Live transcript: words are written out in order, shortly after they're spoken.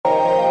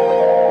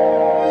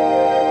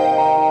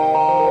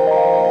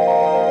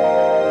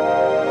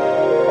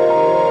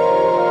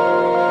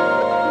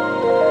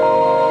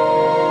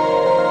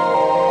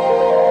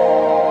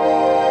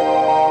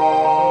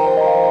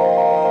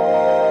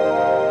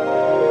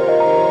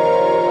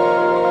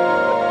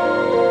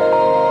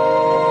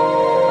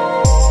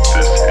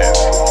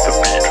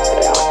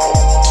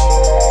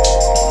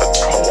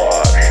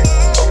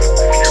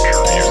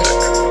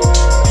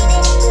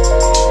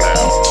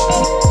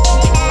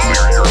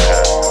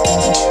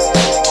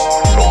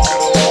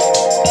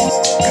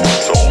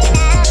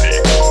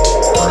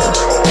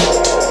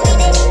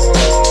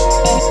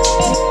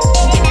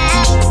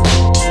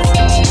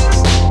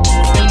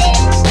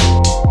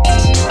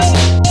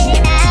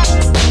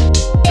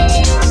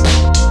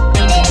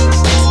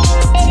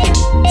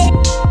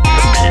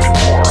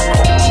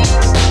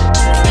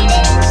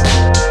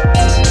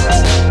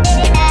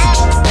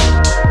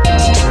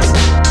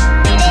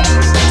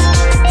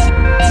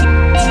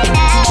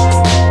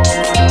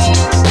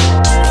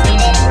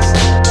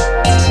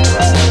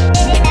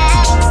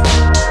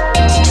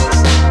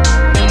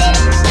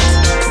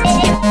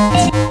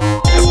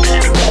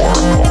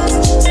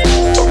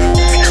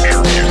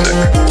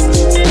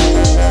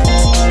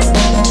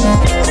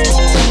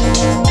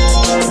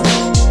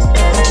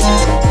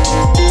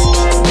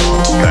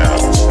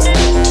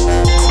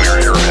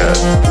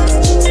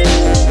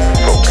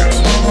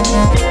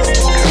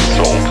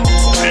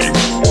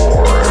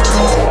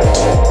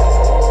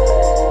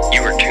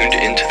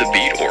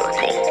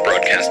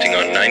broadcasting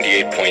on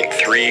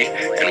 98.3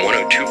 and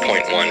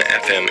 102.1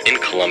 FM in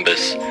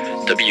Columbus,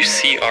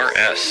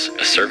 WCRS,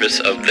 a service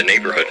of the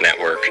Neighborhood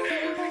Network,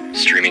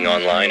 streaming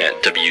online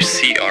at wcrsfm.org.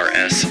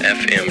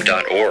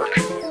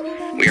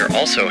 We are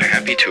also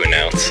happy to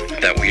announce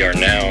that we are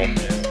now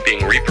being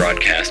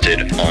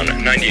rebroadcasted on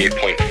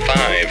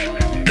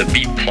 98.5, the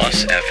Beat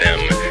Plus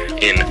FM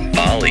in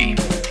Bali.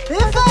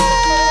 If I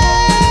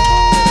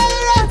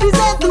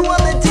represent the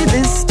one that did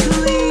this to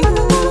you,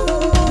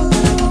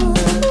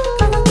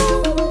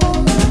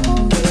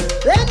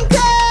 then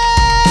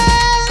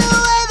cut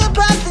away the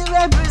part that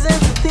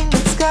represents the thing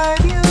that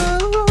scarred you.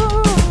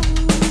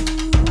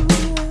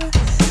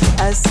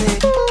 I say,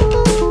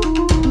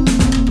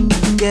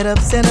 get up,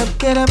 stand up,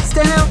 get up,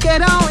 stand up,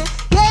 get on it.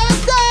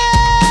 Yes,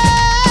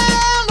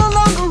 I'm no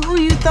longer who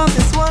you thought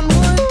this one would be.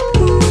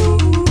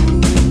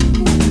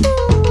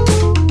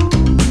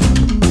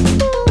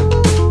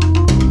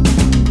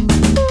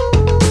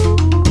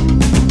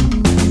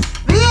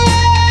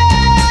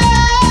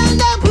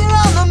 Beyond up here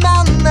on the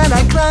mountain that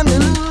I climbed to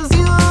lose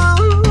you,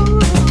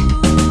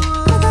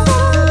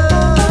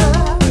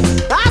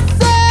 I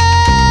said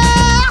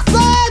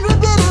every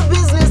bit of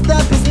business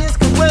that business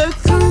could work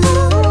through.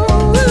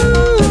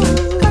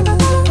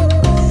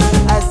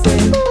 I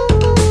said,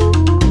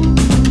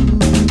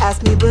 ask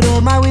me, but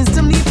all my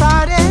wisdom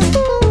departed.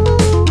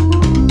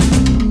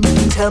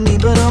 Tell me,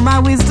 but all my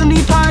wisdom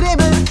departed.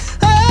 But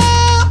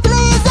oh,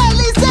 please at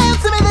least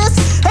answer me this.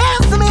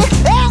 Answer me,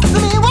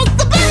 what's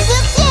the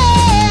business?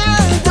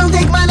 Yeah, don't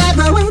take my life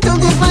away, don't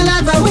take my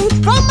life away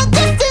from a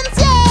distance.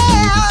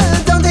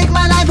 Yeah, don't take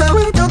my life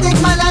away, don't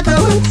take my life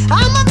away.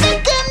 I'm a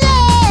victim.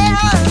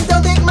 Yeah,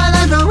 don't take my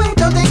life away,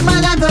 don't take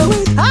my life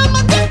away. I'm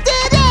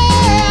addicted.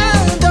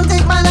 Yeah, don't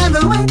take my life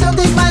away, don't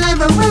take my life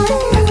away.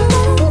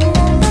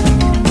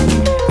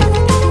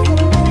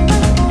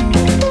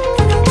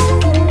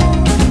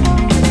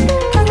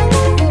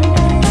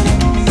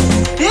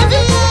 If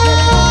you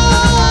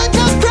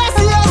just press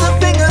the other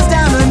fingers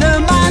down under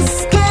my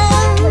skin,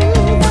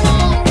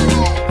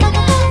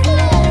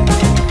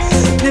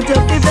 lift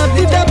up, lift up,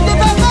 lift up,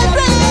 lift up and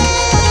pray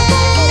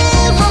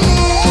for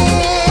me,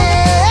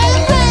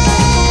 pray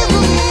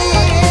for me.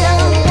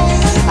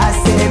 I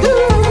said,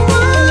 ooh,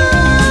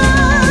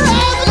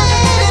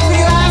 Evelyn, if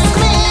you ask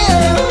me,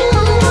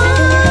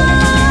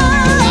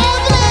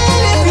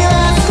 Evelyn, if you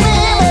ask me,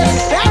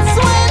 that's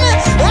when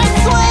he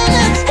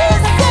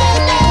said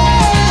no.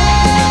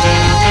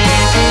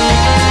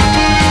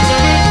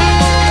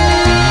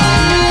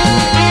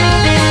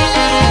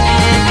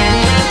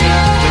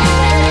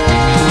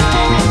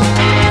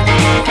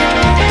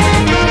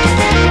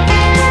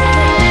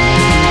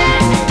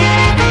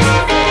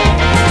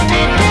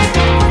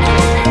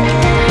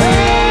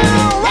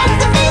 What's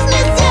the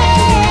business? Yeah,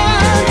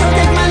 don't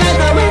take my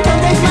life away,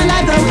 don't take my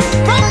life away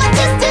from a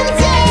distance.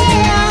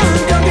 Yeah,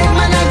 don't take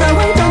my life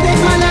away, don't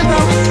take my life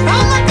away.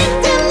 I'm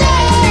addicted.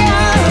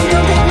 Yeah,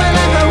 don't take my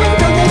life away,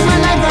 don't take my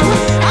life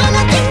away. I'm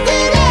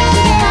addicted. Yeah,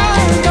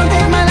 don't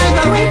take my life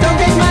away, don't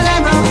take my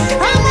life away.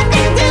 I'm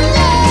addicted.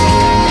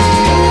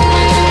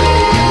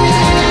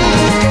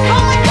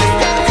 From a distance. Yeah, I'm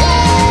addicted.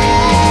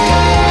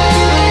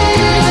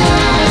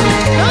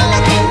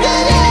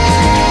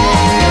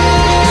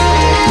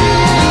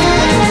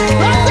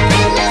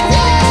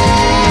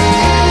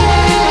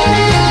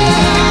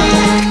 What's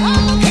the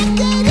business?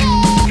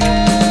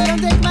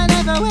 Don't take my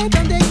life away,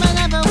 don't take my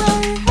life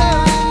away.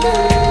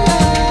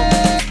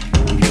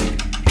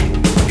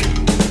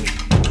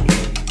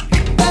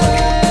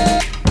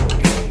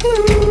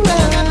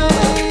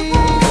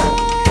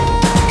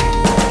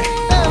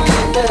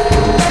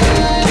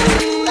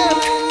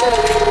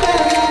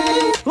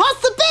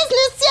 What's the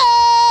business?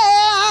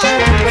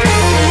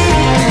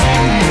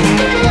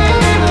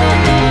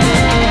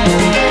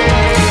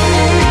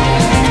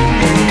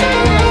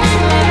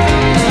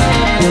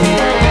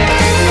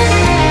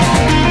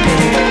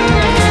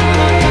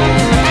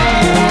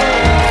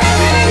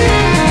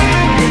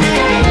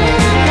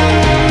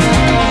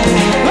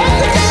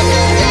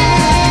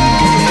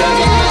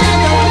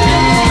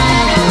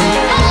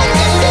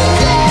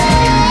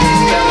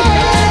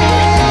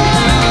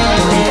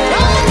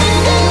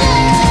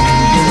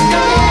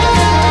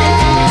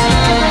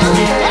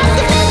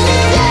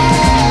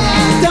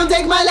 Don't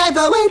take my life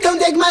away, don't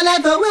take my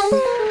life away.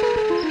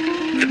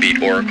 The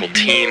Beat Oracle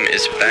team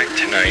is back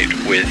tonight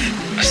with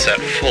a set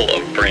full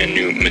of brand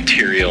new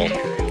material.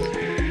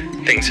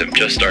 Things have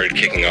just started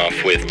kicking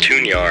off with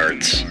Tune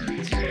Yards,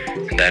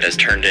 and that has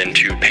turned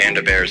into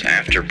Panda Bear's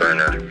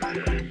Afterburner.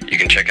 You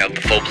can check out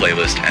the full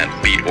playlist at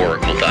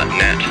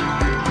beatoracle.net.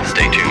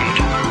 Stay tuned.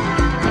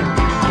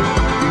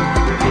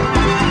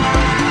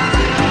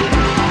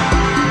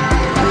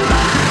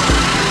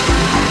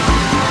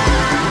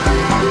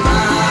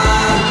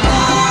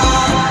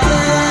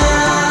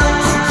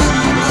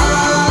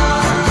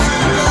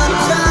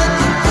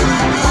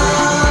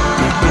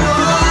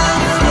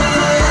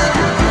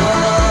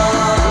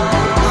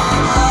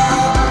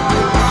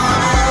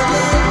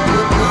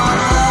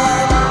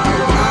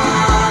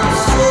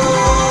 So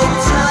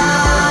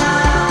tired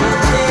of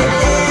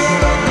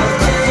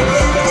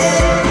taking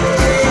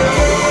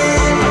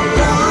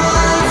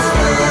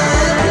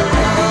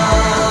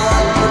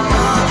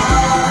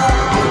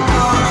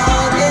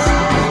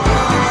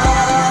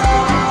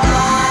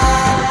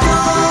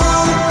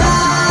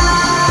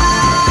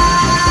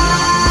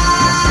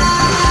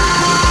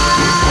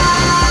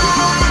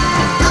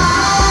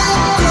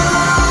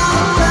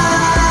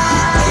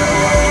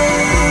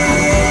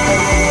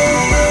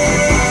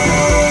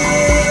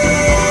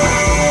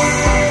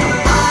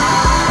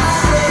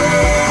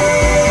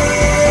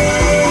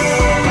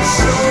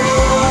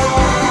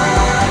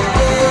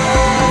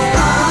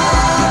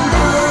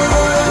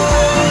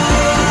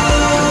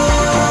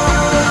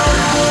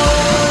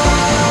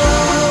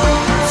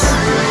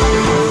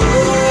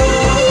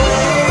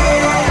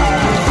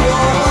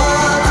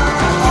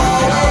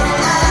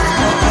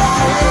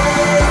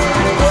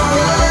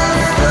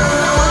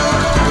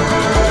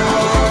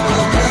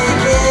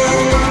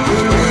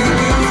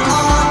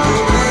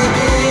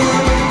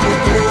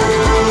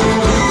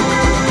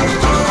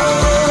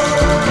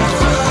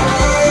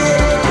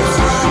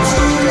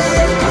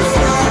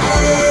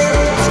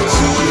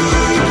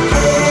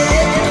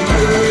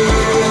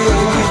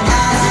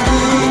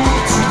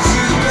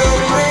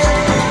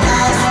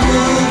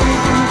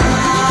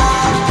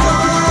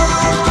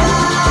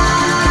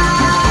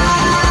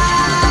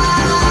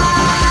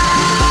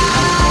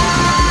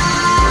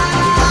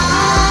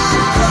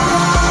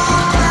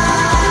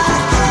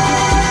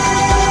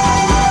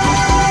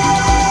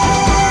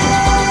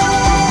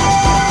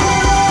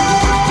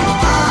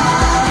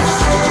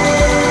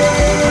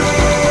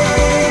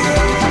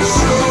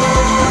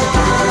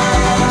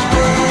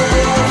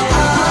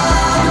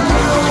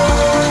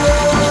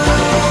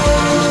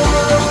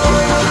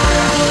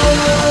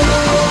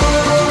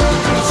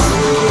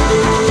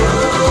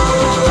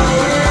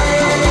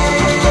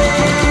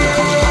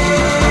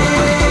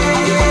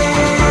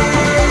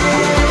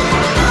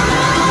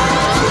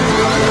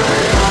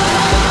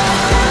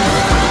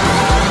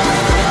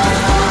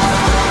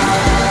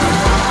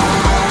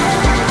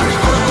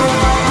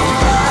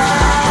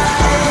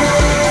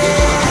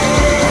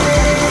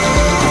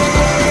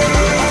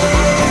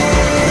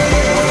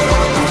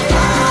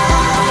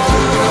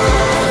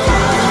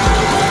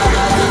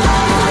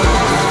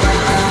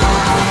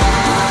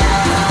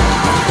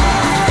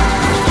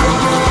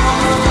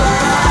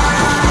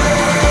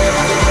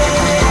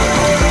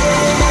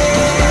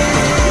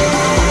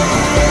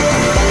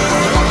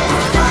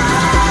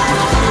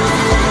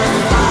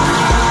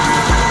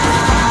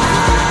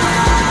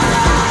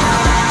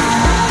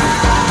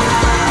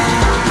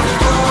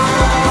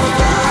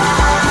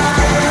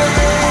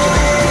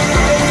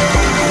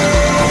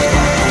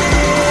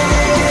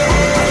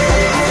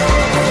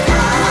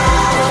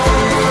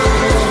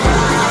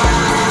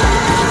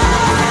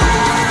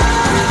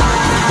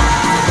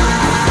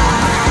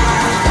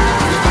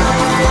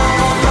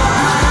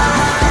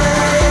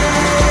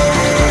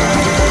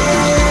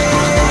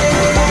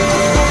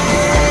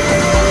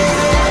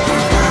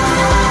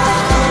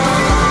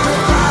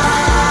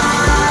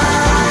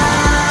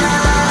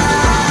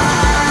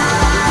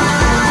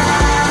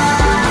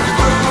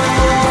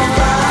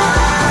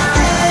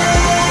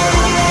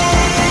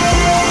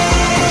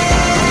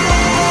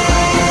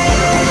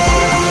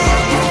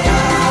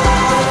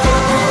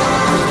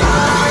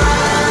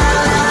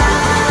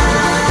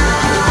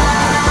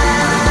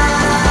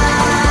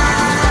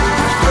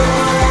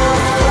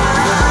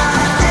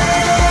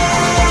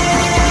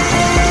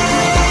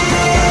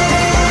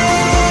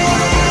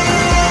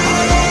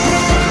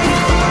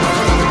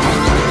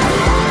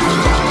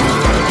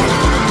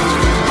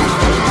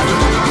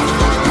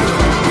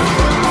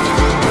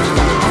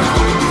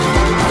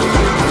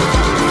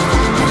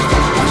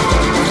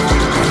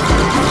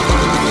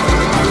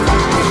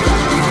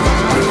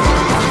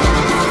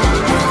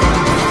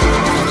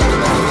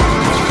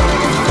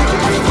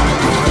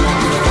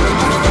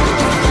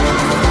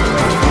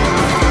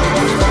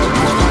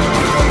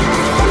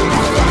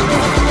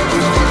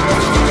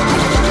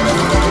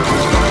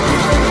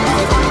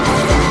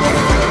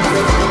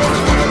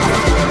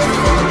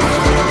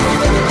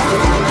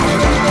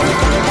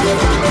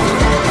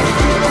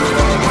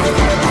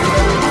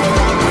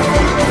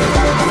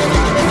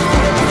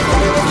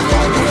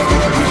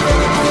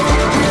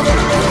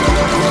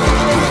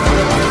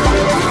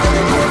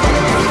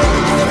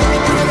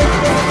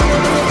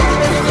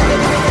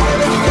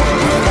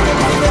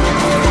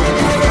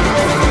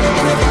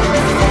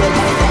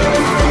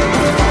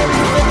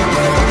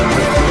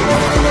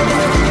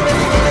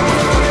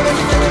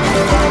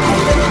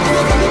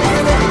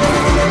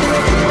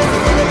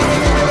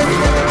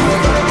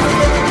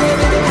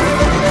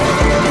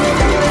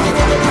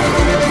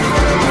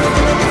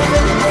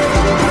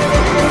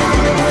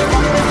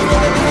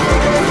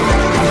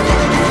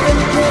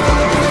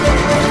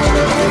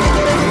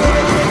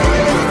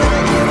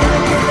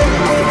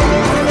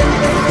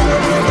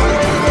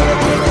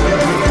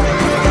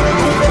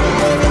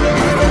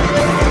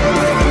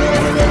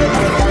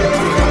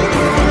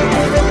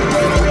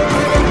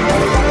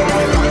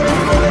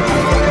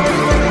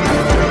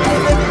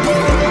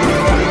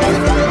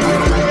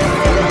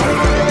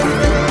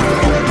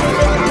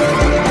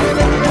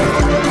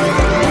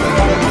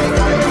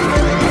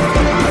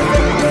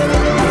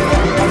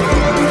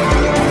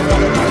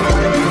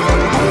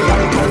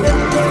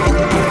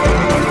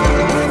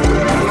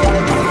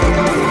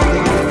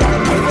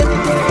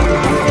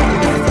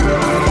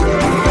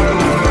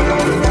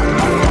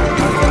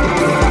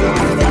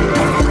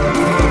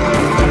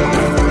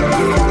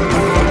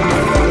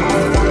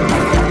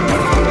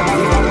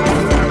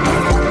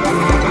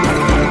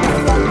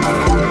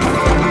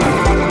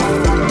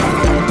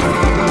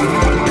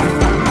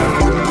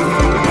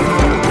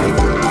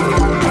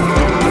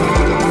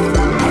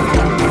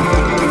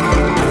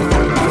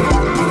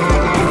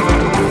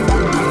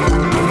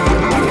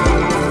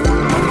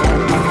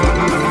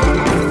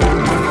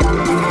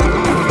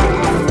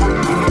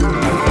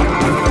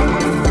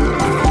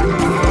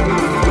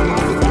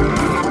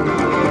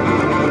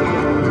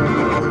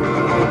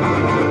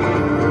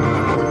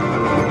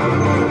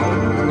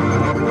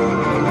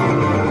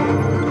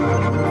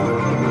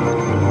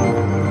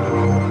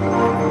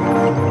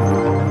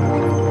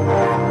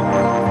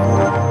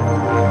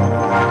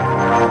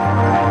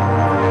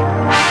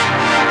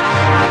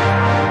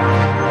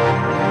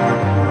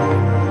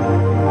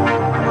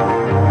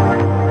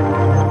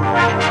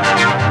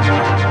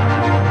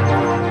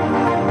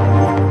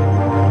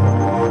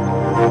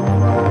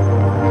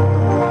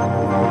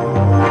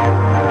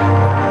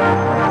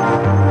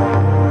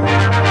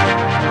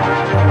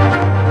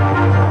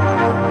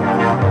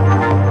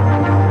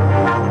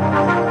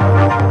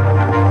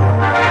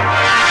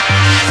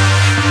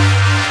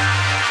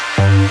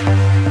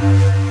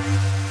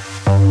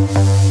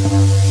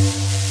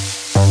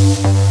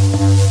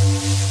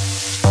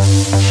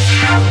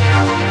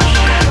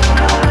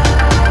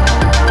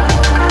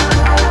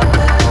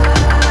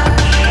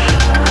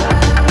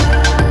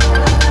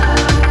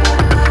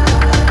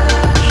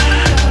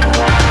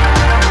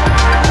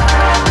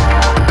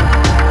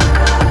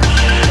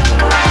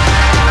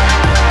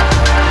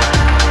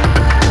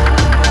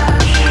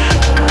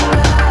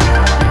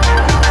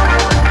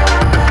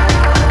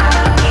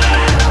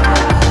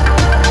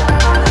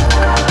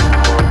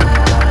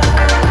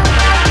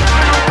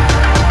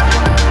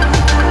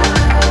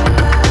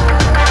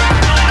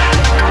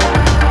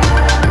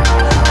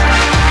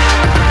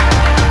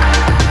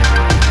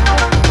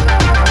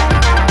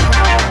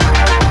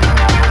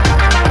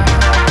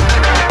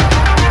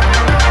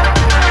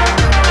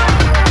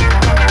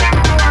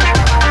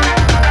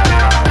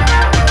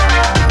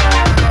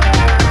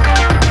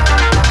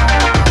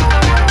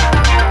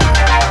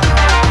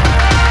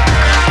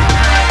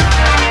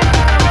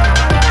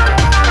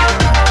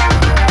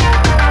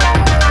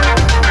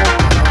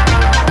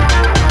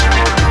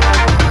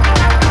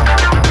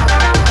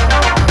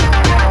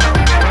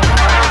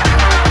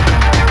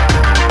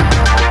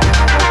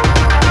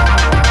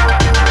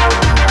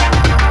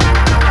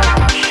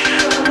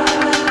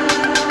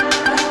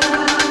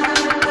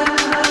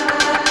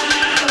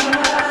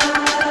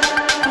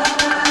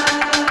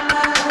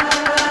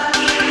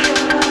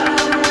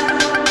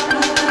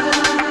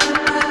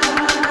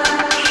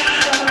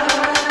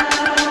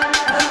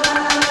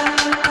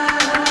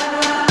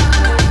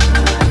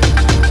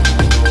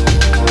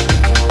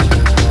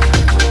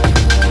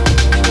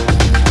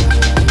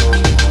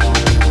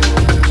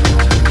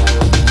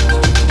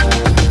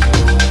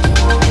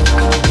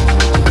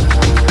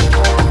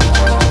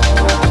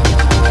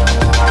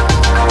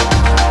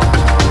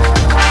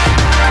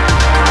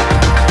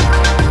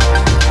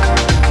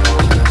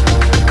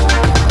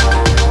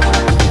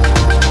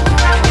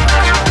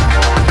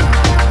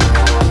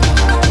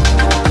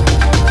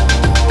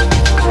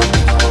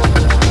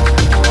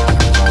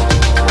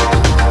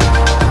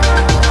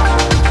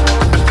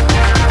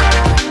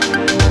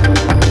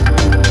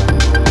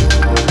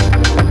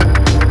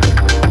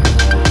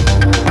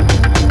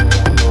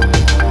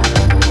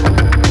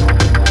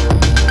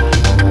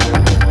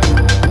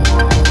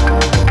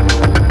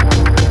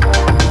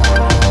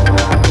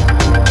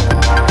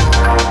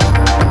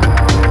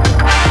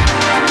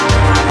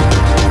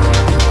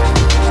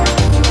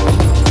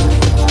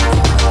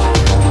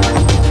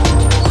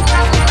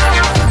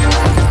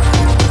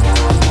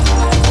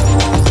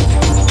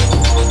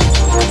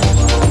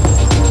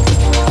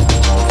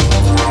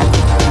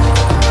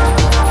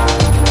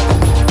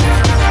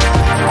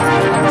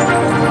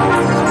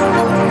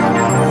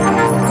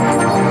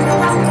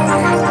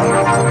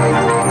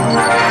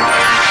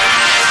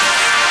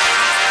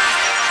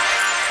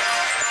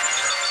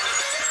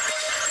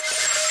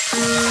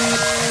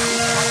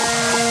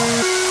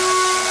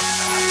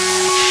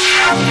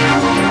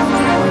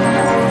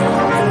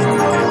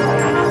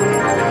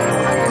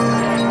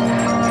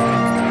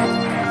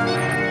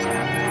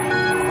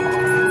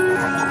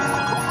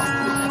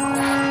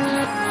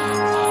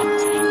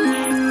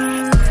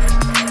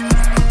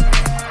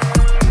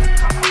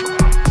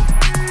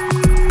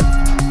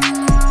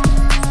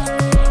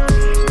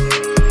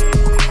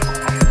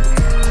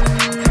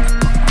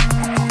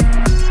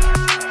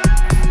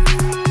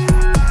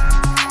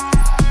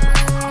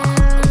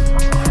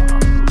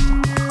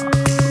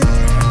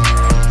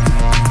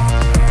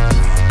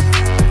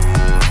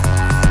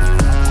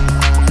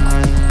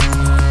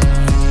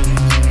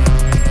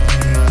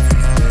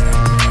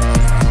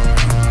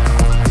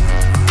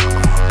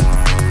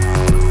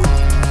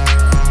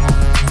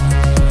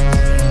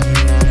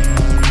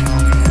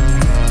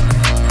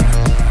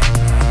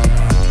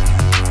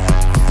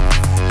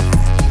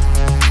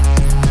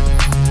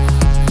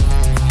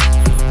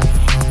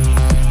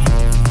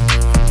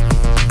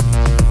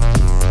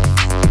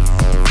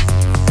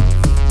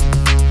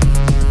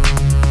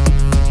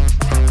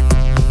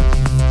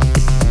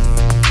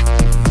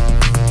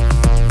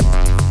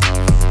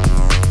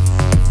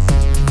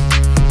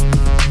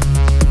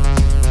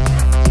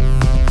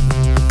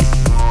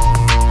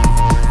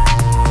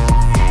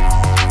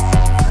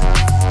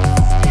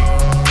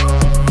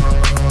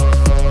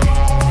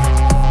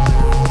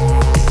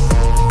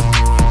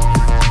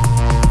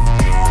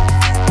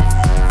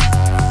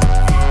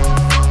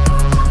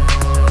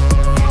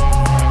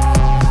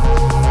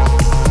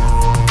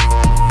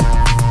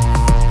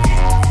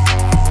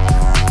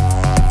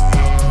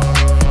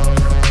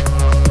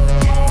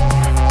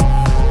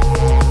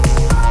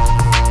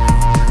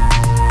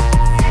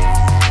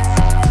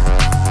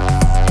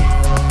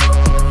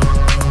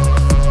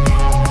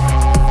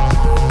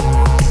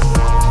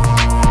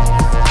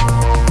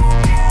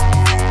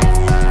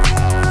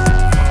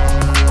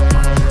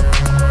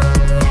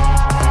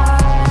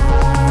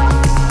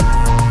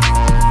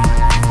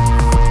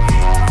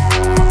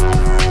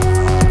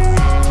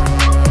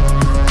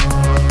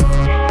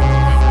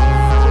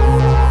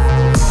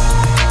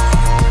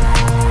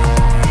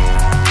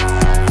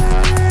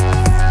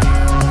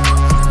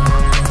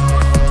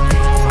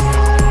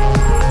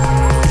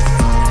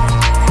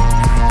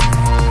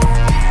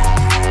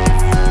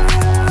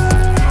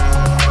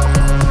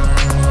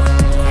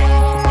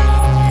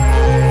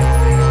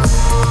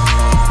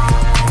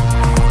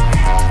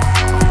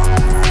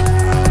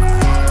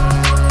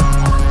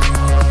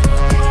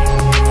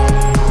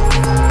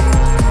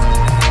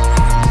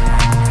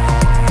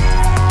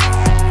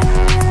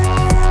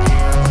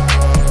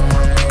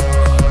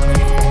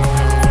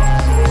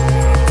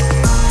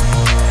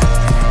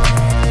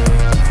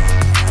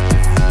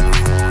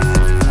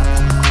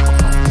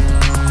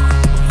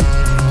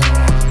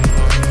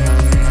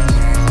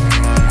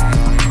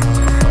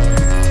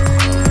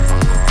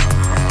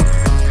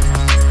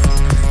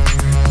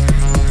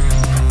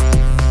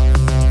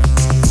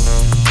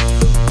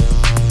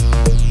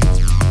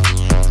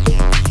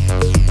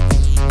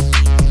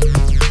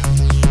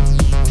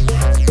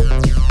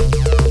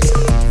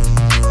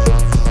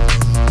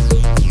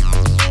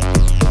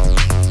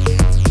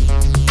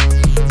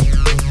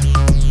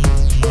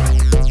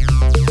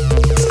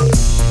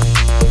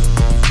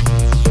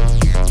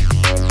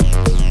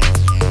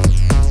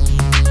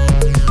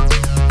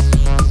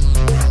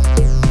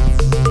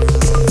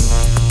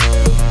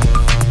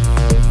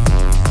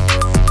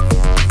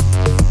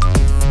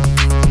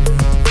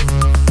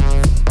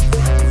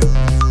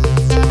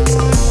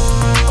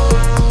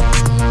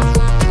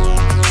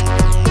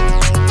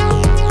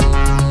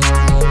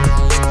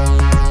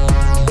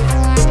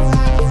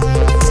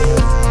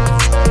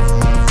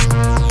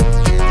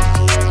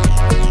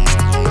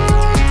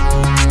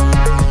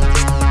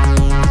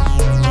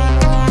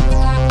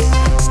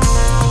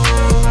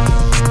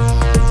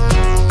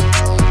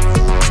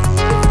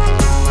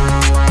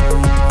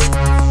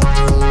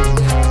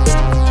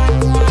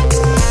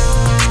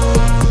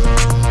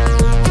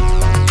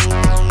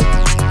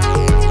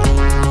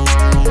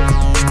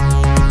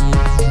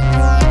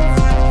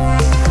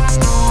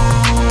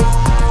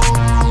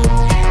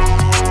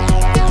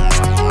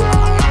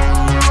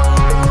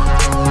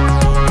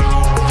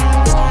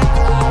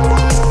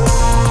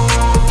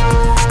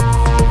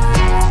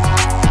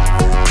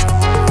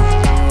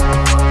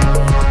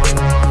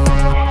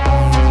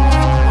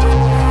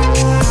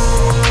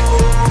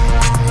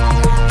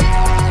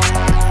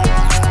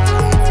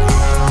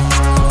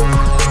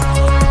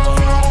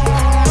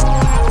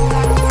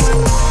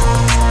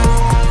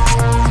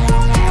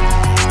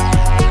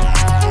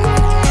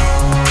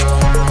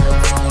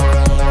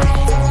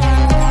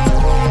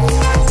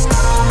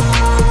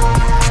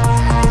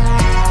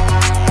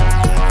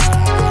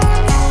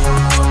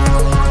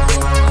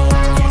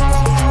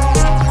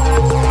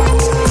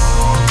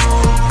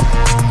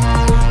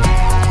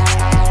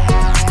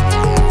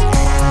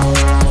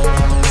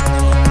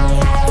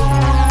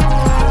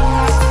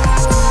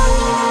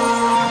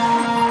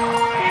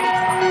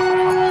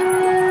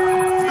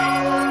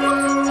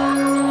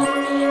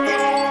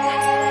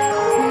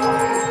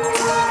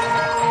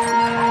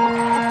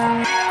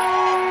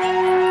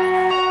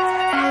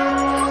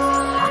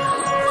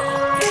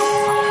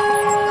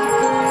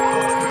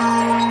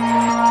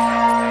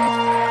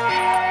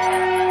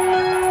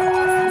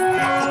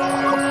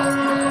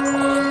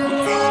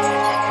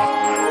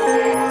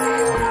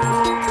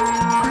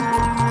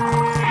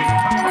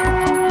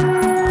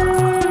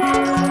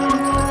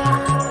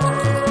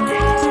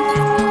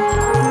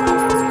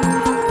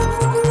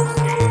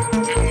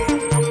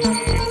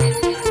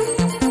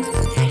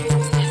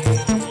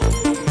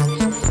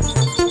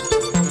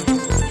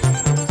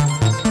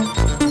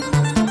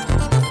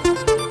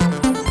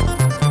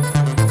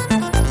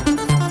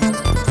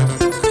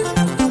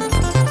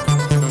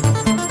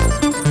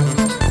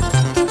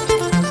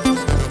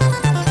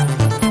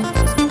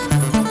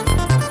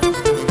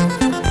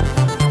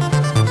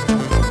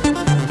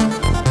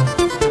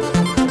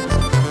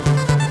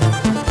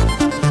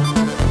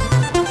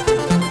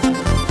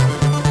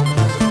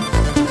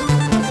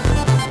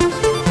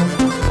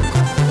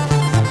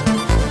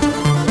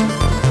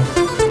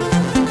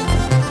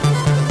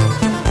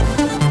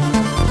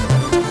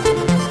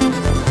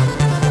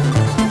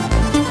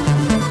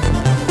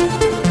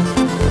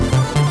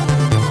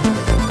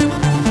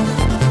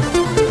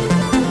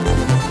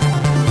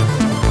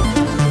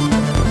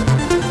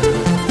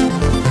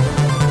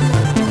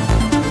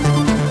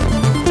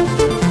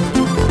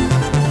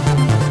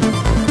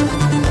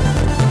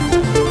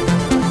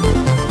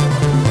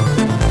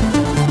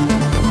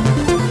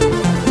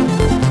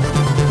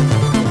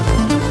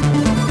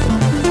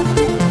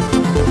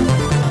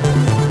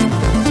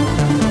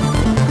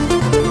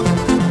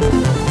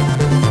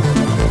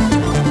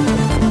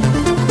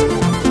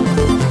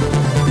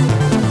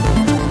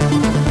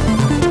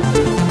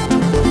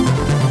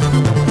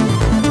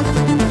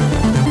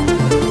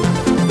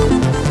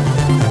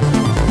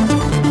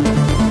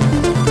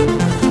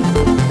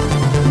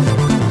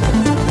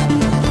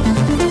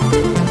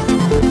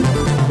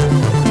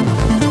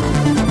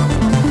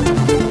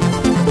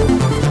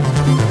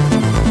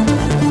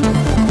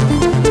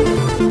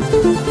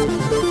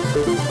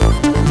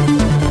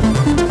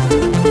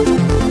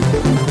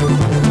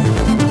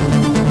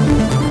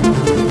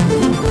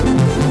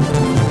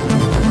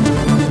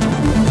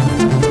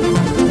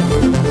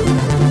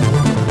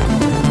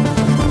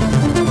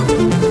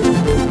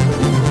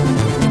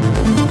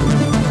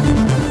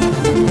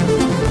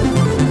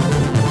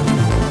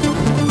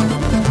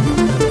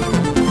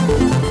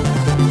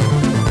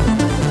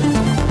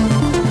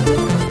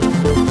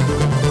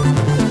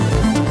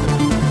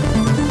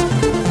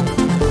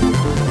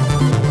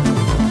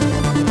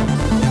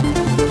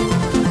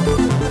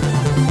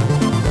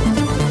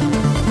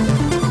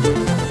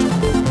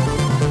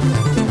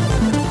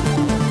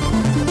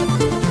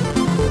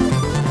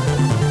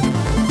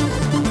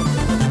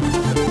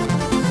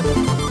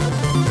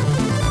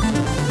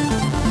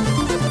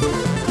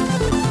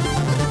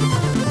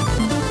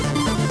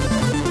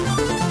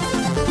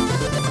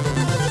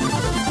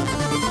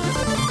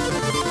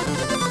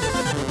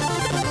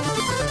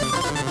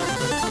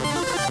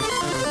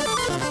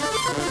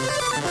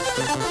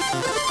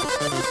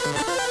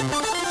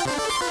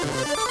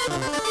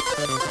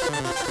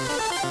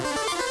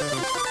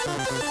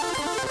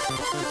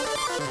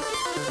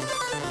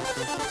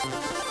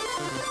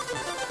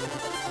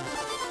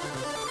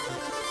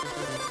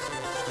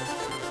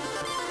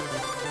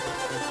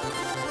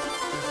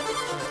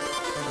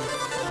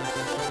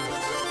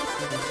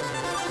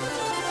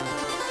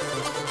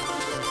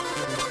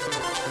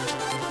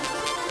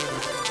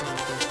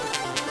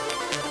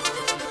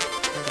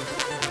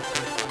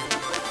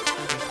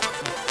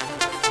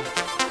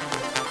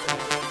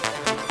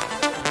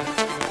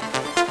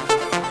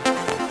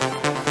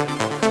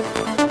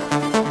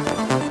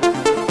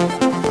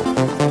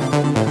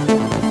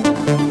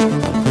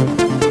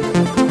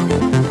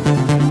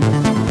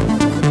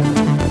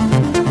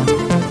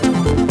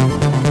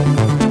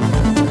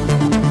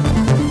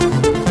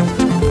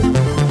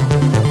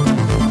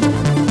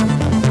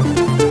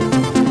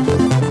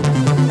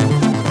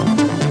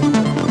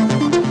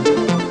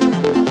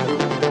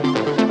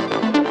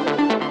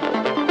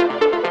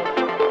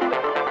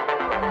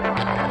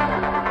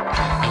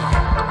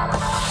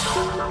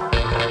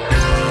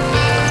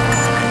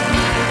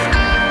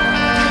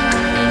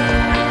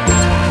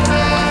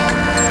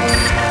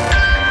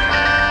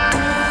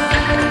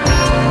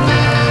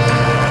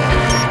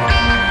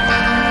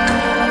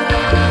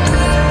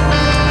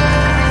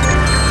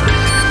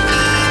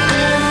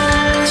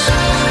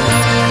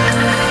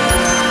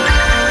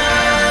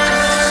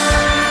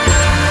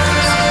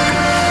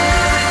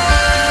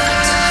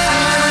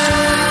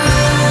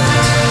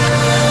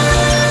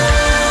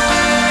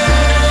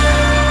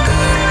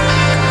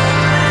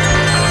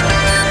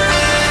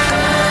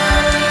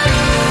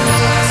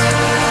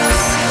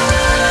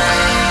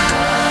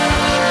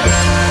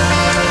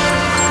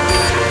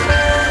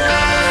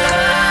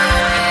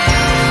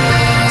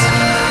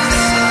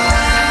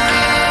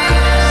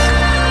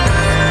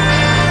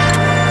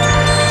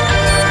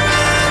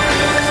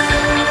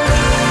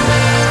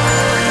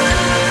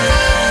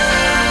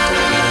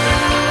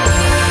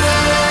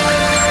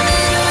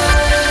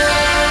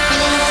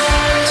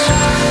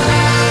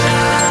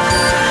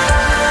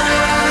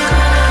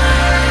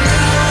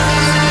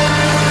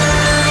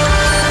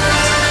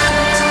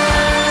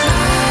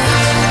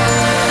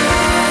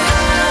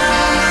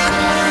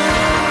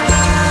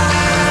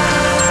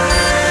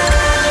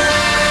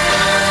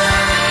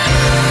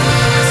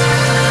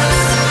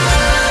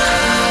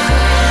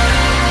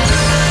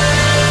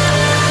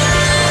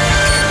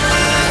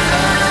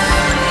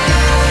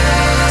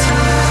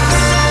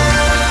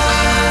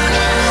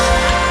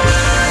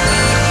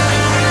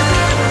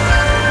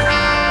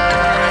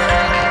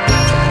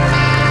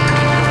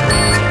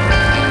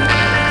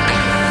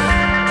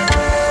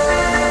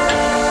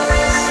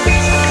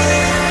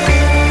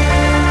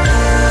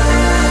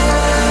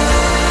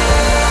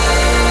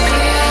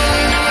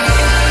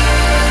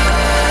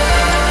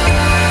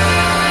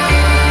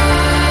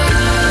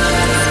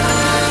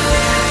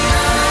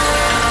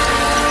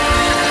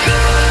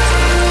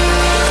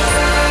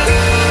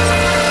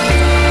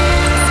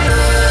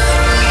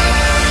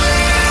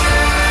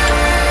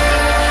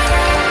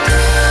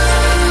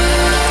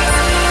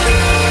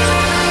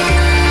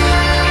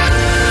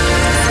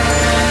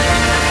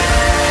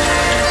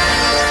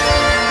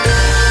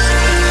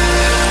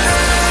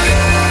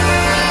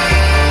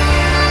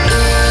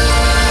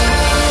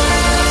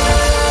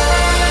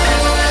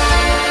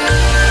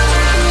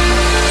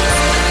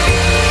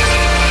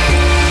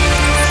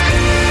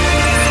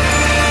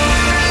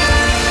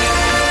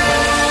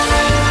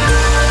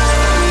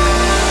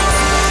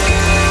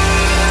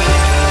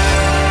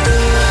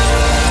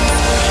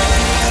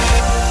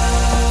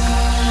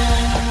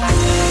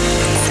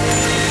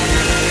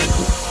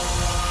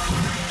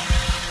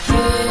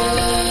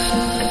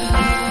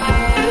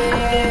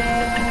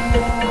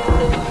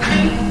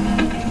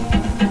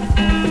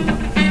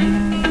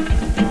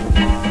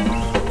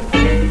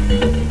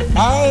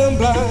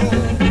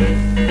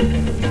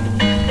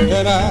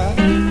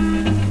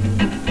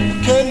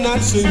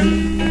see.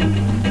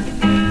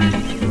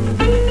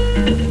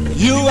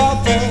 You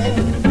out there,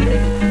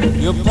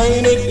 you're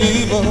painted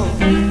evil.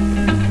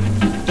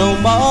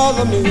 Don't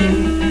bother me.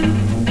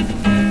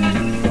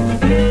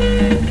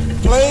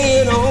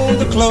 Playing on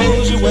the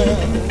clothes you wear,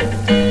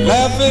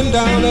 laughing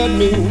down at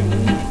me,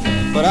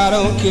 but I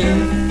don't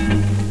care.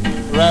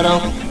 Right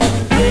on.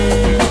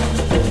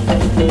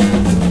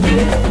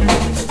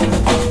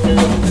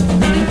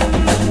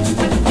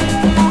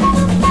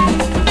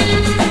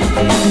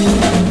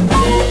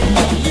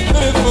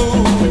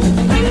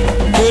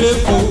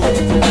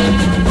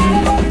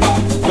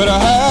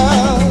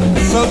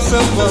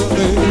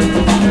 Sympathy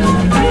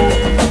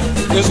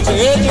is to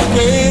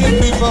educate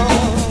people,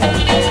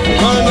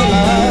 learn the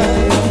life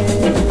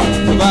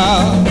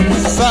about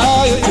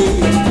society,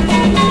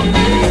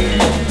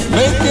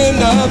 making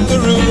up the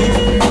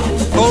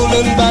rules,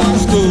 holding back the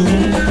school.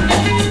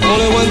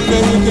 Only one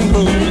thing you can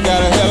prove, you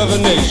got a hell of a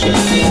nation.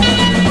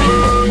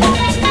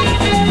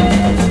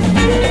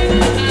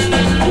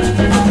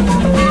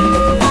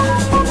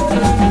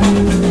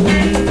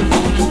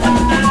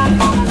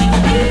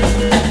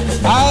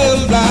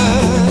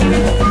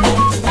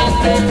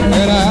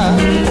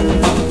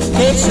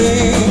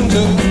 Seem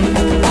to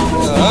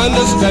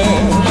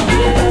understand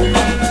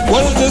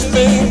what is this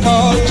thing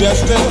called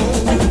justice?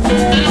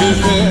 Is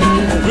there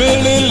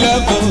really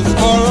levels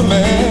for a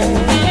man?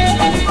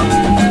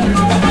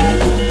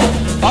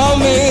 All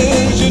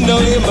means you know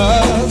you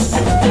must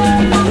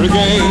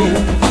regain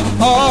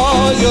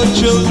all your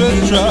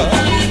children's trust.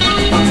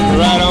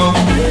 Right on.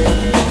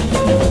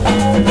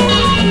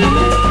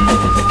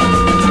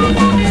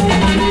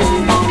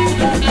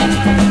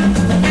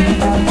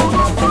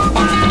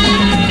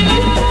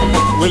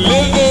 We're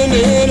living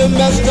in a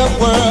messed up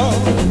world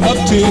of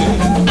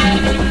tears.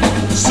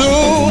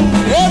 Soon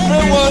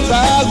everyone's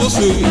eyes will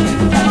see.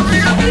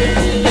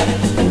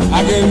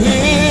 I can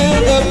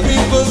hear the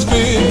people's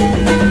fear.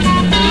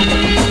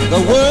 The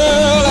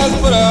world has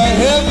put a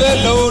heavy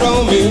load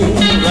on me.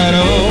 Right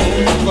on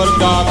for the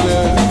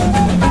darkness.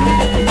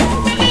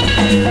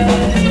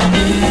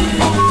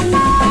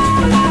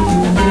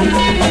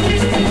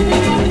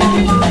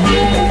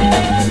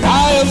 I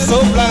am so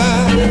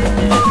blind,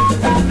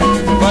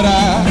 but I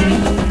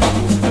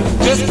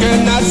just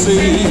cannot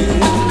see.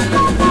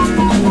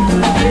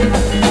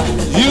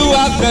 You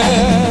out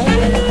there,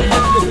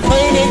 the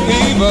painted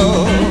evil,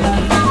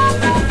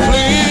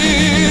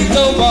 please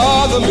don't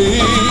bother me.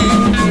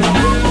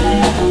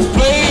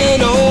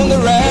 Playing on the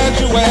rags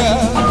you wear,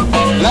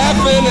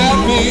 laughing at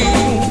me,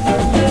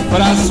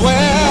 but I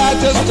swear I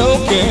just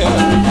don't care.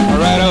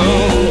 Right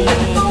on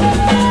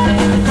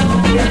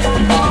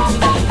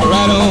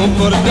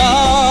for the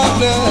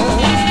darkness.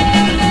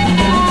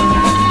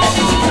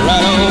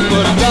 Right on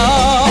for the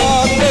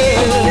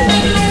darkness.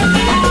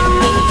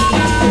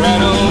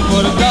 Right on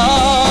for the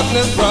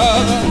darkness,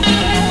 brother.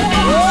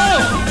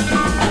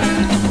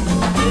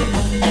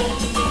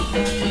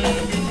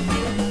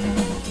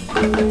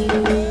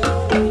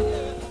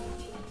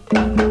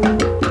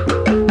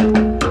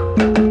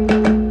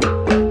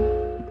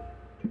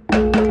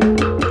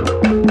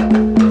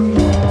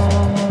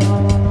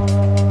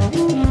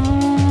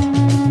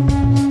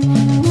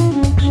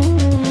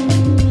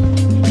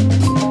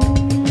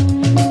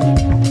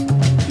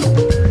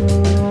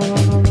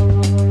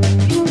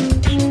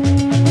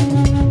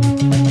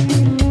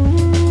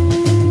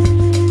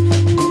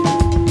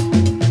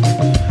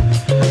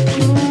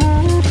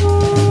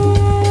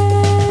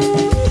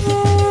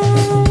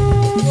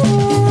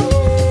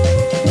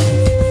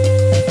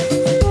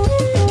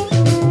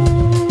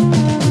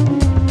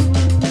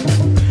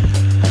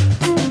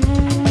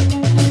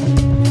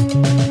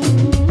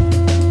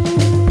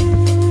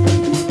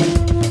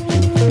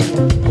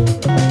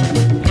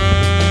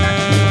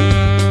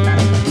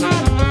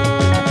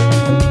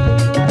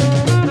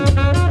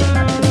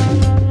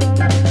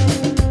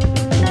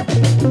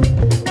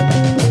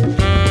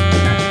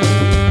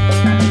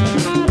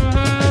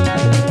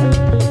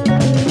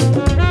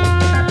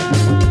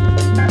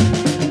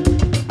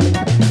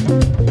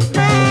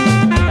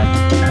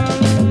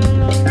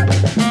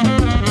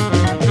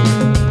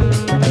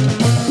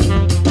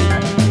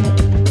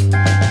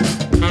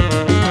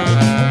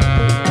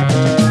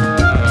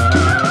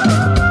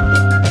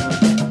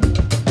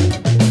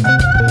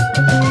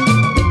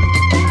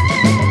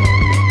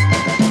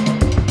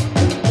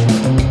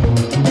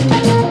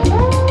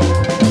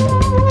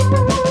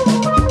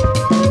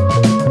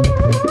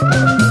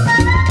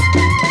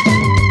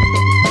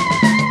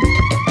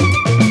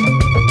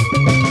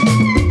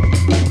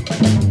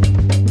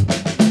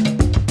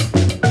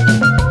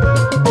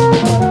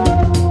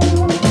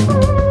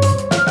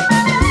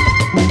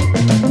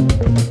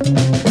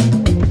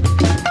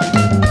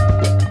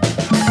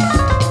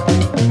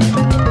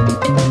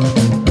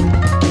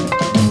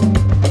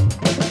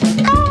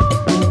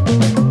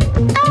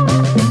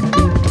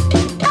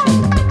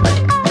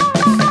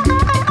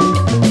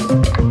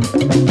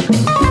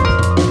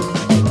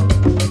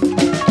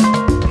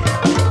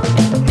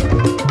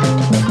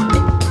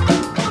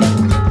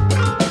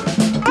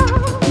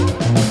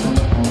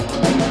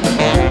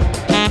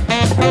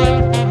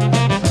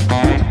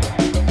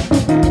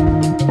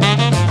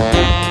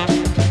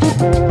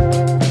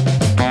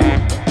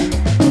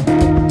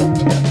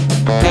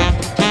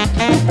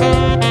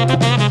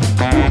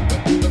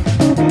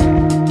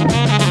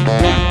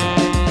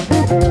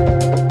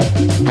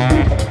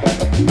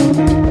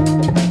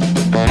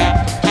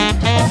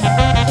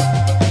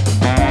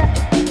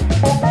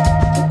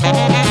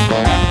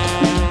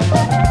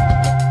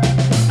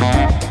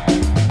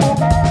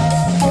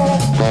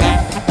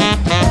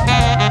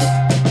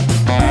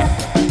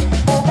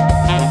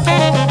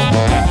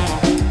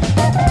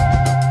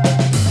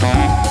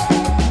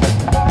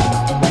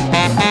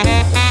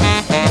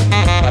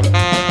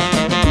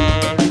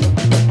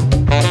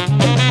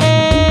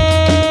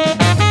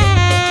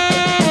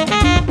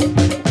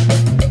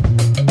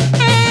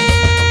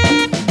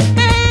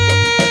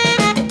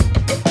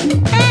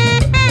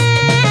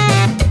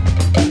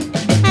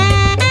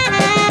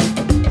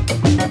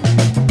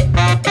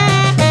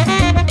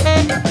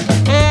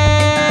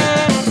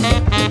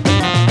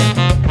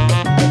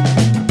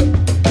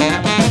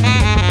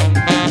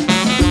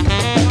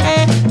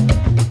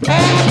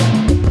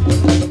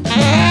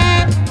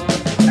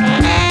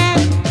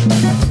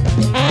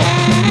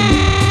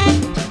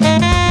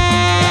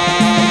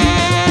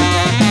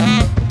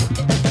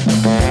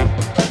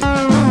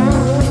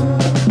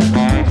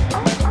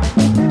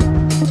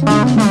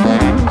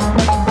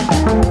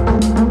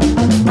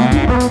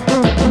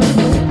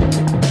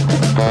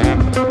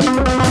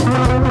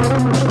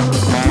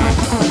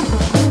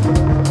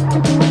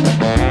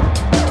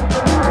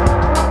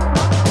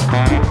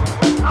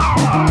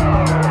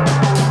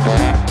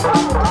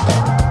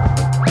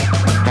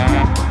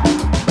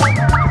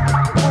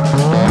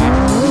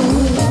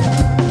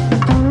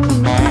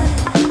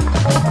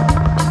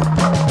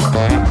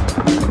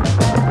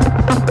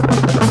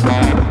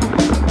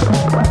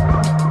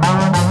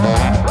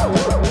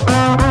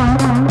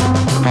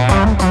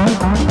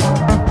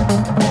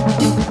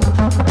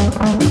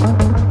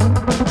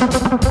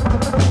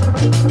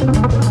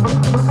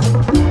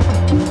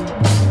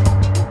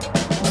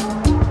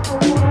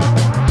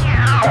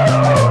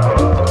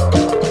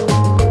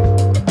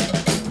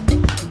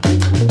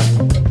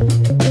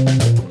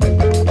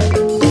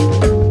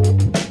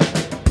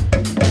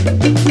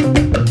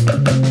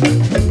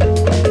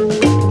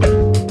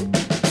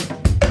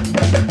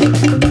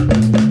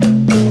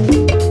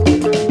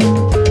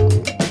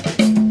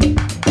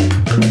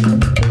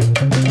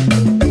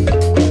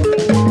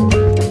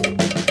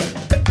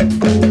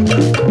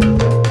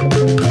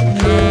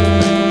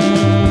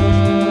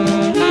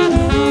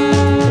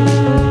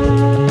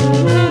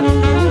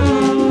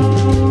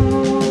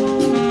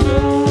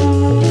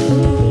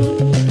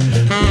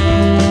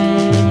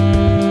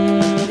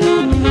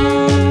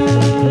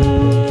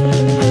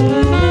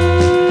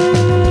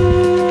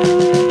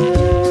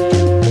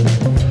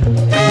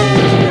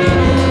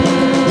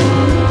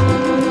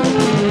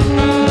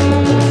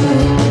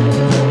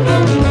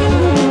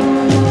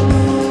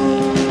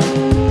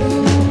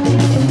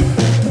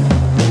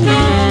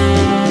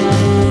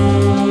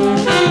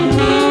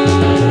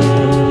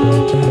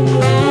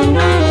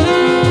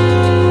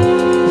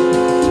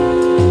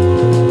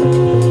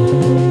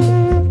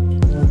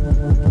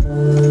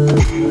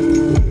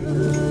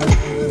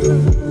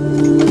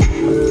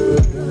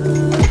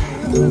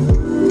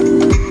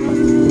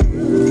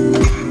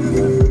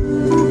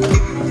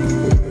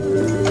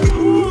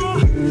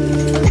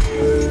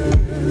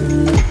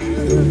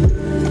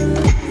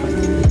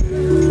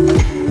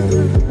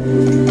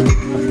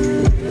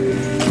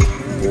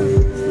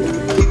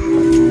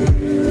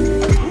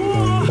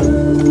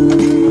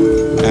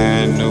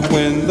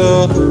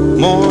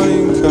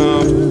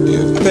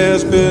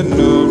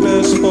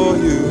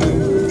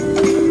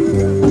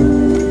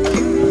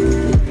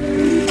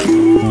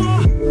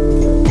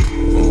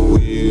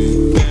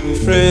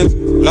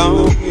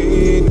 long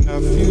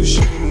enough, you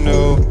should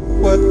know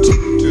what to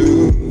do.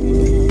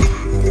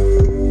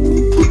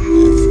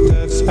 If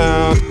that's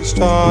how you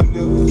start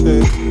your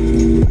day,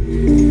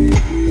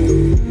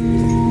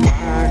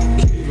 why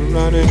keep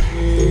running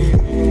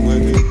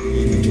away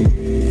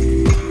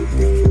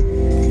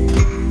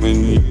when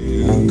you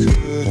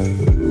could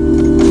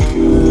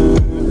come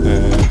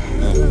and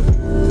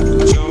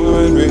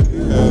join me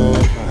on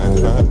my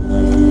cloud?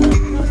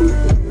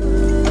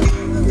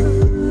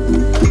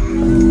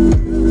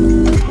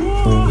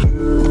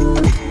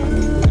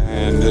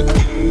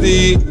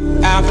 The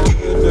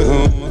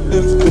afternoon,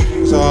 if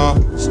things are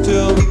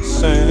still the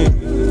same,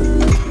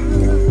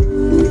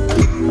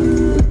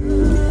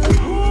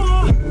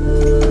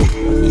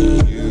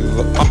 you've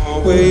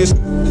always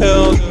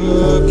held a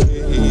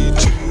key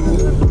to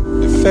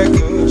effect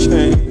a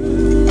change.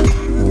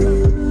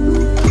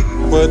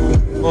 What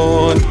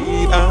more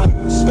need I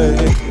say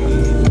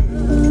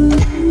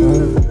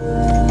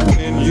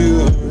when you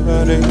are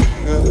running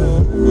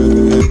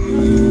away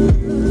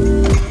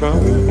from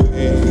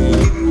me?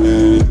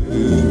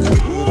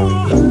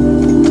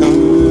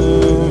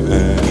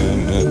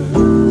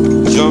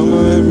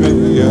 Join me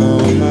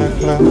on my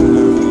cloud.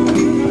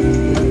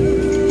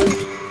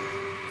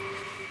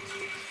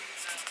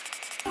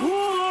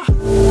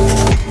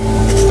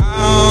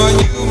 How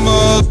you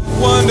must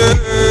wonder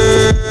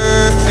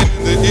in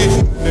the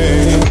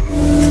evening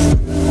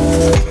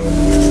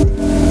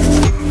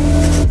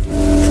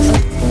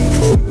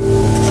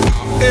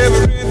how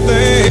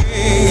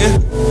everything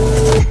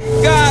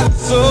got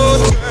so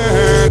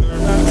turned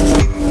around.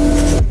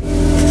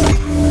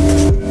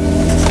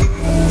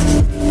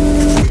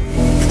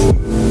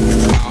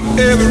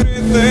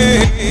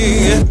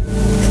 Everything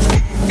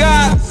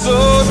got so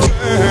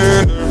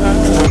turned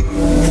around.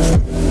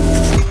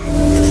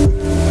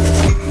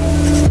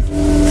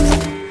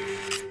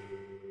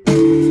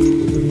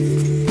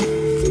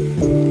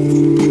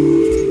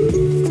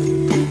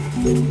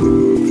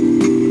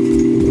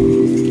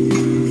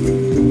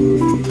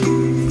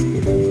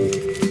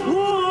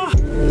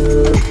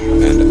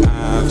 And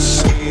I've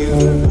seen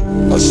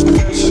a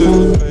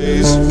special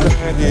place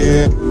right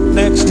here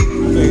next to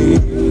me.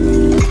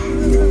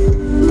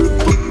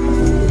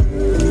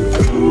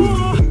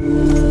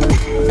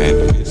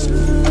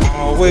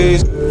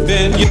 Always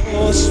been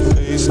your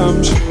space,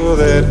 I'm sure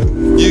that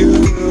you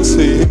will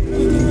see.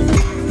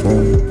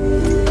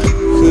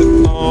 Could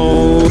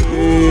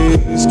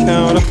always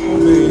count on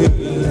me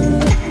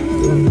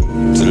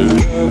to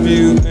love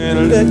you and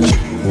let you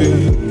be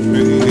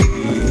free.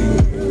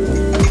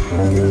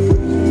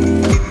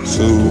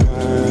 So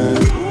why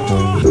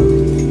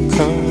don't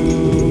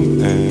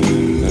come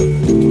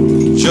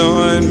and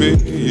join me?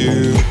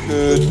 You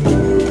could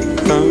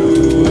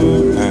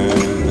come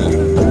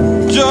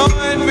and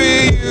join me.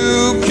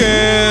 You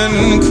can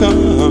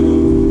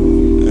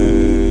come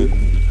and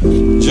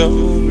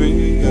join me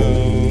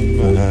on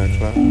my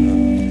cloud.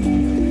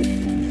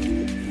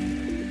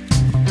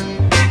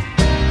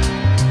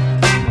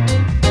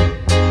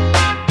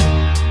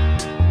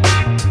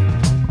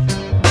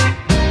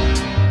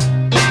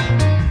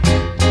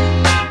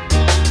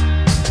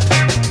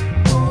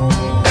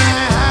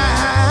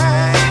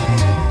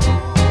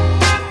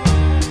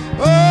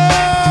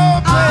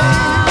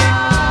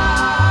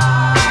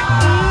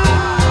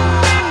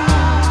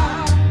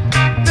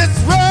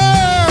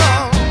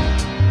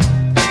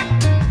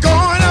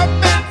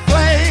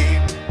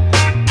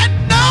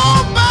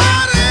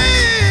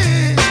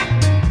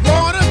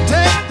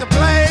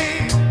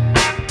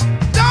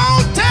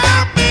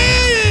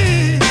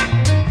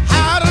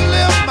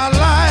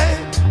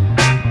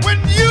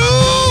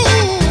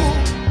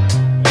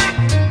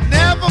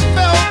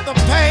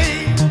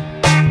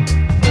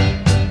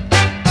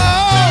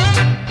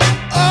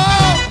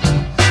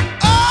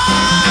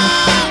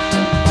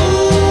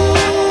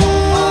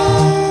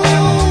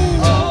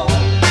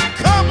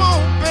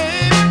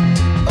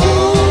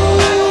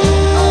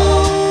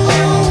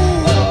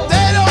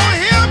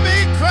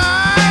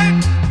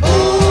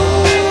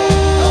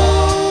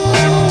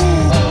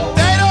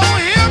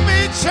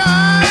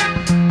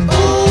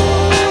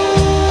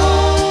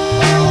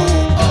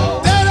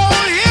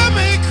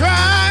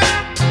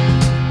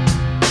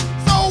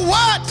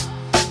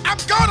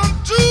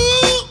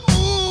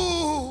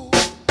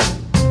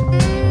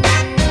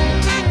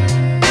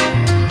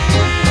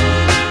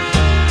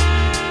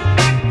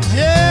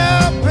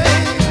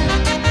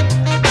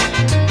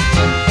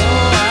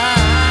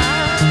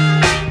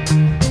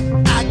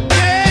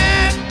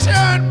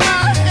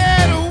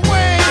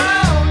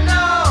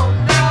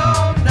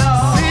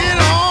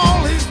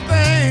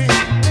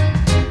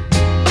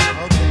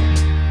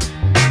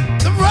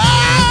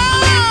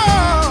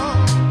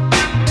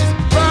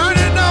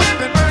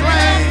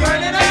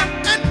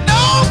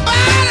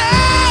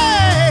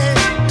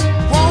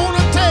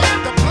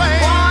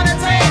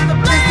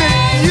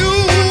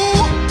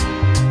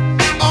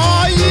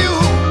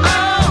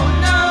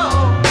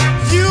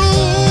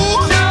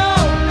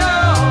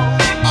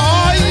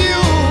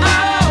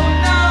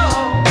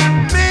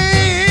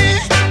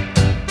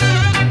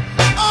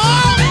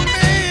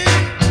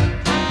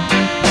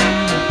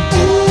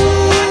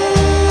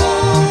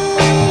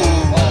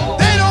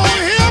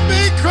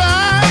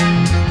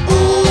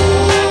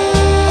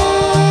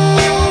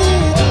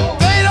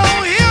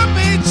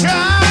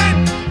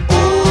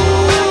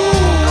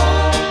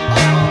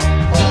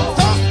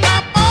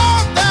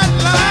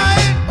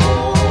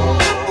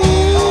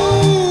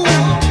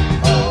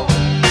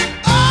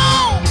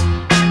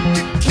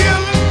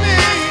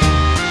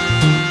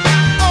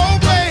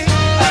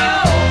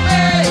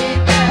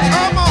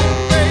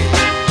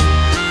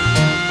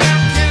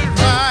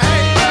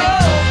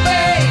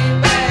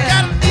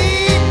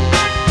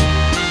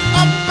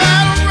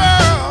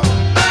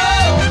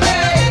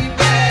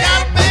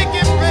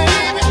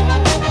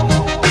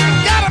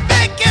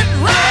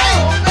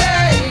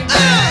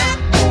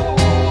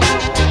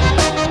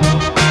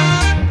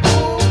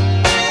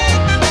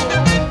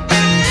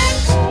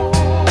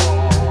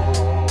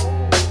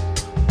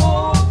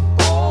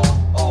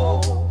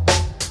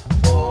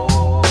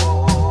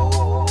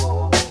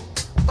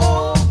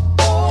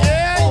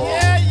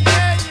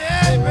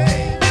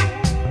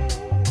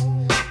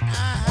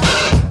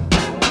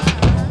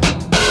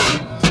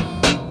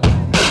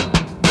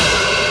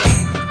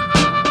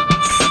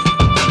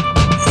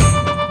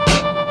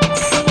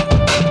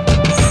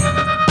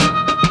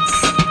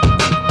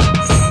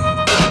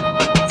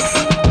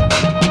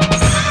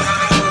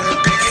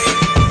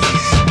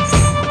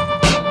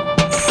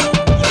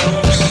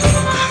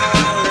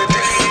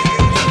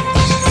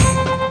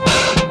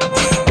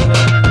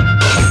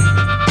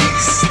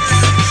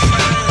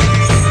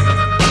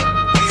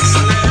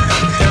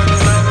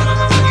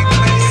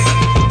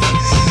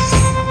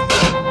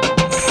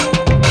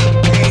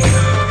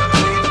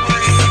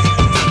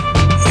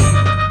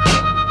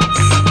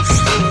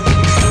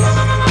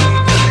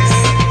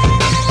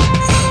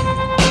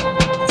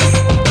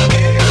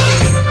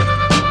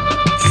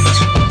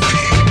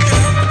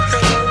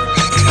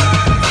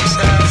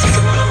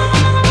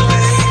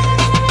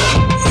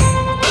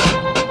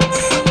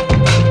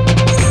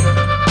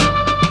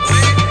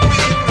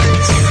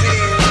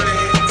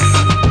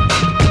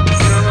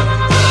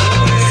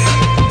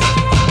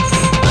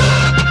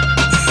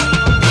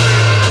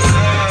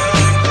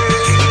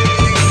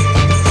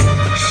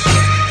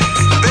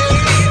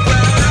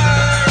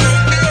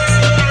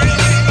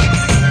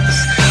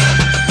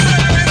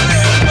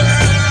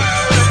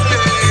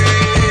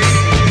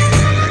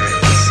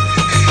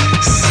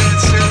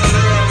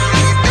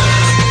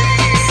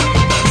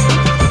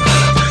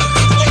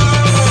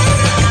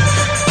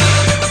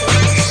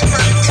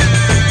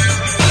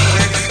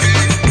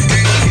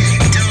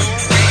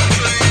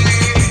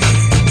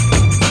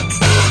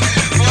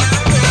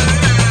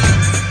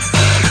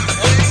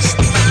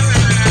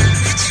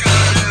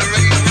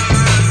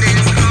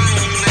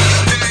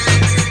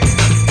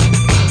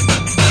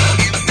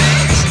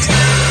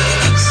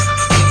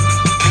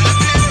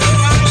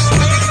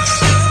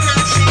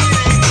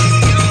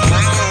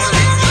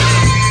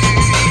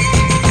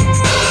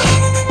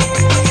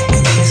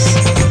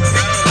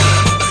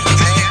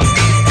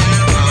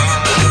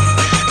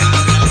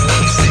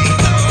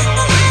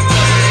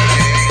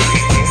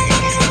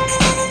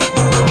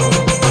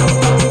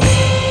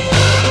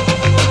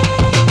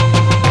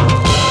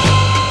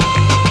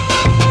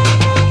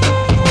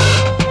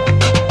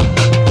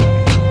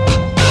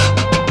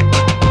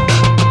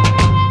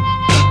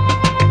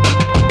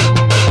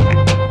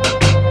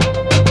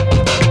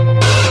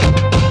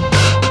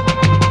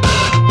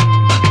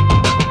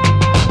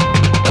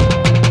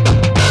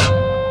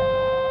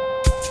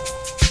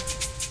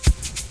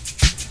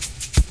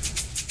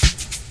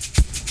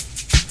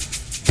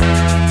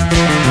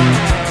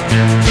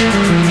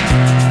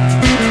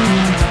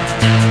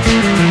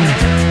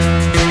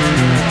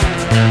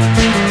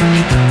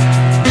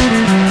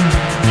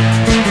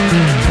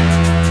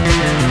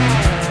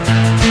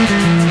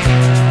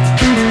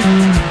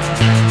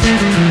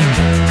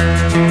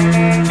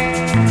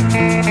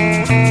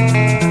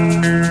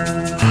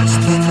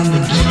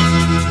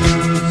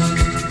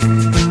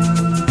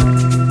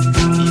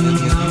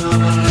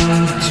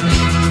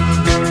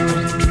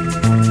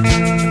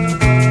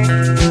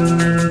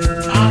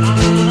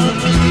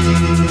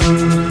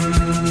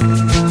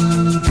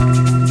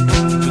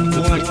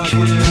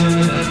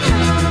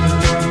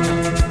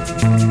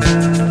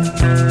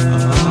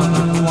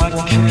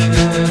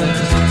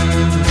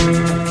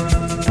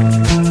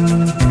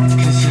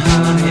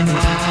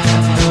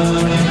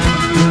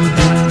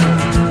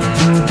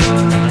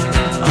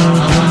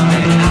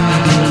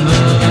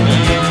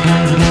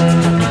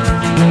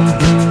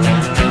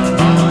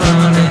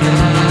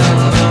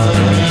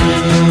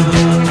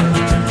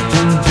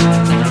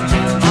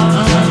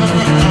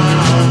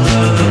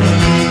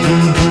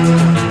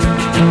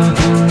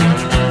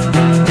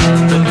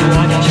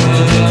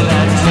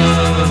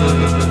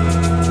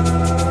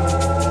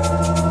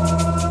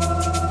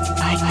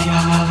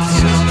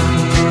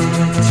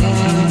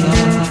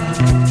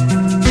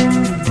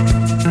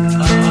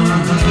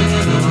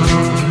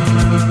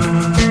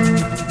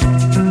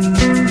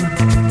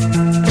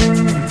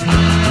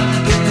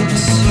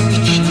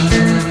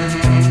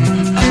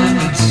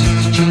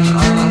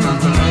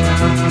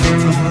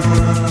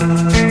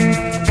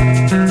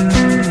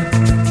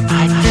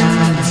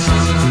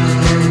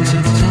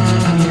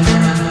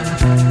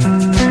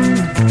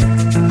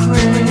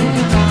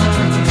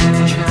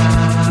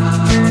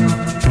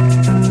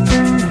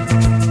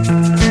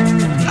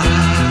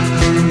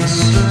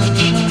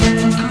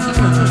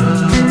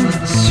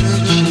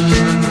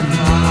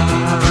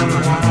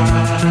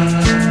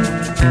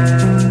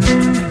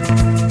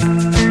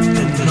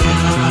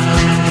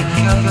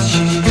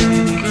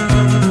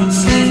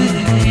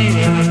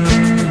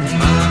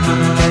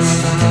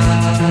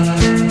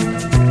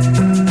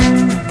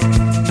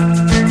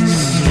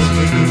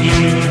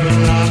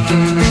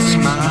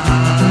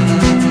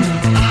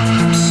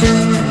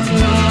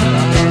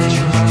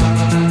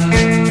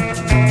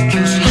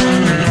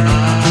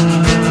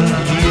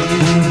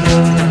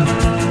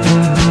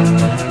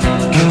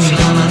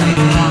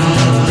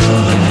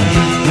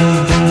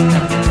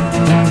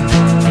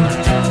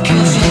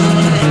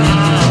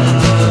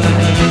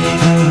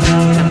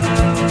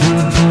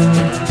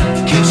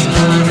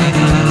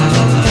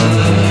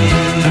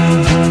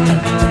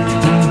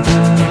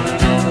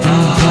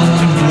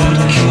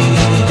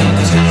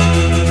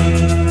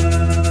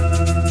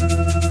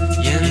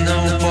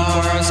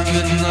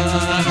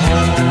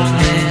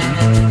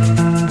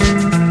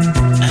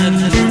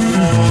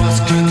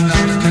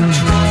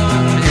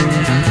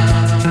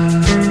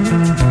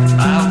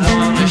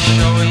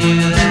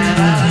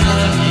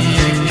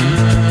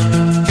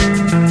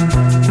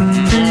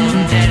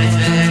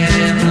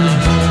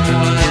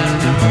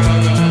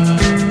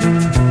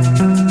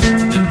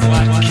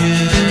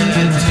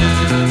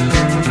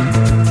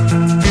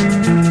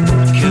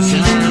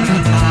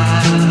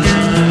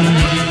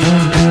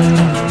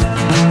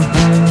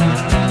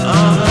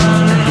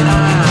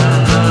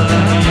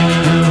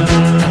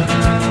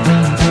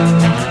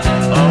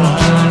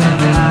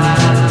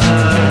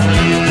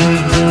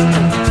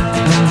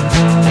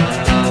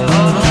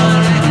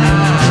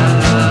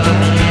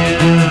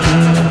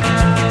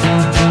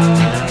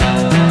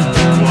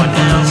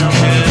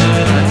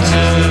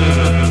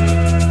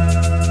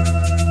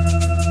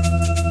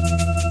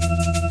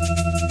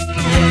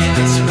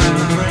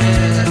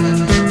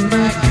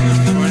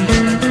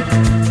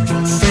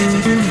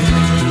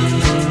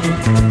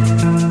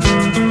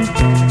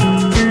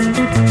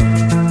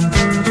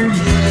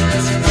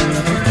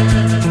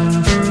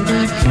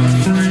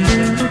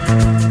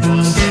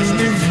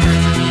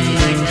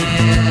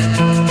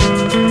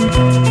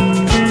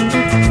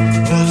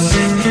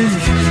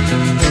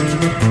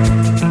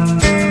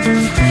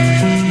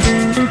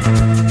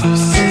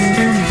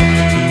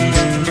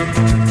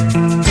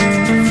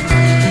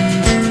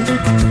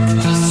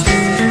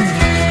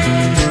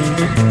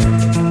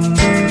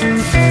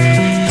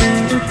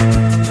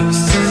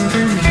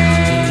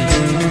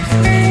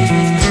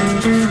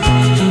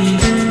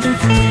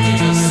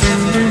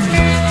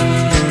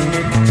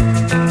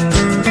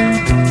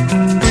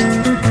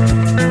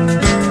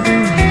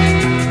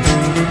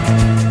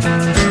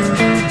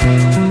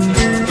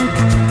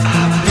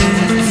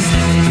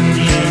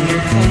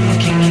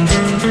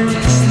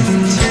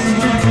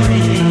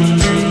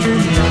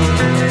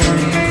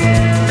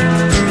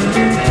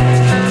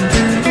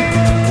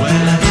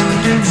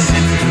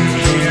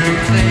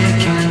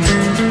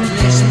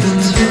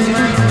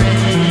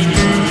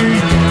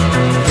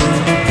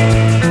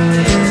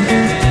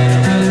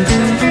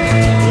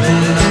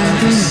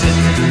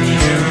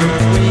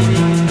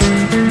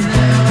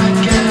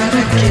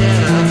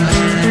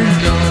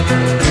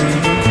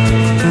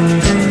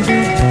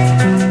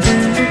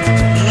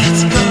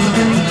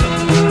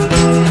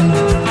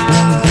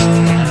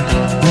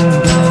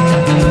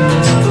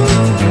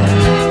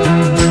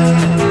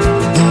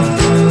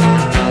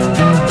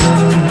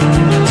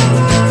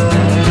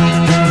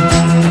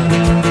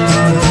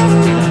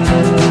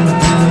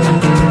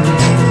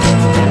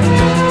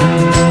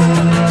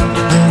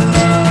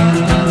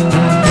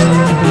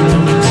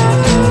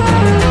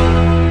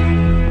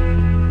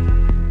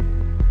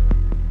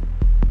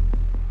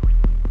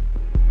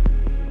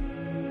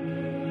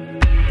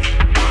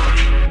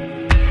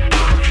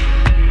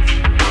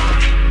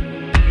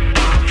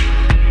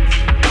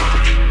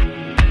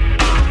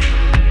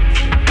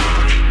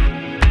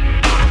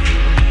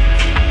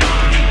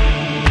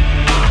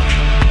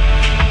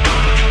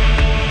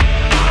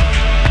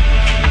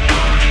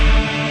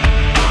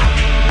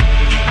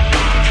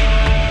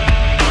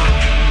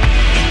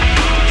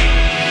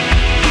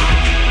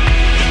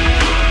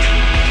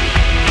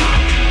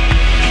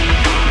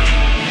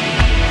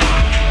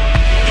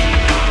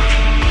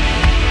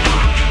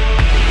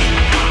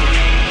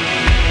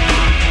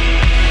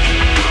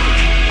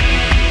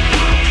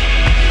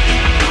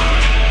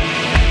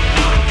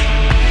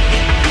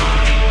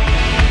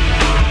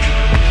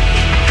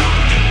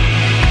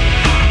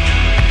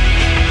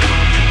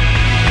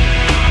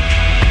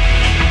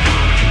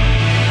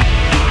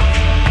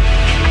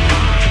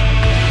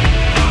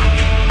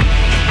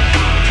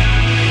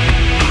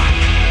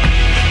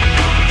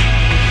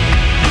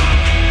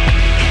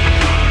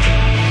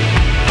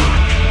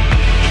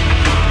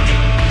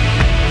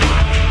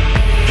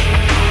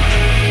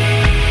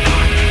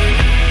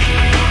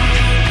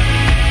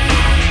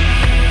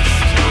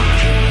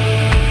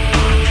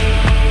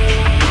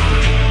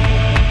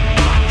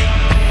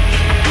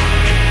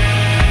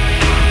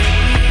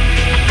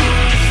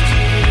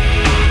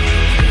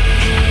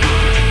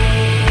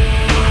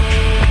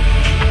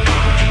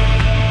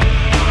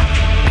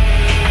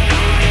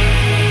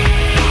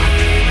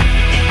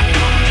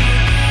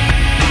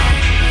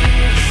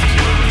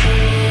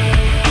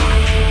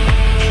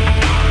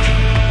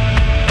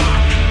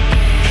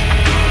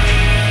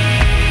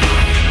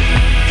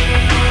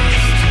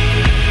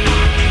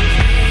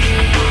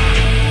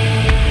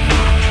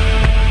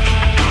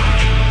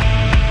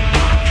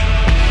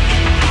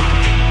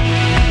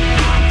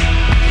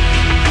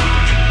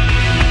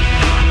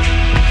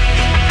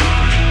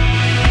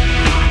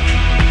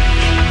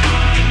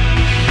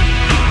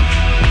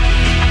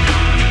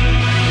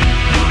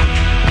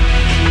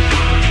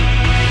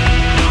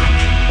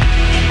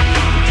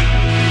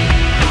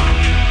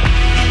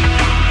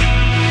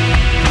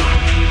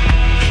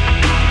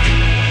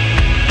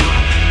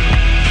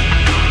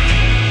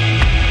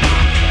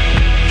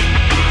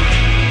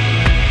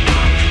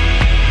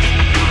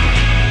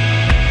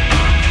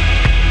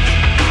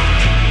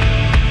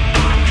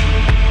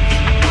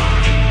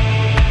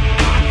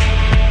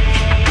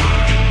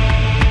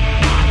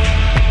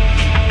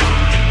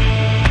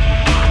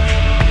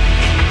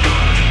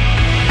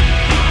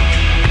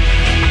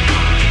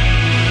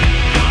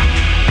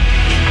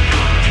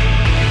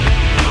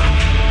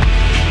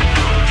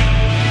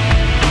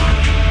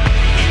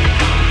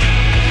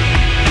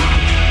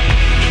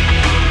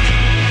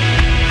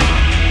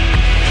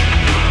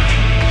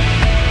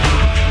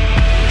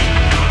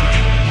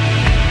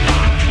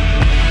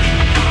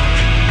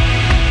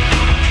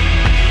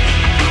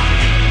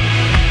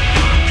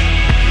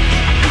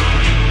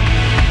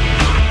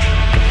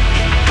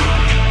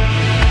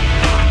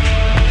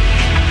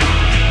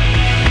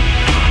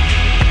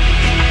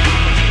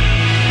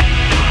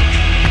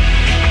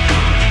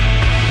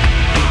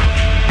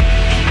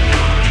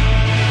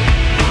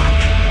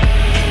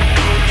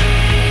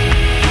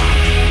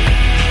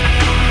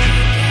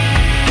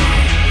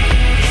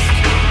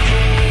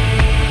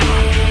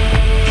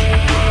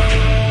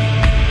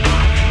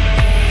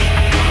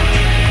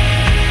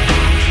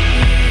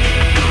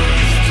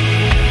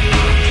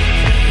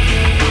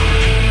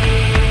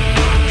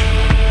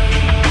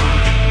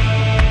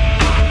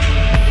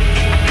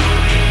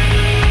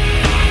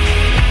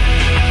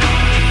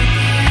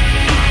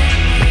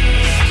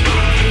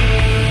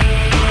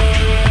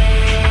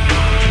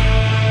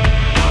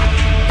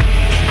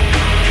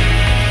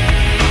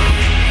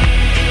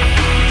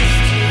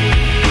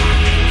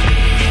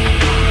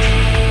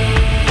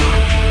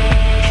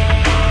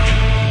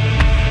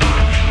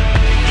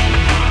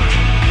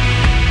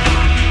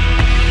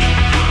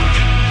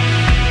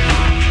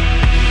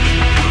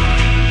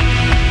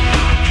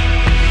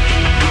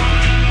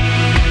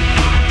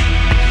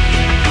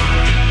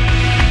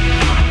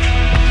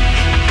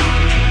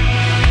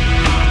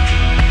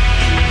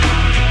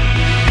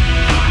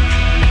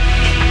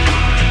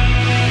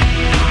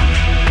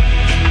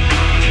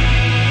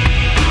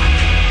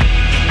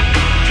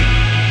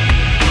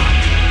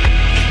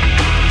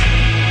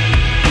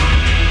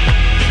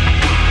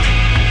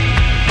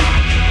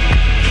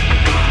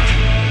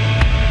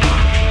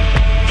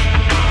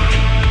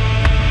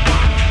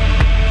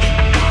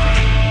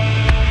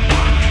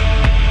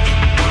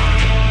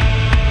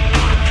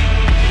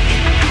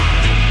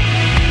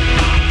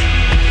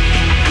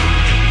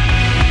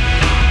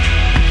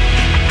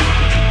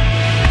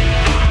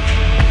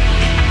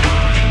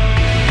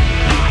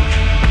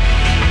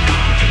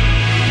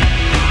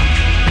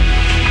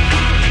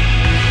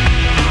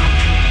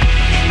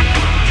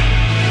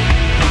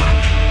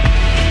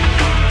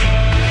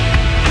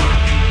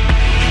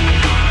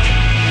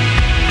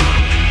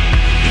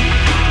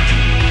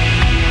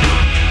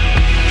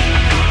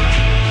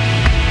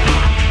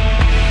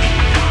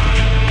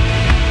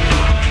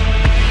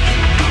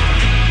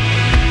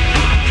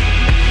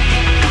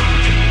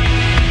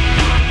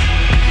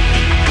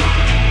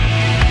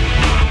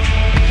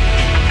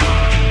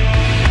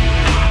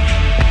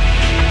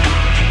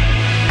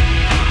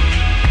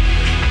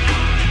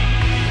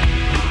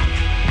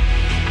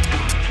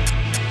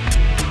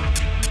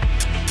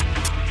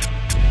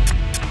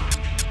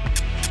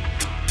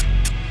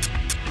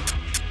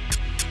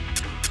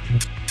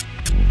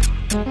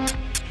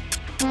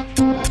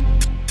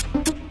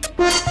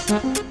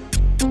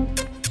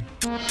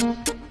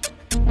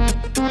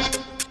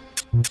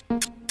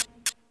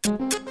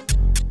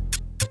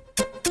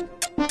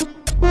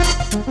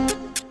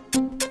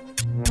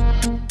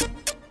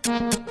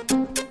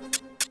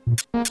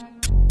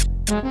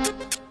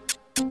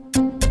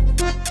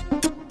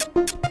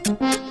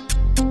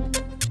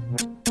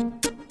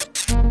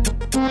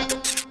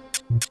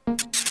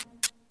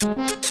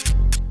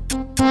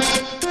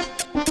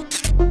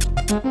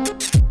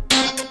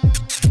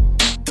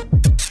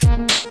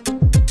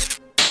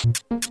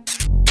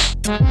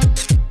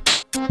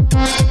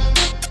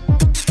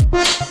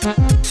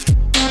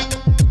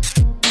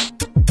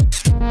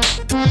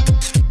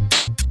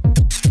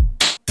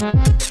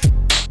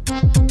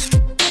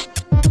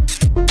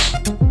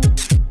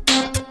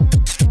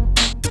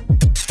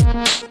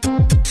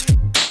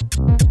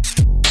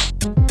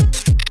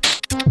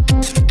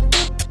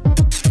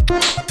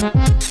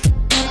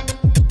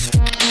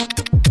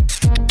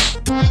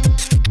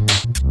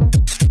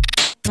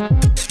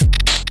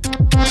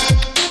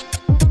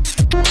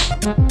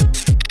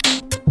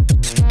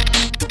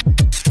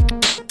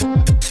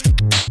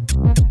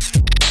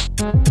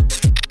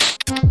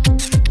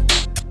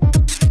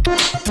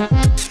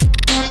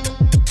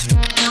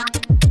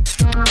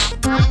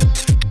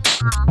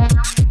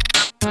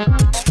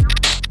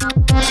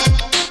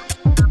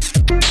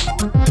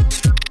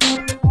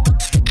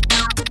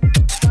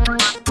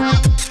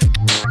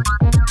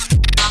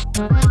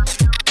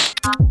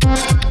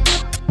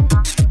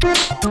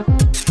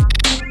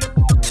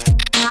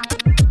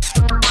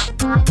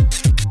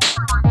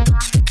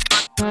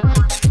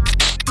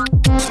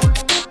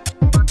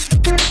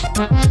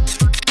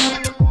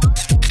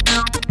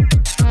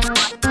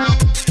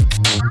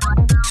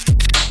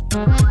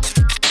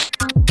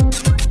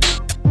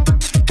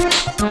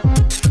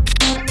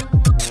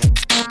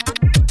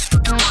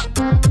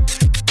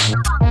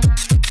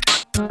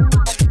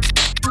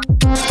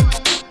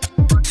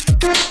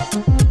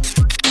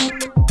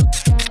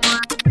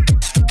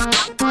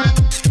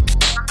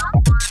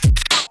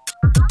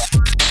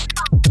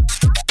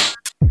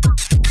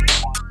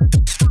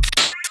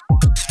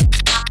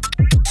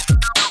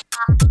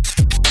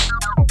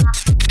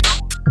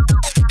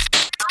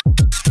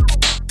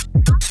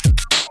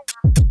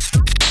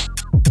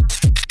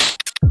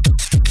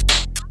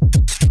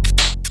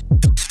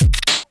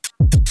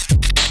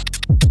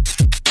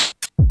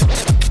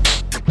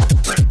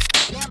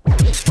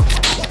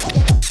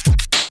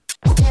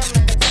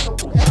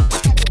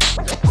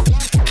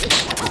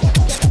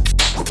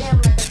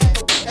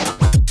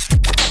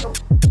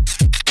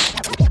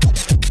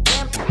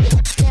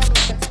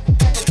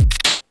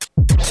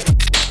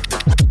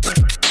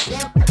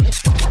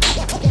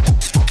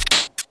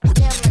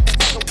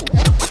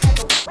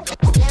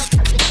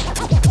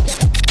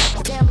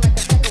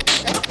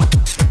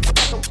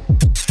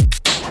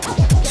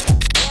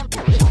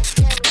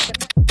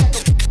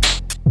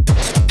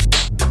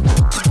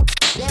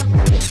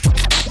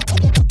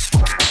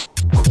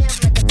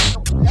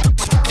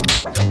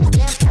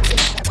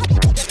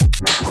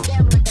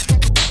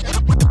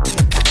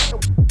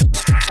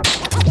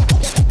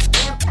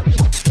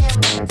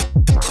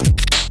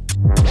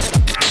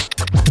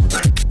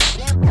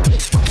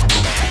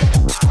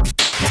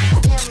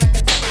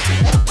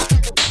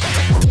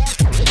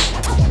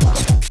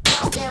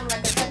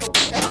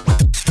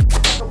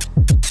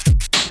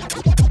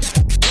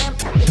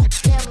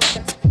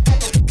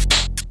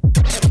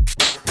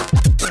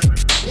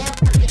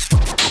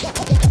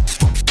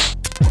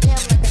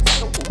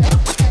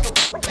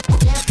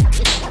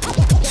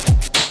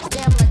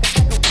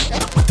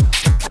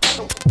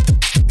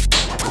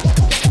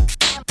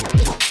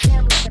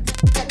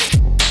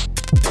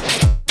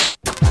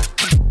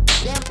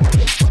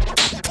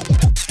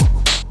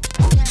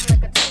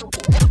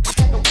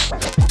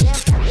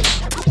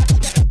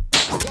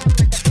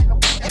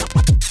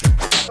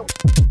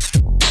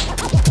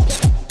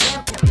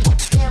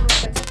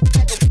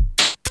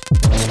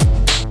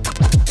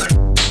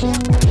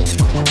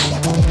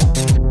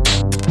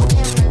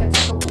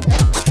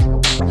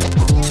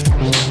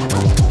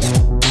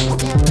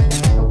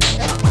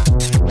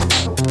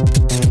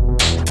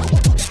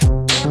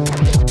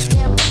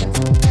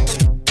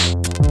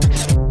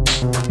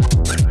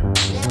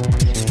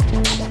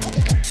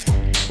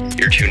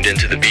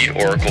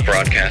 Oracle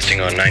broadcasting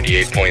on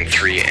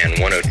 98.3 and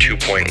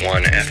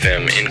 102.1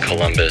 FM in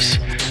Columbus.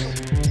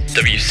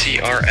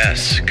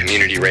 WCRS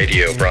Community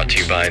Radio brought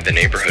to you by the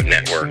Neighborhood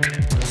Network.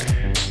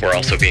 We're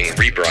also being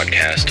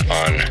rebroadcast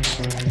on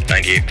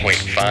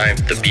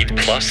 98.5 The Beat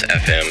Plus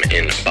FM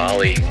in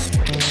Bali.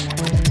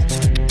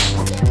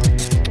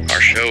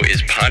 Our show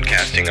is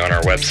podcasting on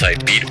our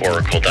website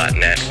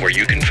beatoracle.net, where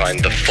you can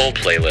find the full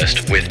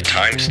playlist with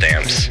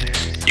timestamps.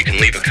 You can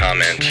leave a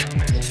comment,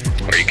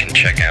 or you can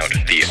check out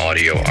the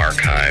audio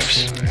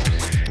archives.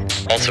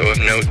 Also of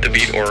note, the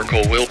Beat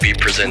Oracle will be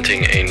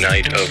presenting a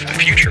night of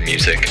future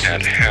music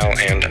at Hal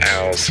and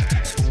Al's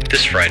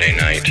this Friday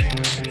night.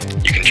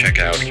 You can check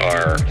out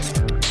our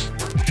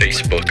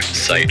Facebook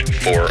site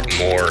for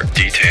more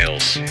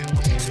details.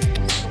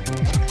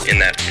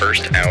 that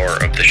first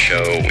hour of the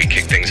show, we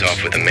kicked things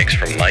off with a mix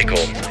from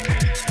Michael.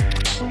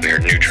 We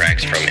heard new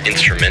tracks from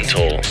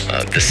Instrumental,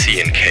 The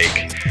Sea and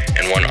Cake,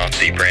 and one off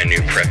the brand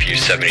new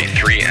Prefuse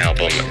 73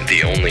 album,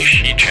 The Only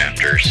She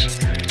Chapters.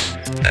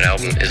 That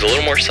album is a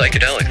little more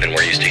psychedelic than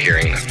we're used to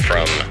hearing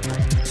from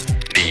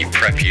the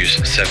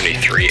Prefuse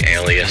 73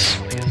 alias.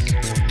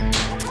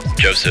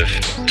 Joseph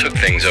took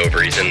things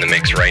over. He's in the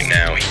mix right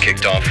now. He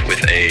kicked off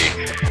with a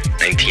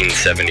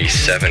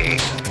 1977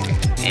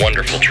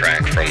 wonderful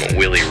track from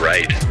Willie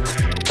Wright,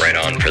 Right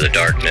On for the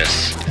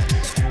Darkness.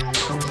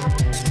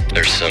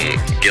 There's some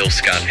Gil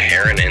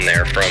Scott-Heron in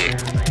there from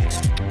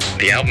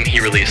the album he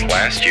released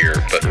last year,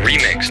 but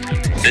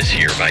remixed this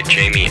year by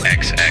Jamie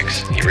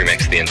XX. He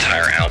remixed the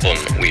entire album.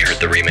 We heard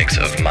the remix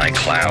of My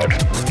Cloud.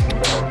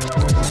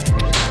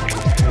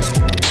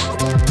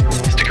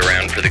 Stick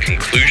around for the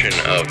conclusion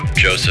of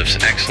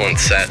Joseph's excellent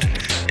set,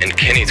 and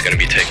Kenny's going to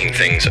be taking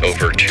things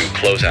over to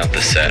close out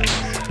the set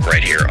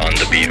right here on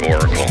The Beat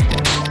Oracle.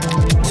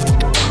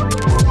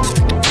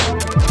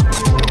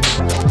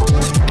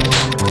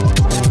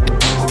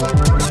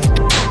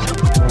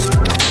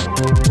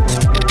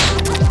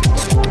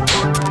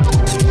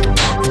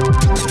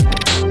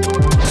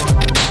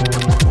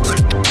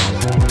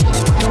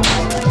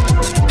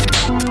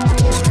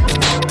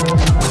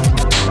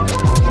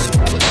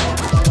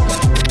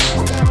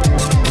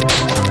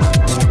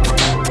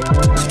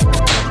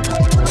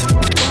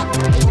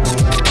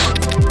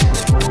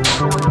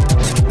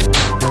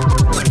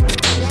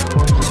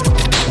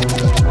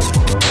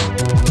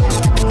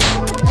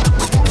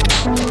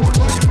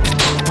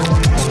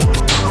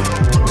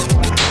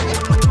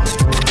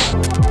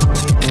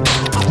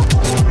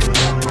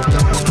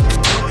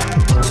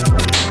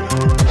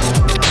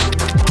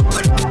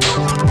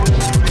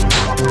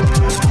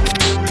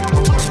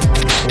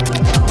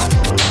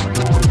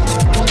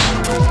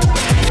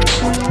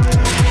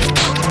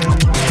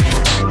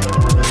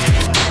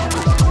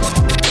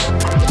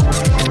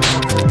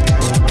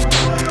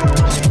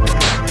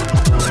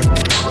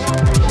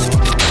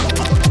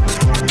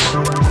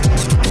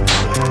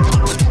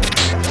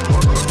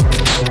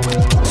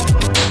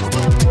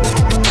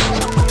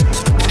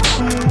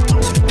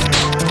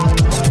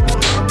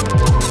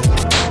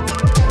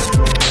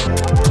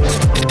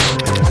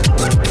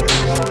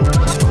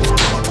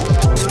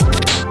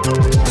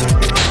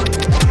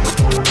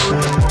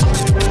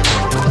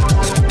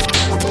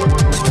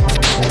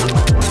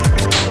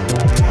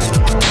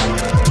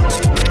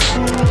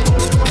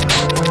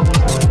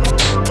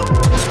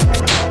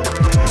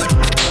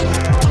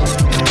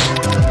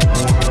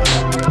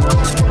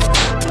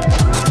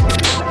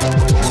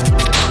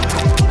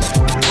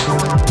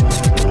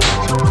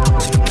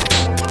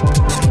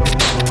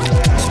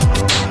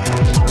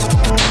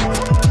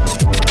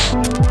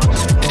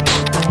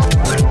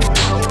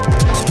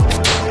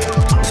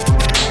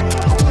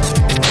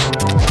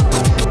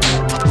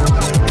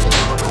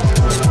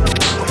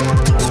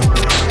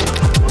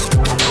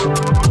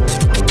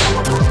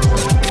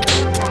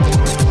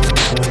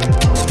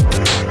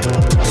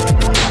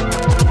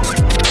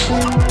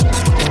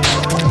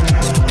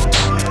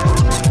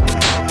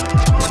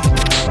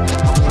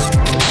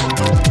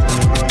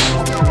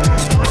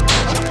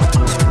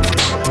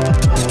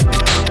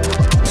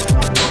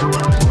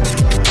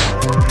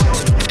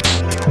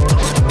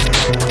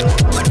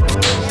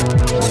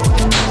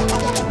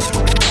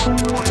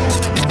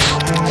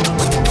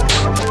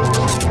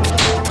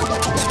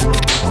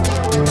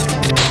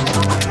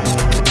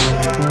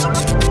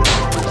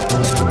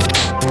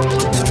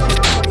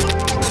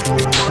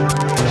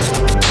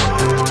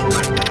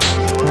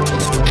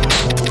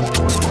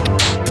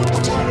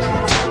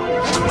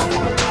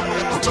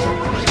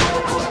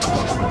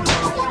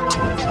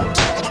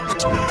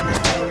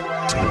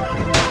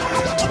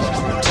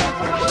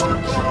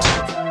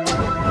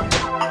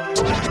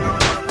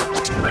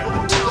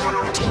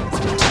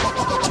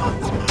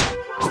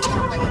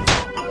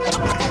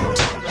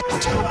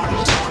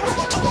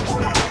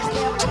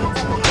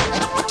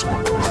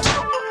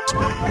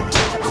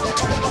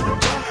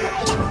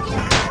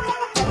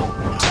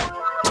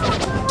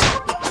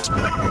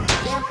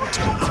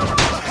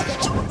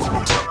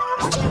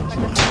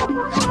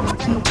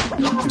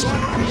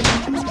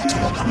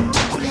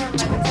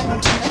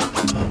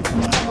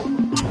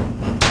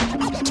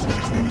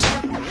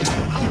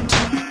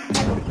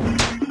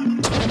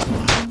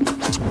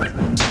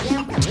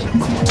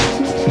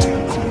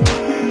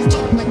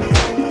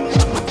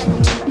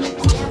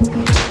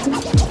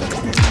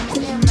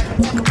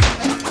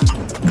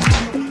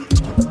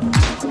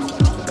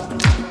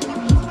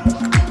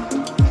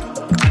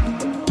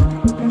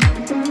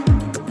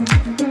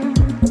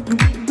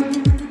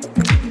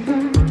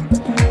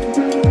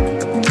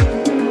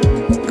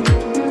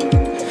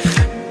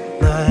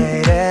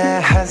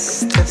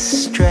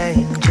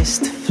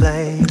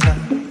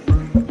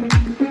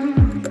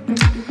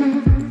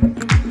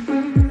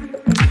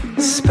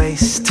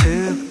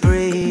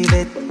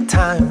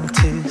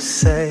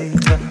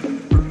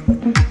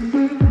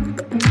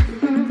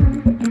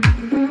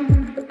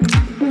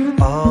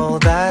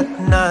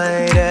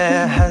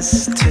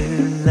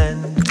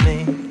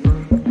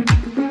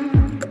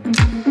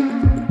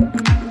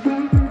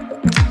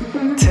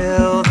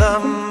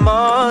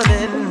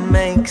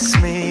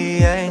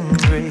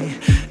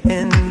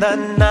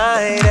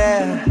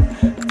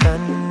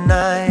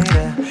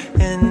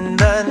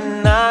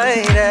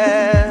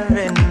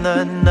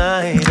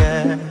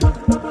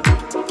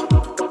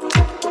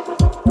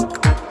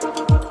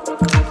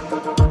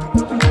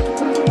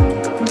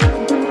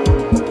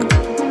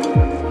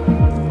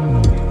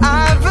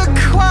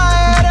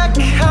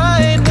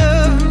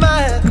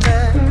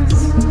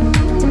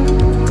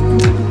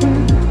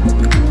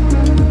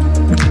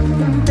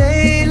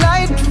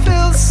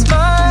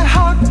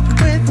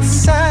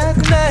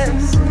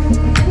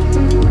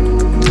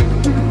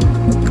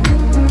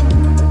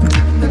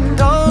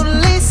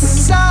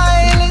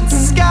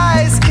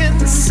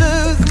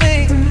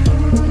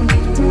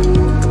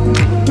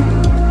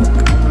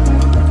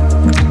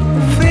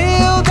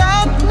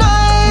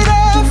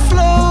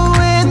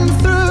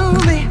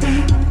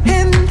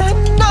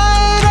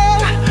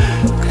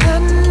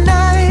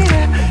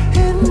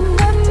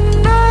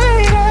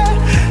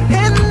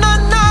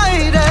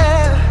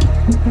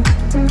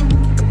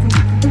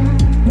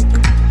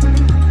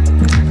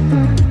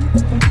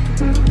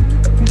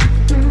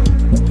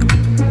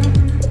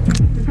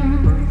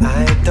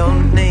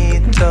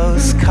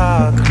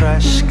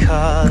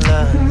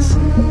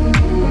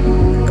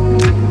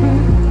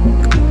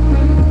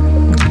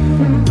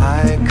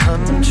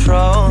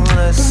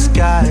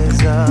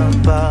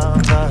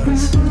 above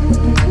us.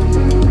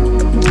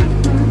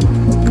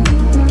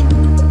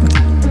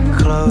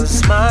 Close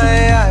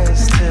my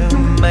eyes to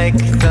make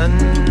the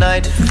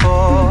night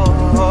fall.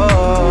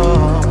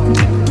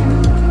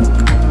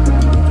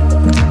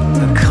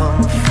 The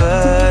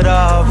comfort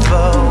of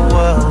a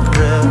world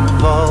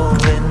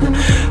revolving.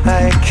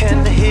 I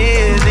can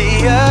hear the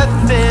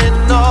earth in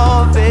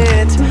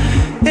orbit.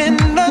 In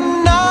the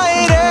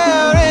night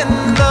air, in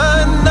the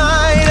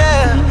night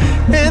air,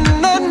 in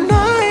the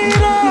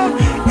night air,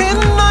 in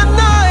the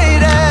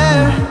night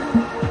air.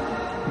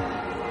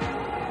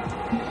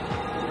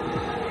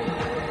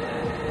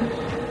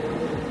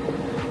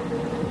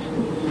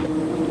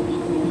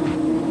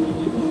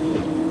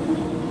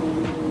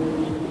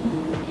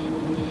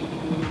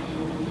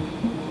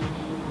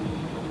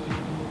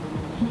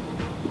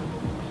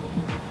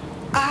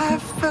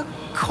 I've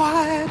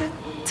acquired a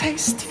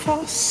taste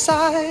for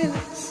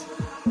silence.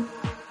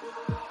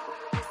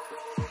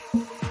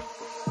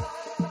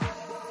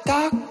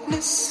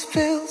 Darkness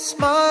fills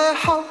my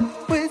heart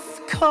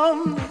with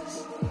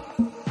calmness,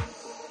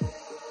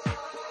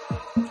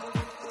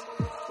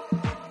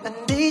 and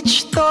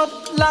each thought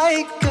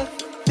like a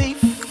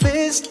thief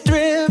is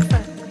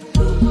driven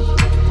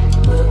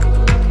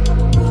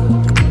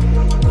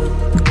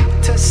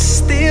to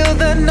steal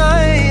the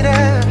night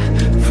air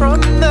from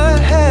the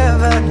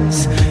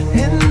heavens.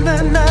 In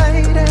the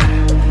night air,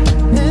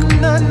 in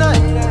the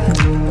night air,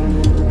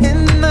 in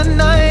the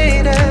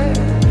night air,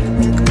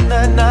 in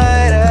the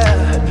night air,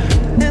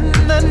 in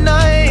the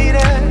night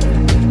air,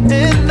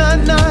 in the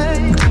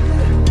night,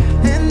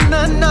 in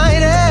the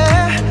night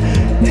air,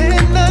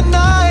 in the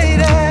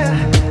night air,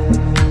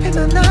 in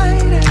the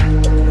night air,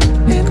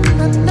 in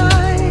the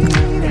night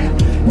air,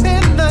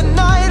 in the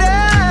night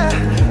air,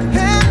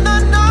 in the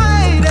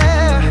night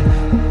air.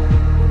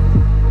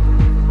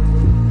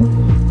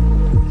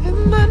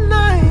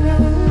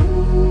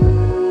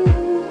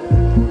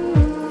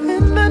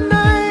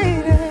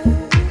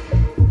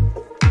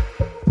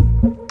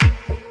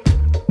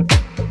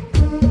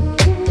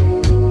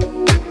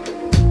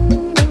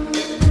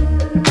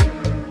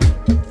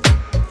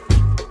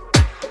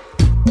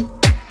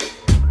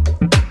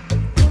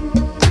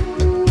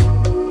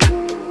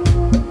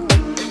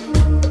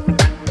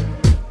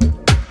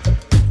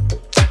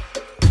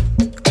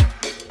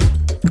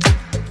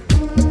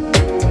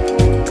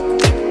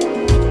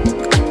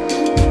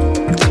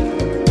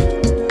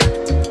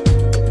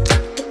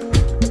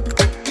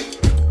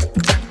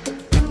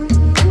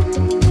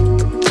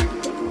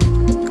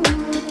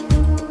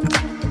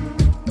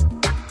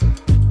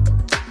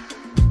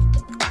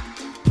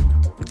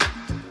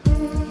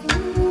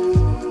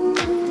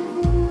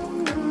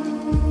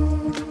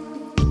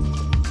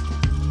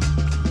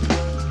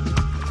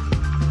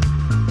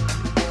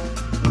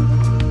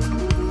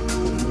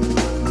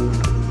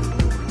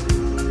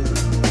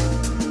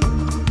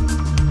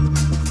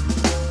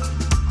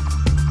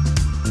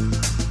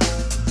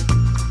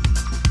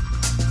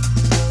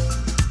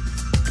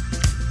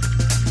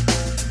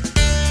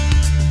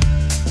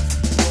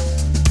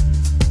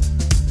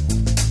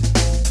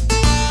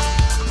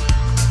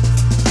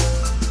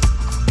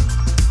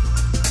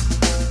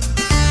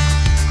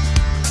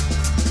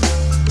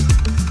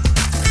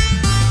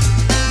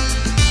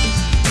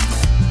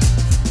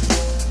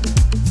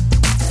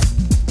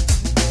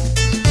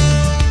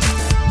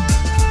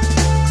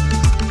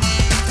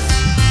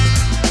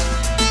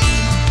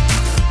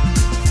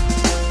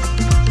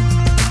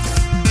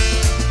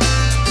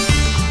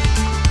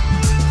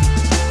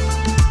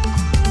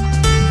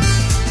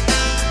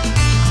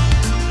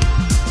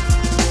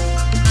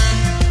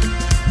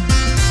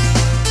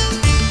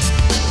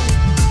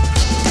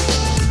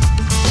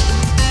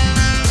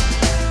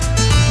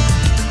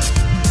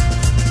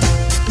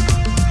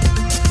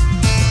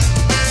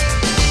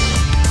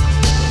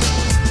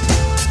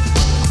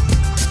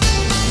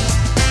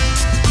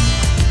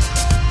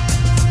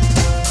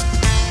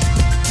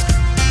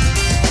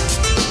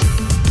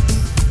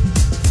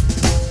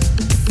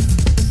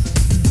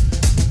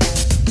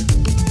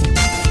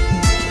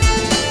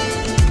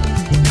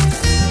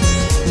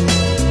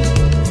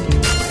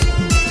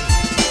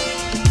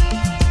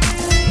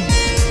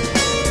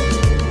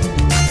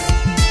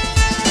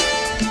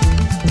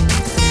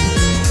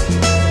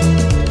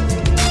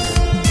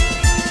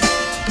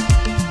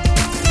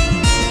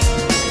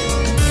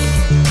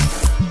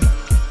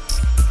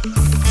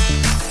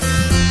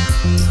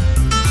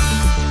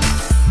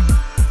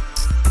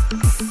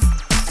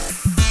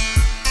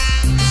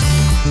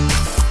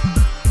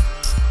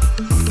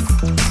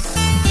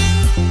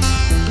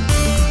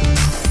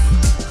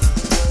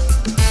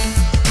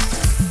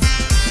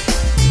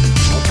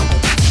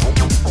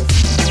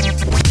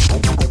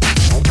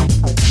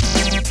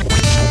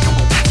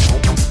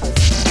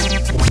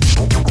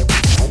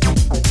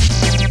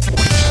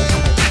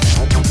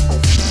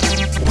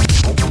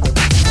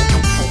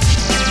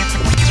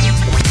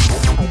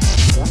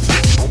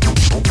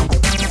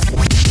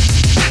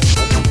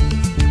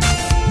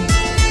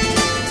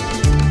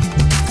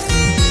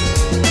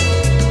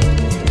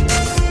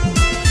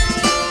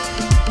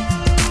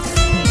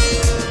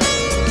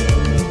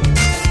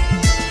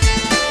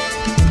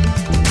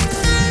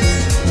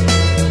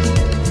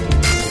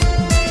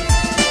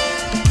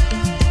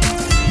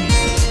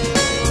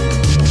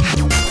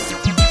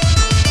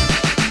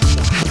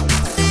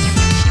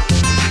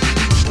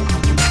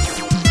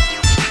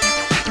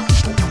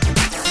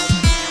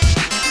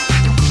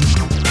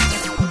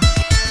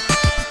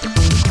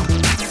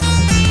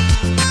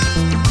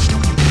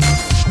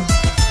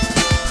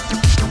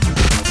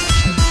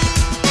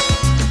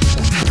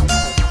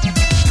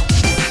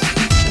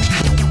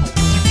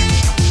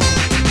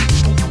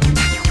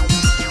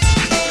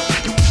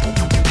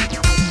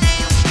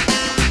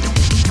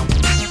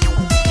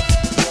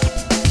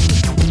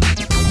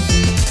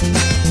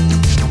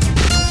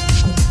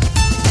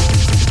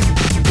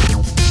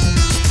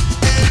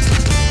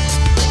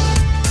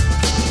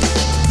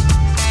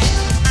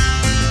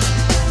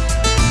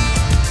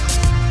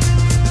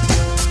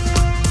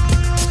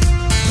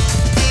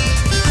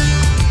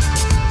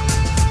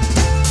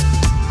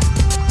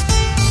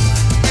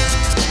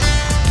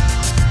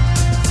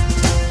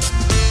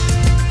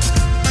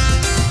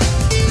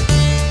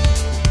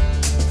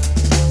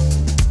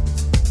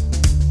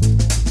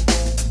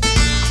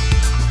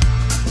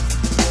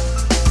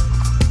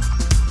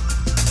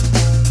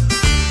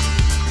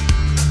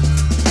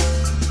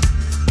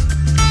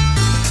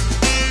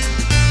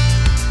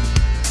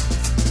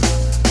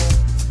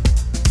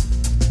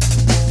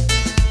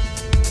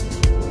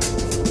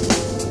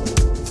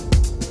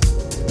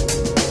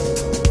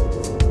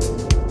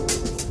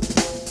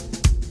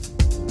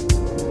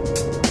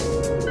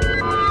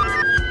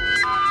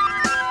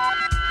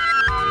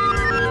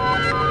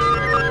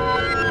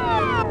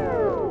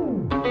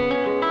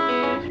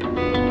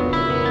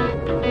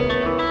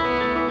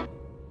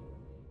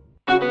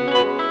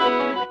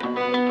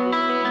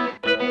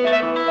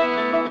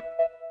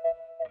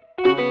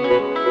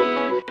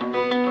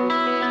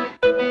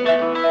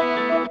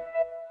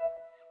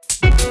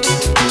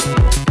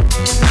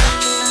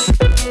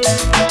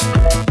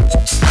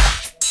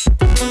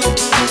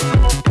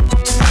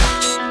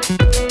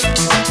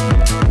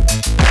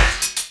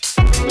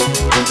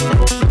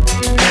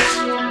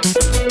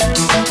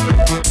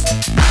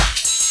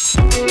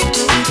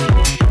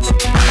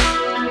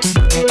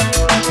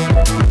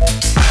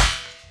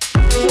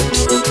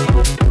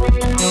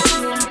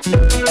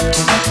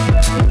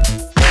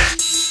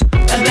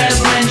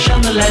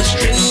 the last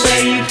strip,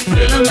 save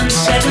filament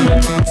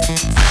sediment.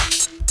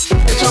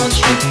 It's on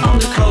strip on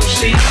the coast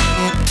sea,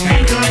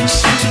 anchoring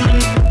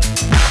sentiment.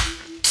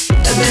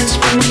 Events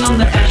spinning on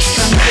the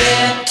ashtray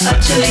there,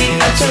 utterly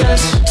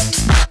utterless.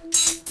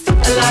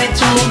 A light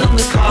told on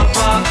the car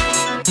park,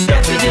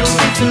 daffodils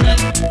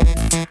infinite.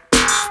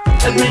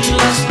 A bridge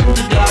lost in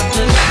the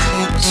darkness,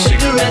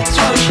 cigarette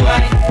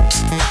torchlight.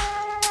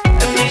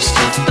 A face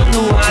stuck on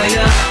the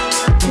wire,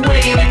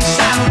 waving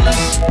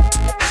soundless.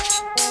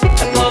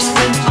 A ball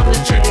print on the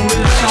train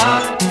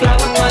rooftop,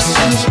 flower pots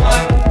and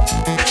spark.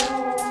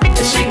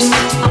 A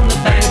signal on the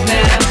bank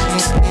there,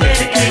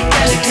 dedicate,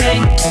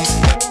 dedicate.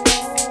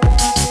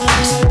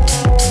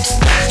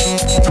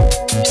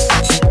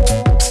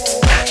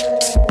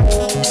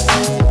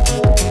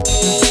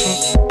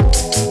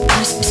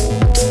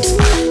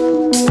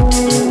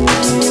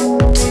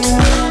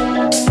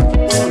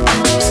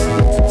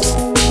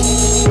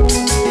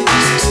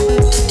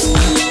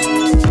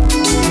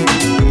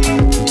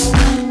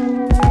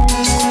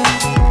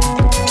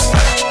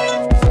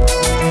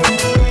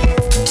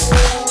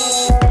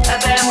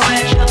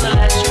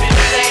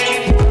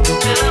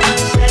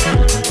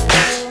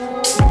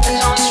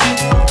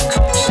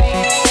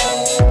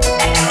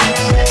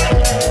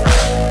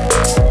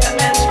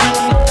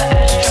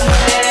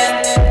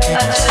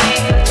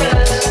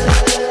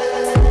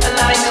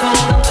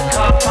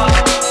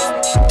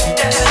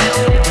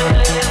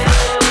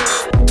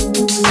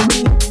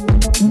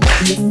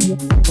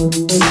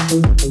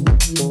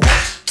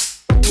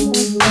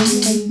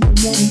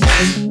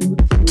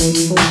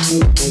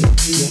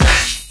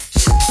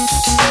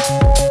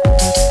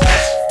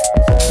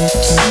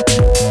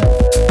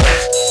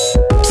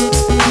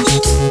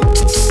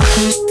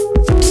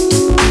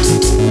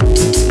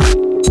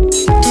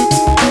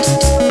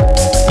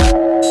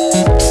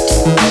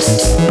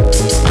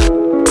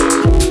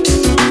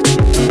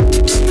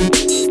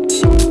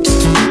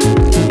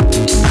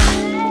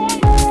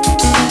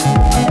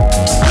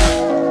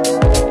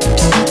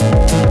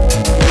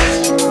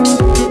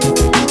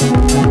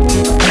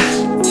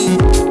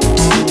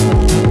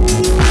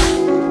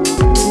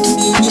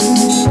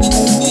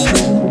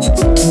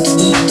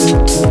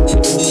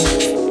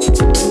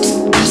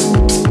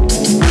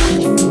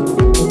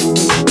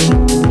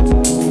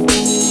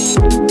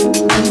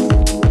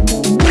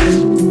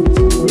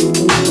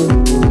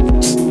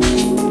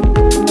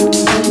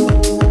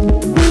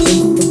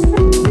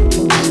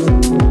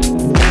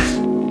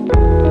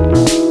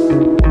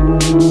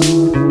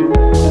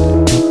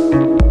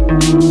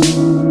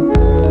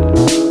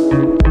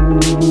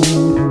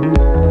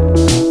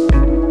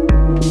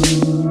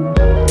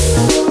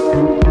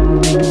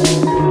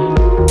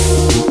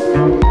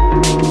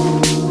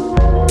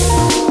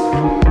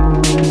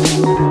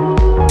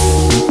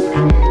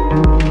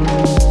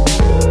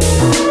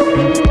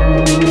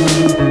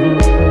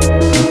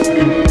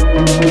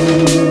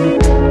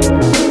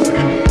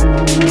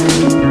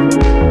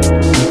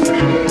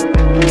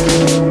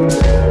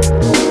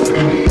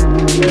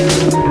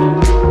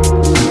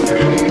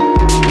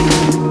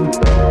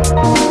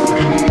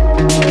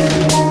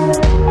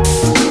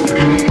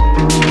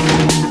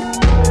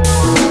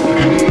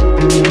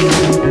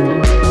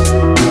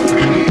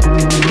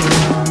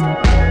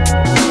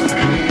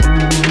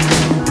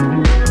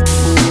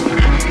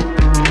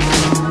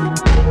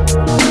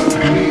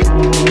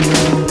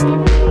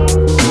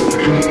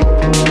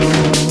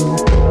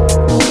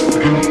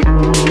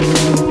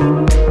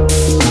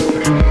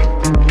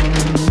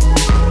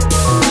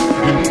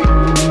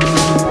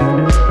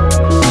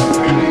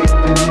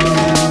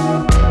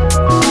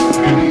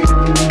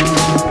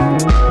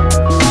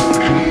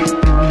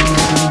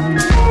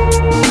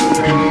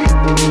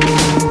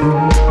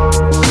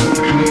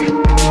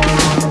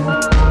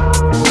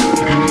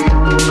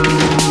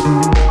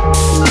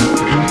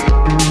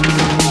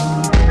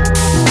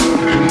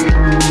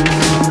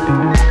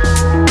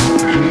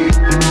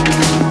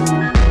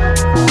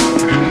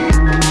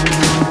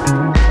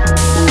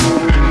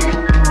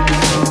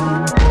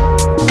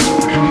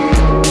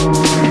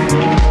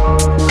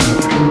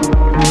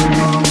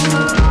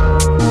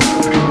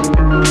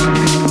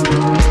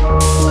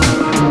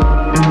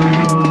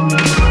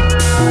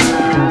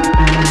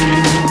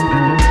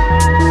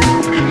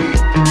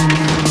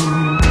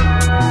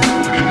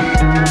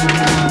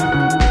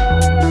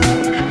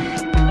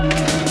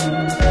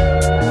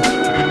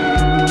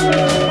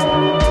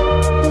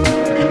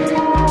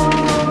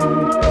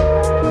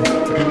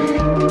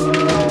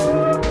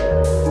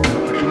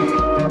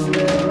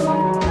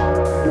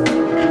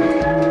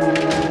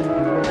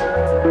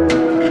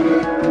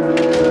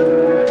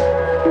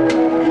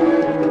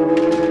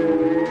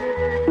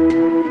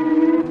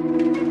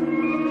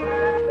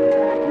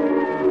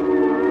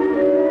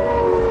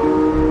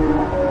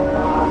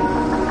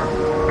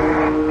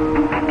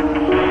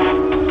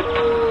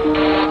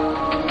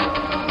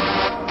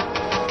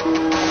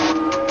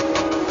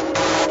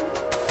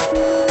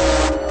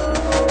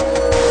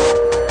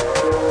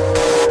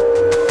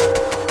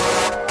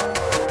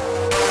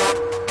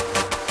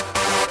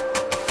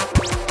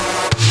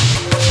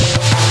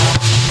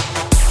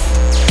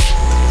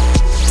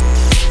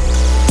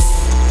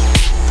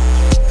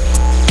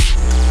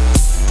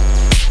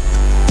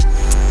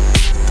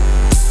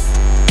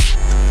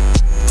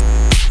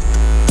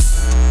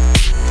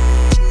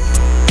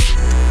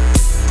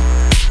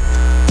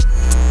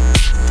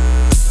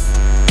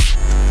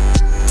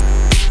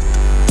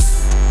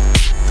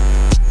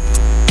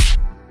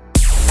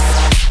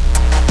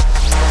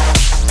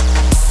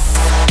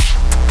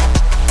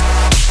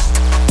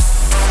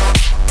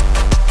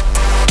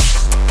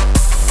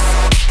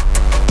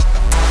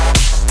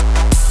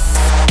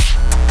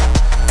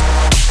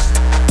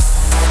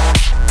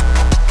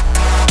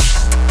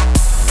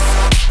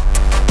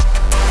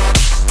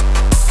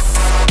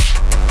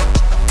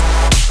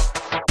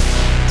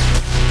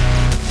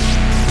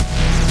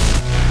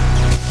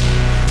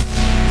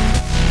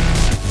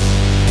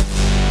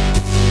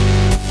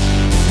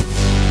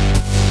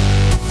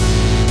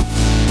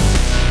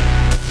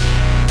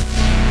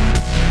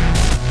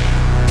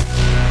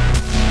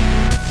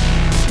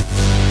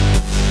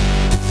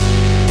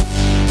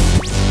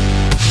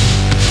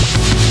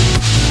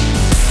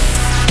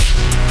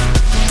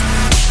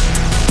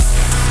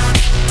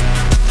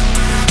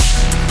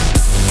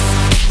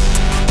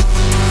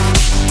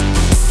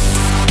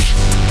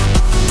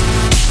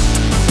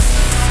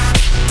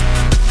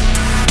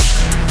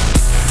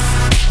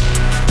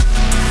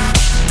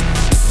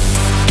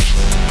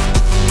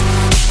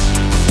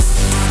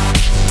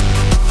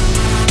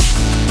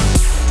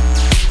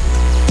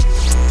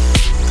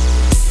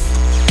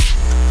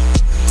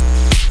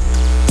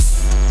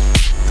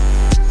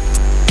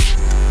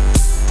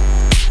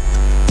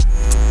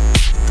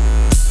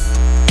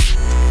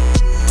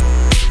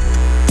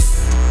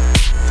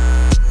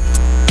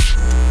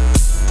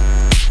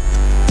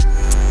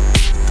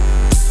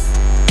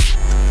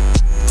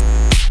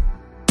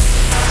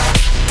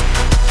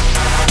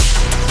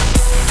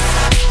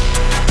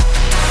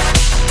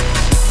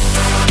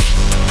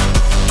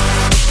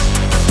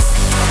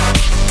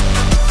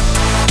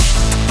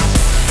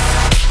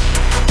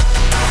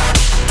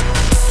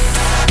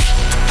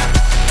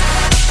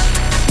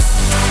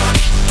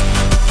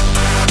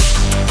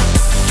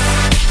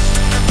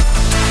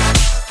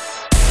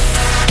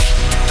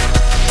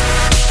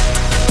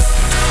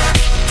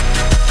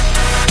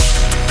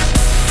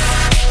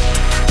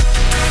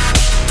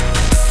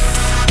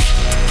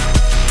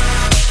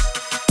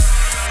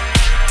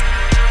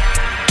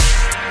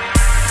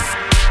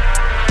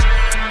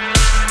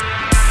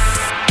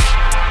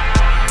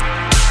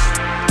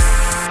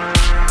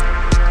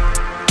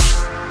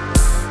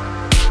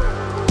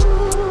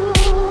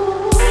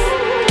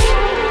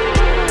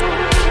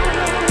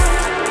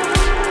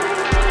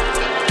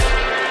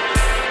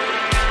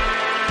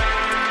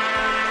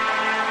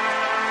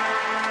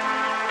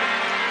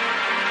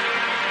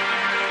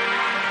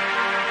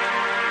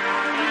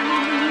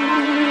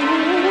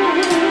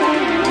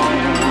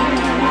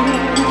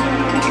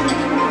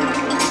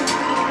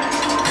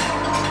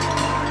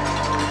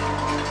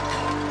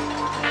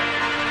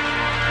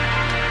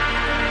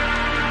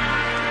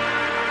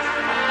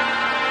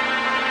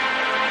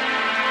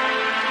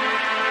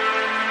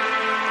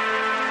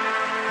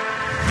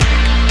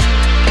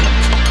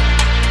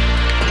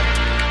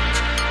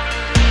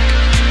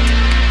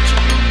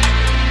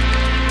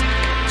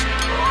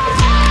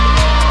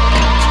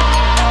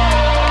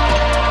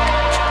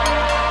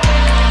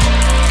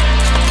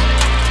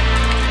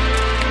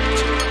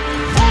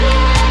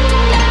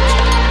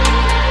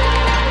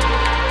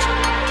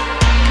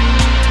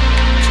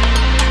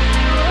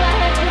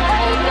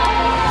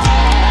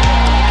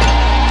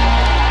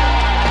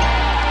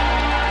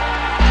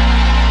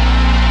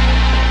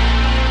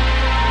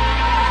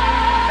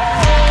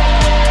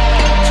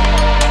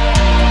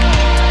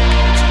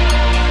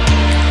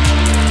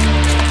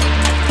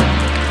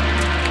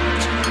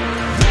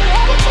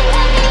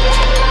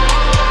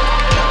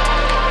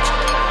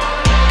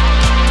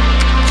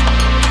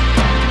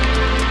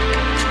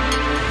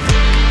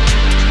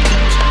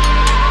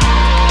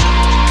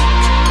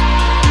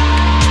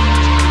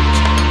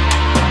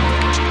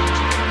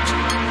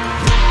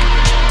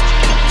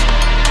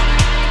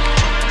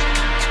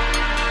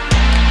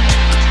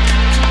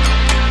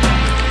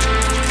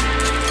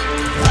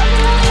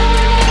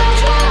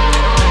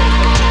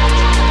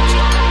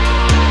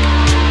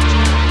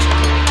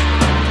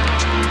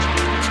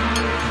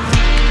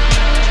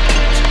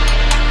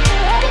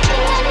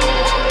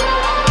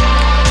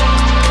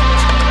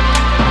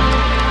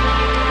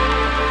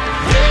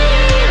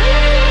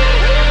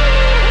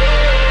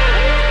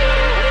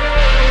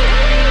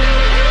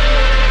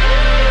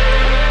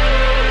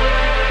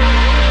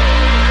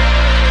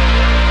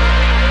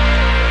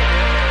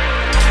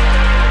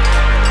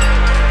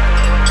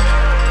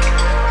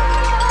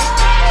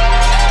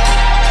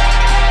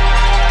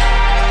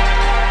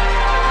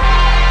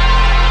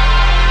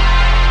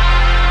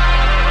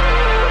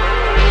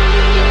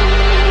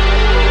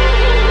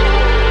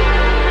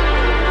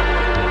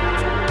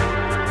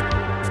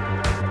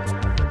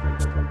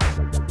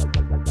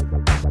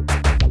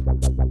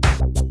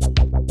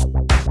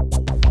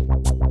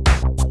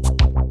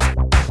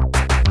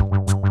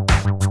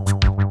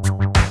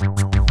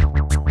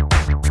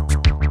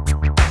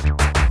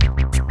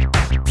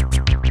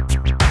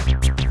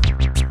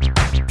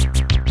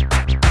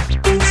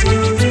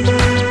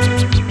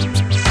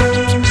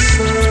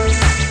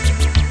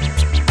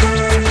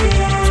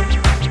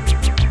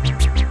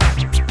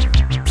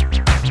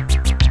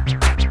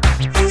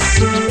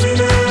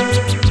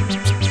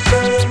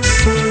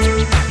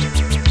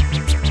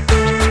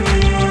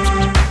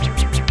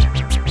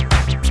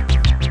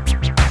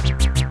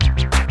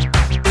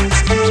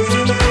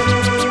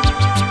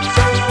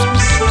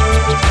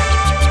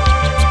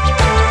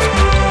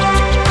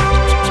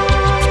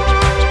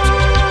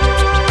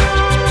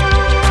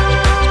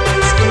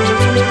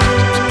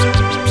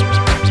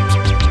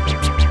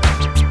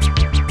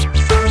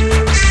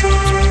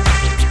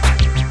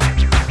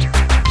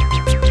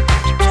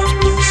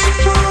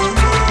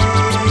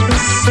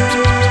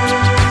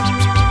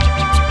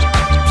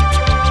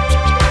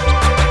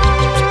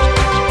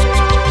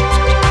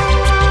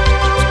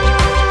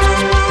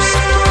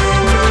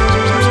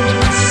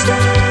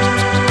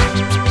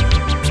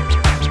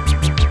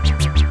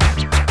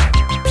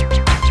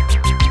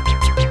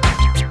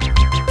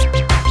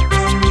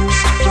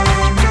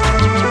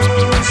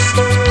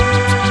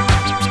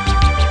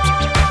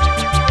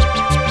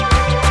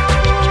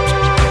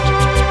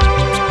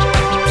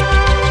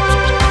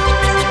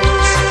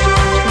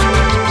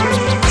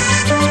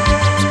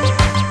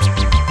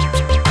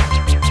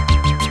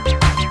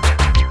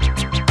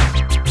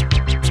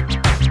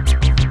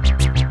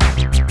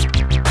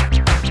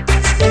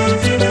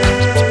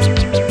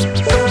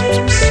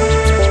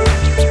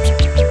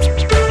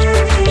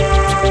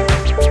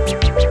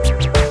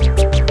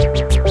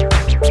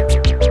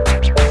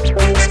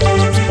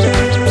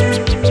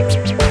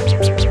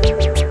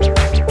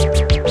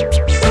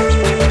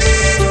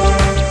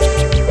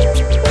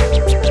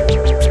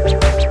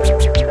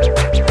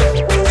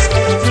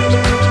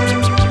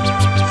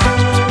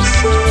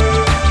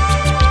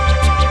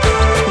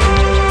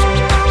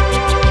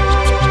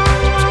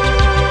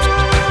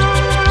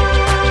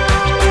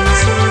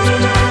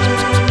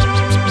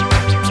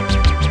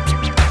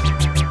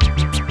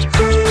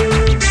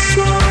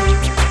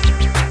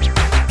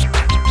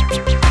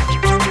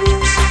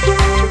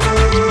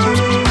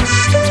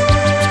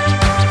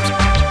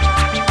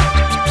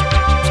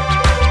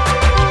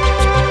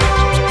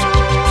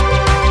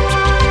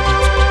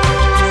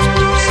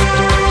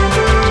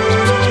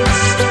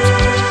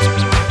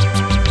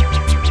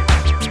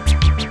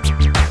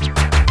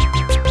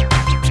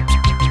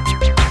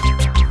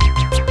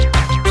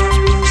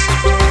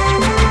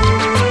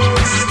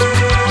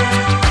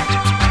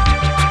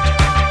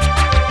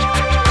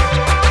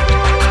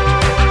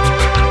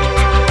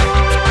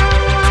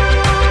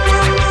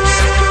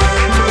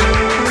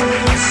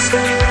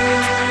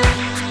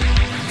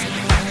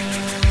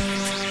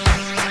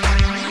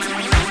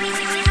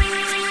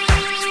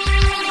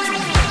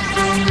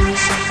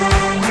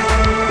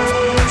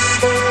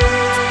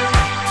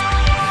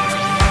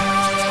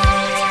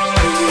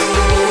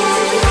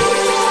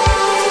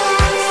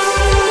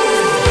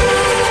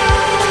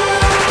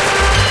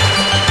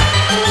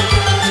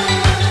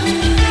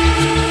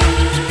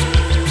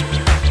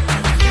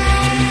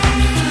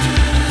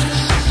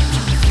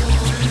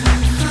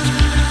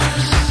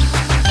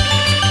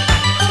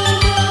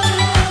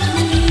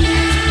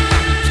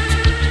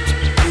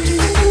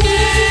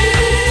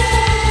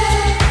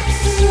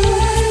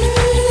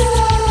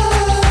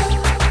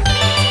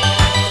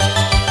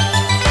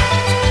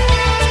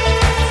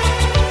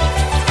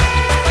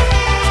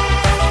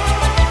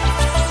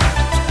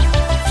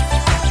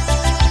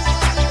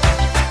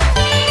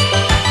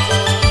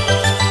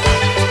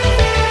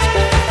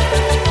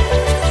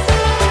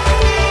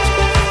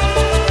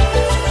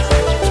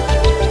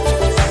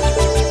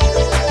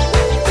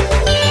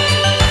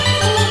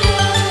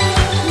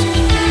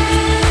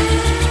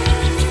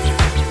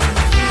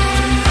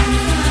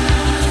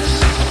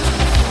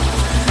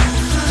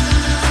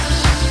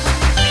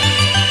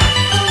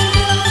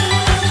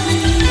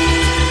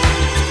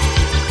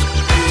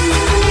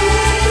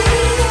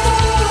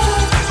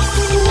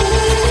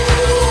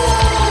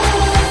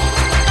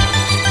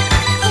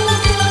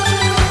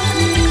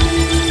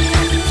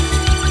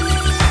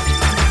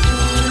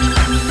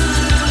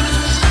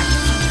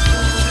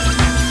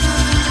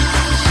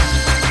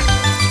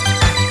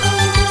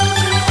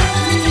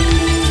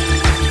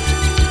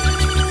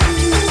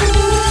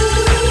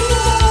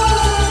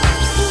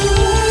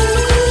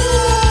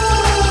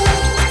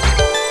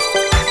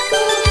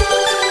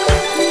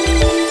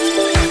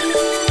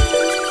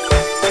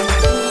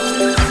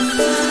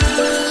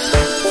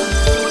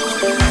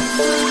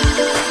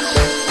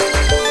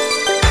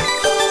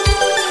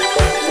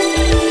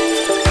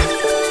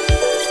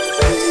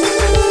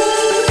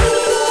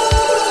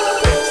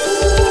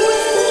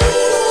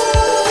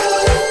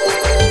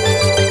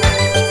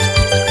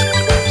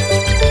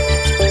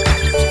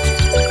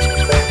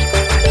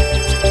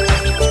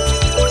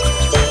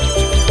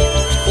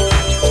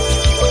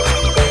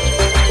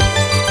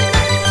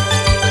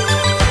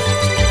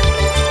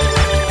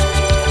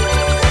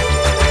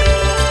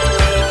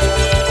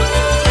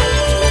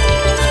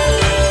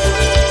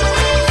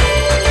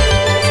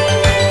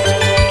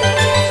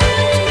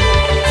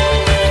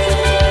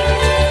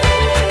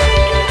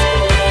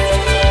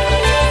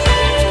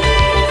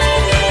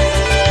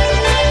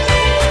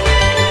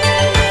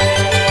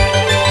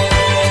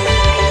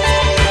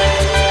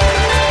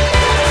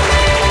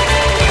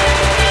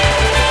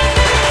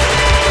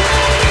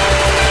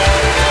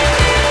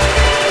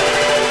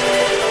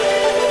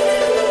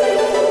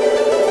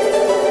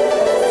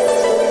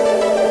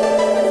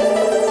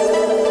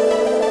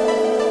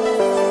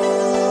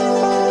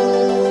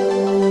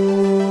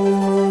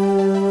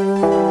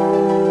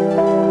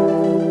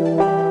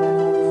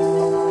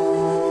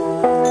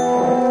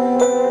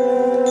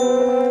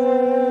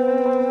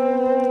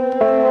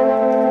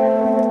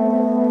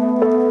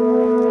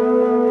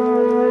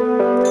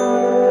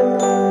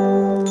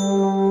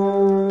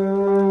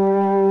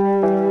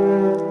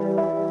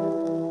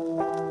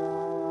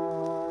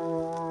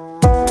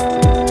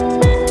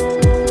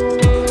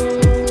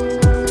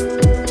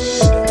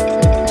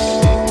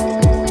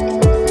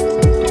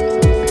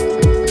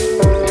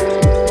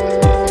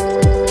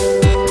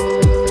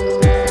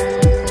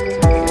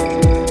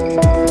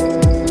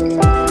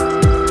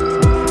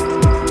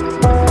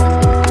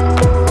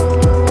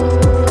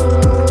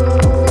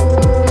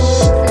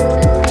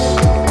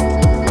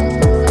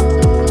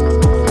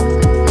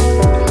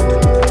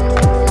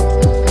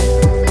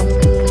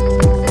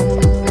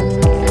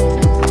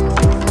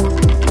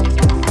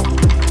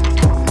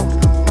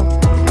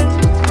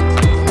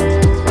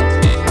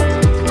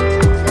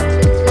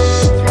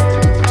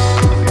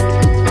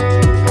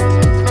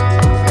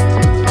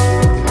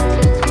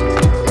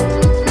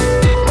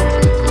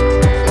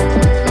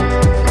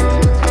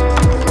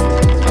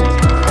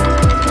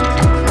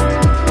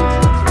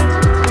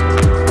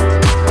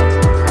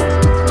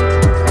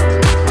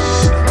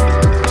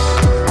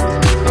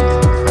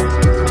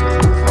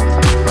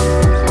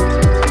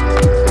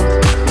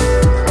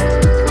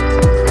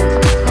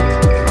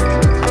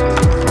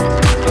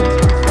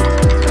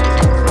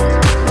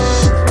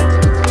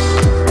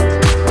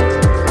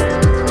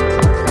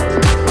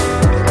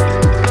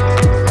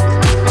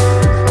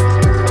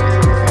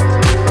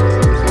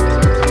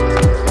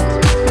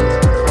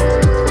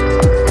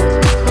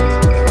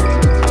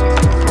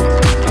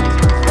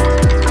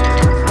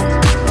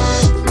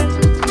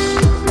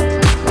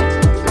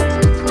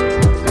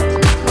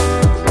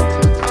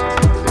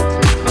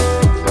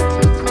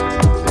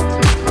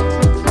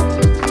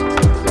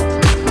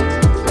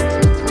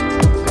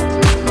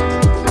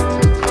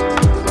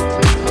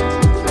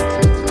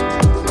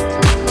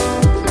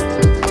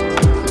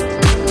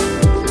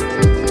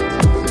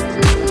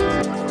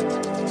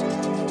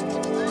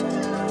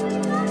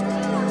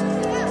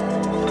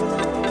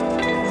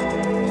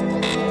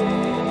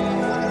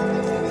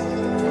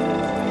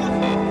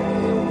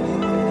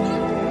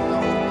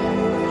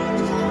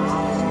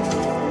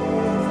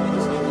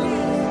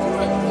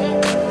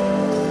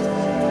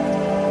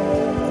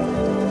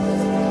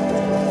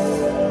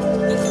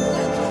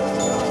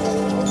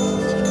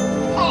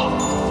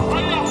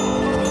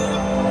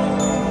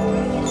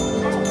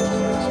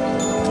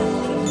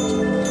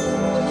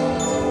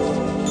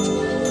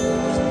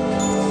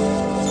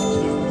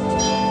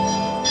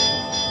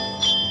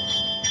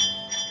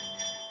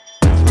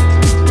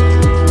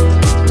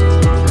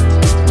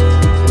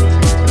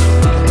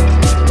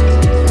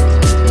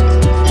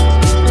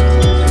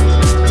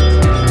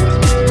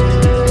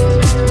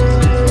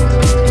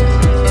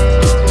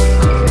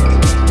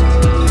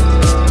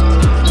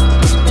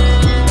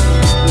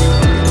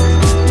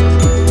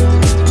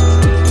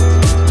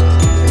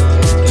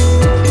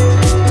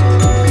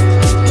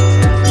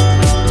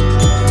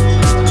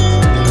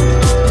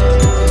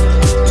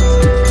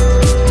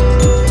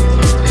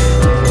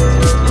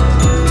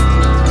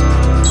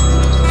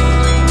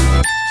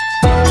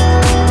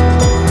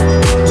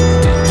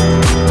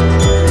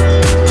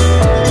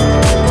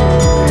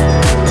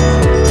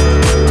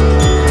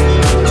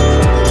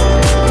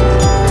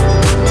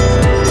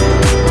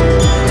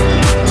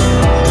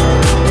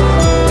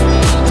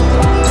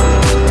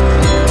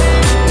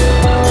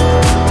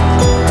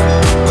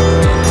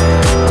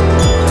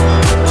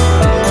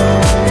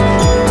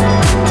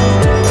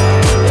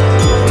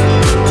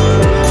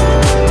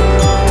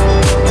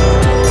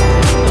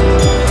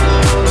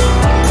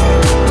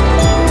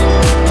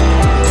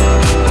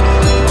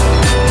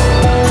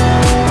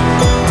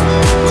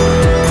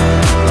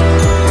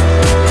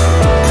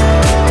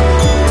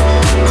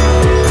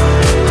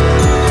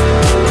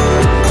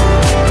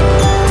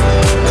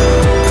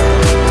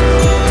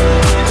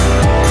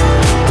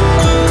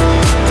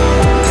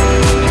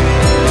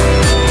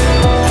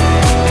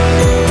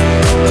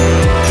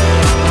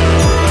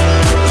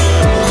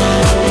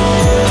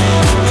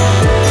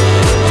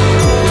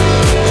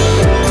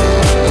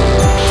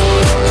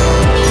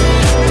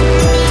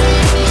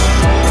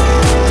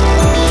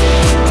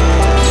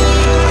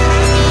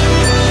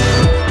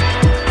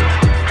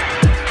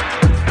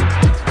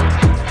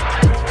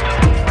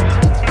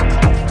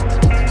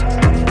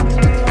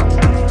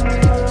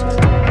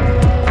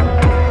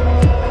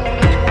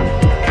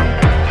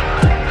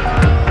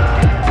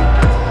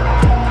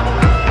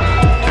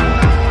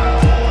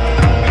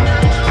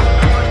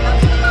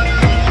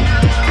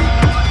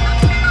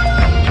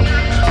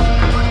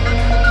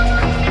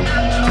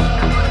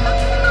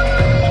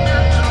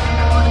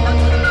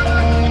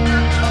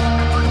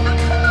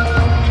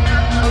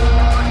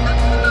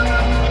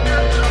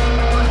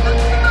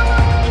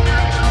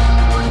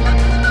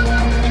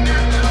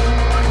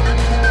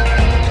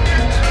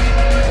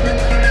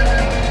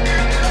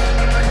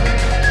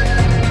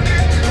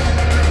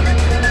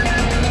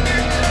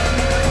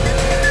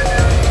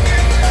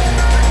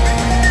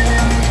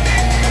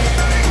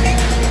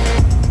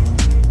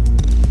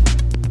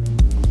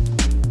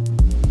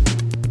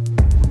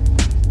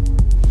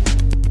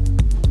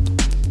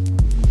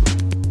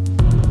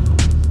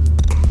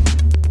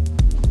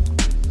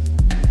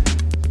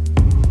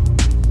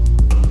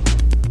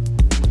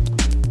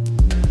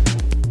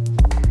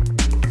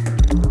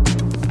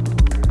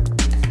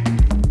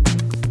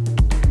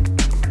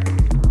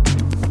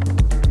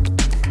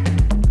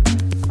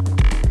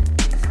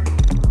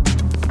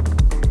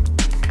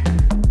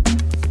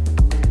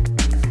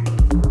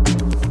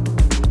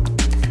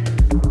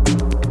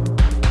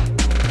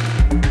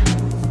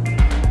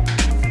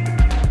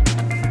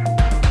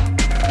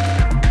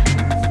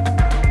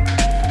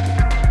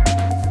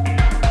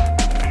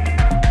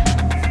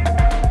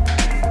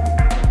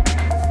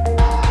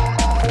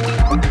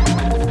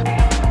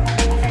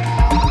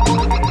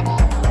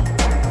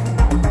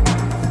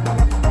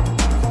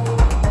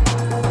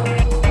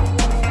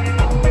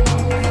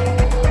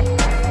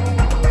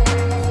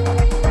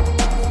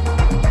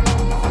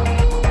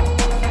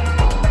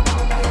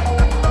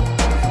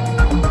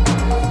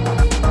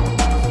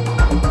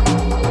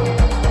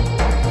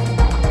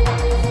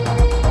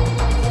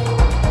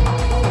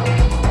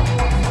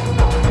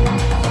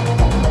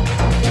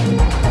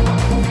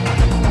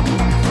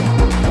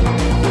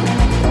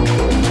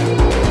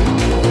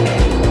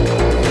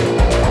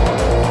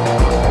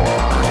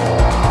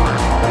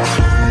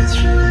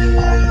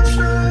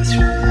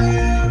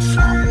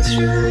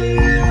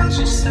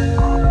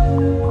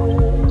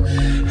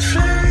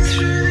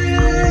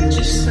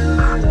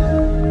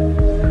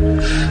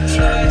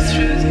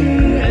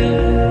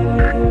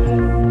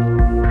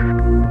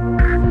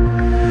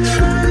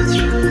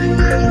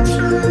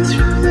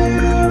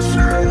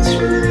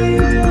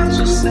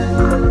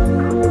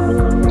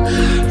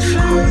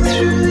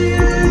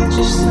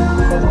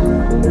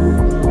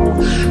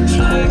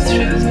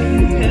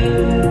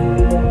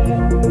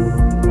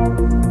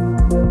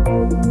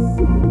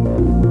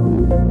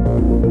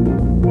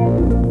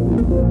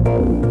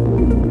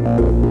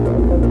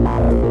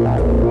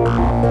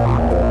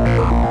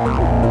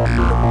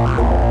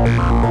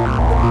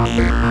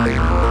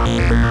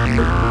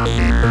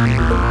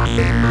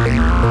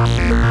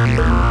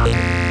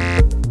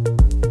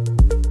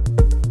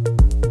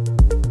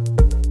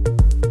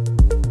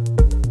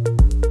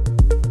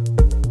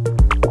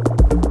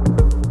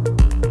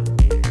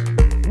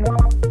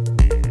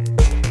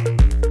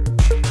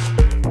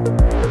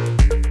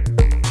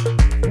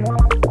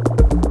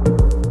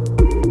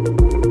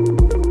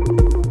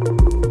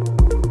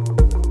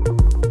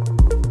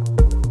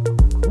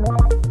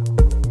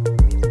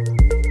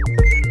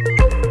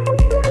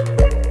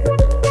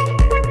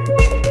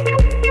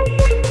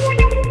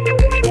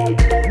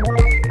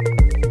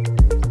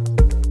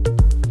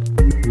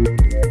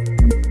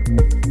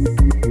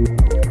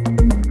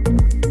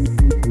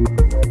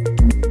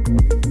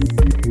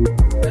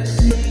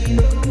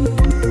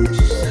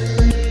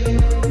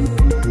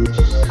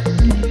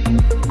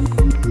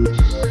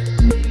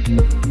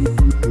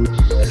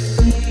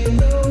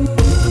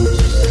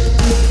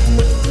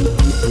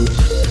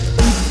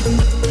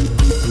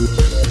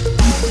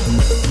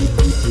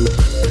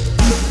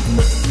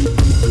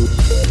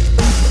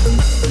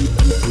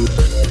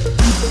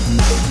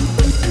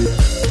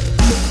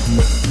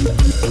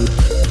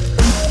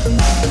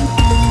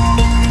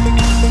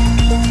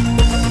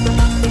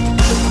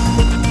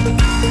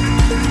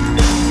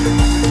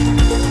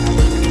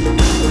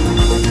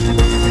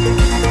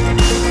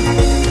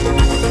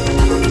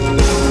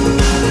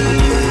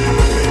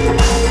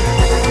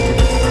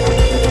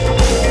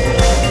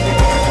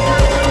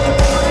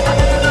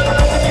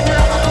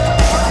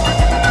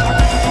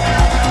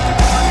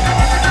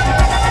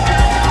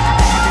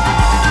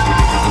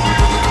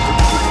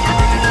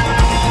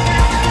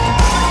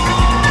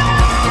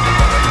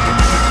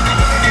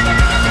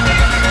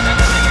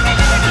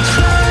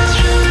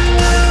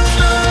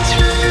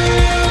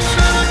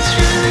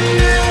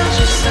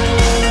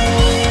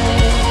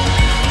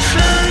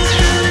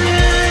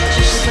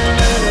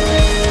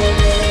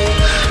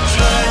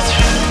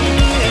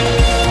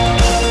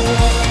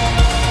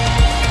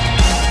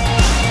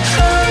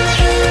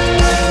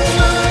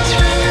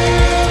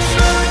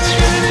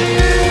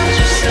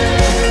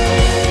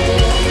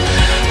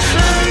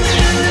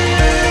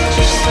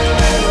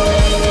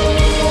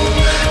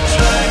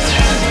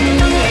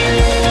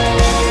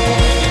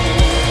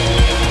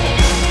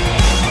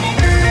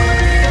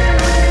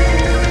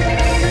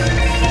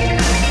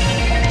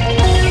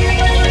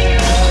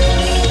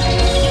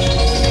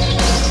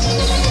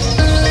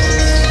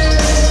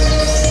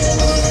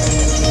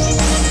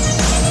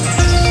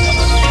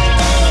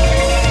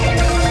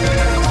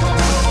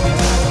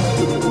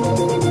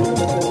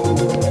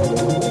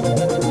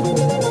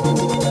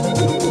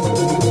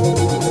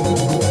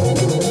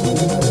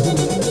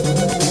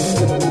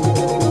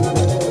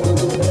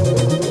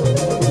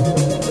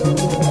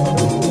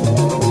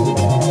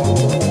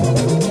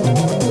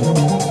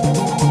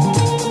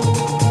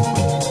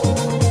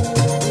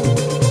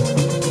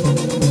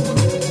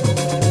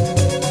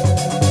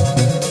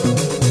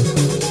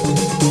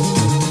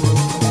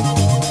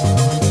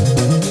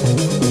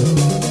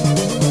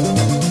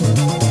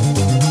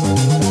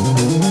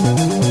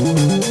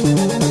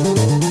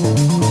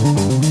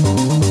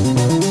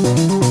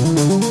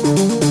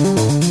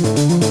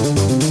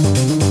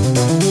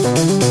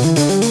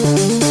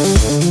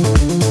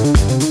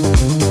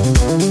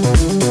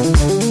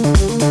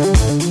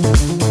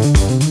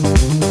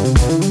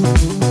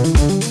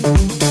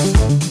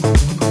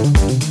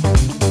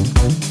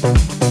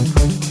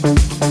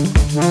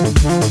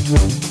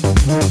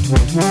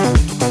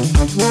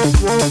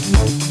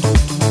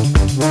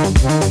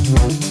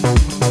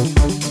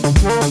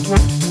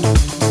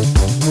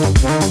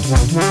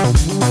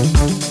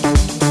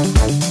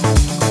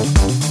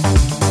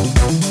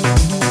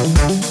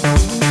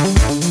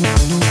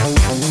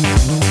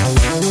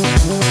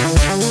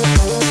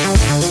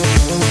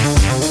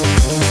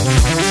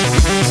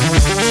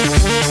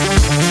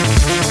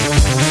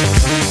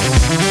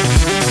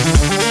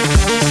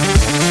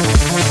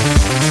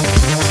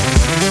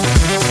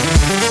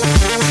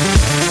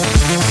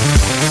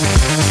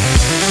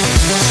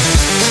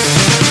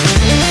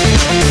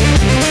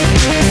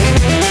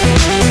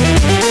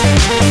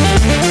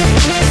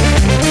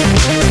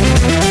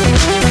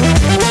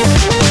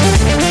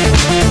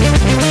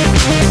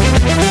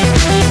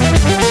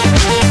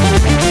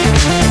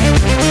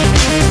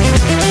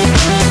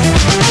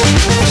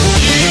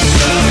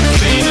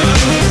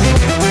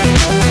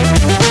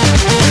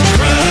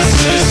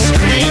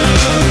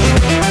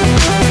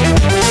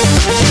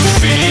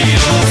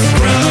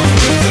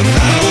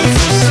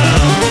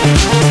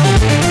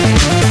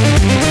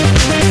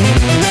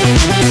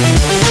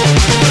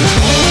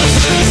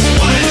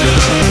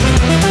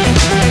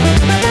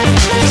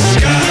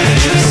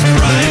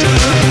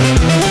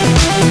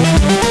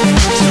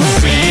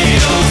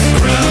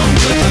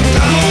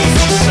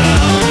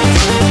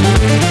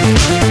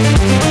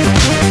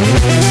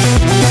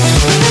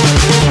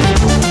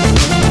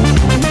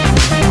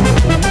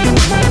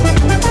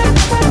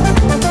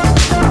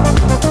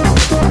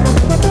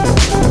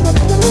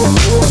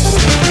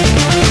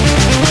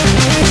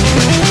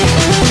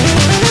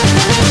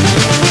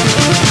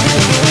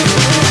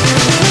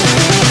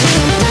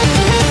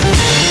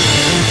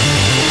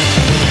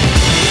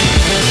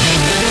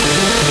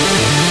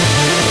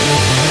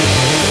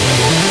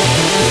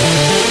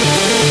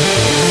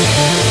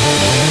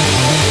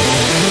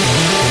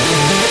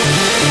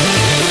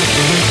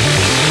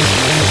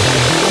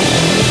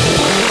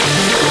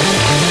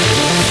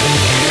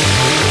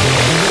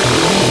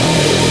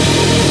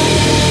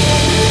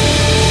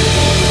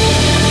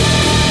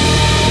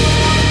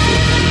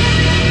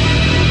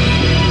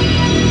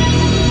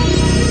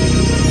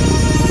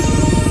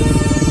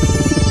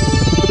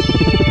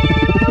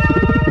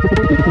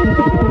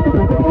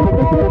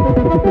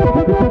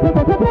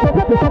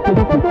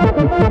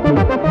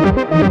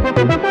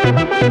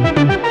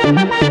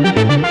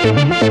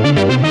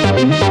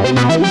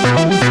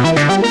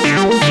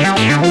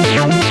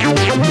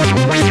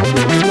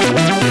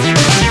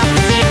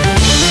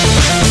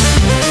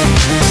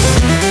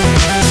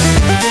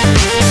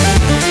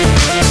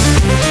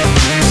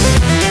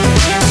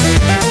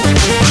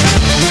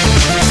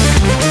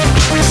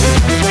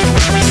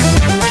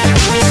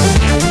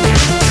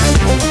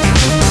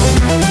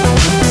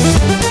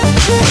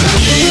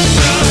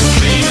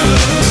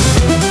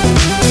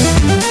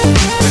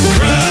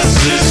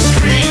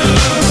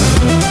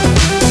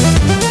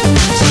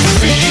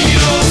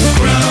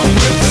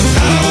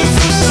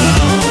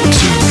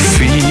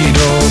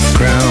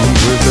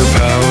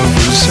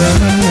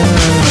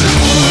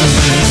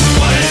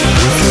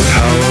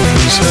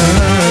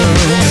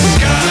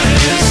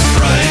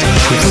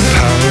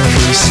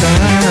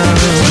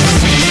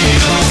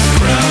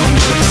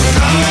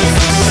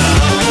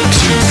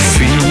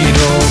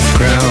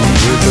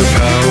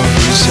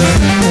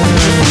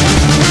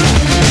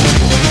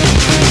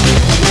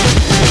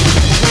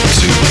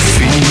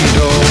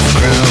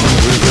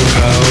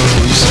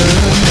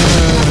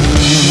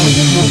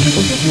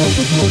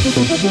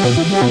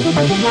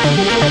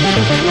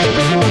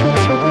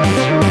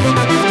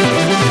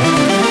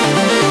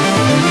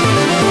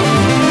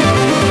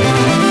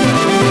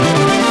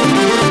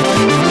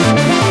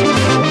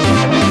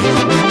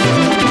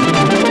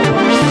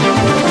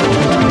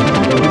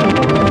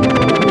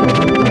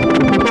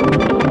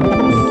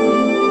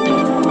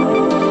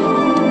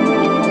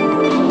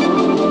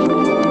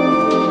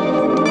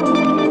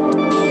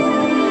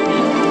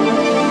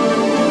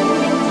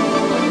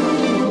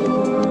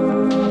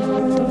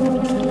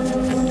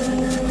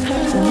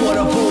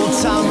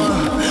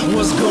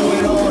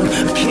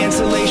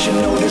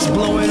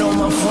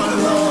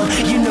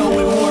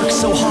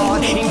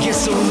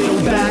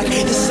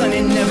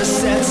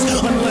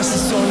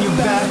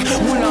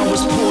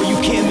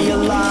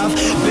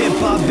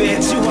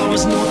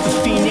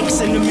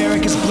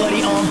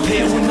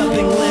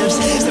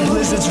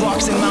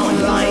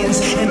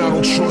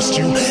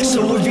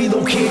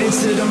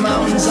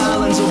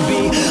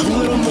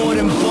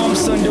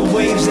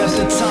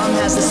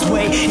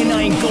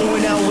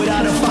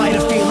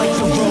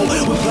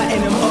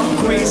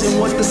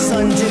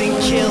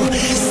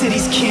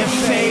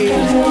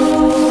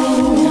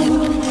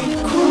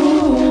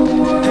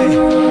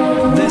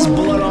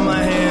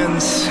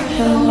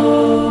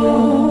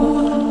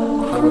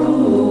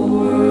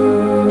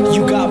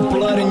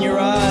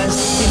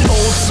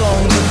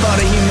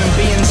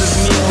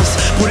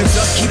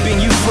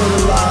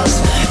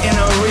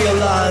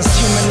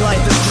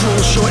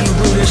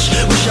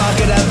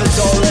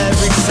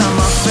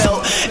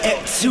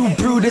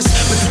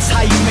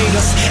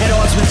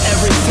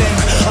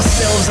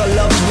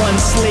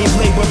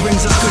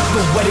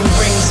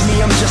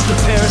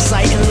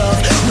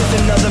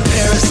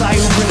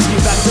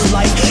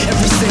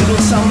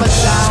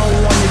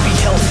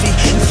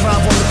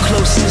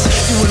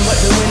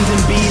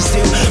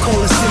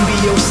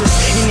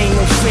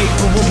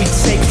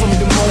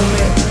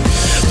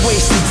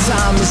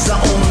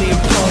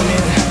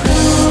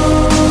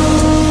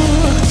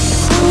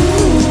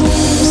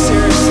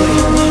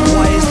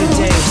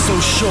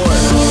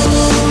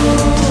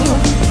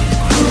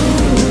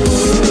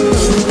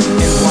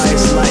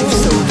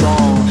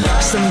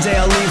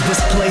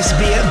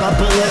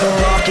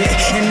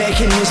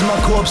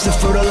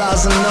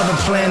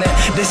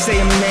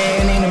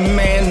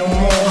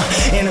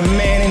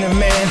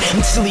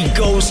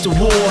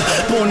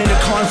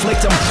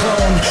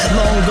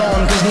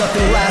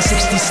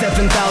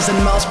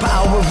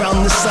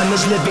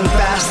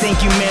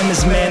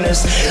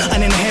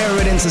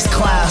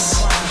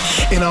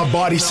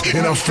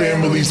 In our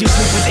families, you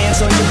sleep with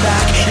ants on your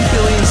back and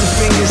billions of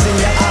fingers in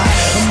your eye.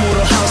 A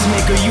mortal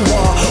housemaker you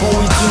are. All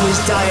we do is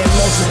die and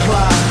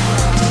multiply.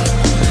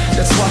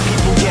 That's why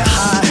people get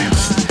high.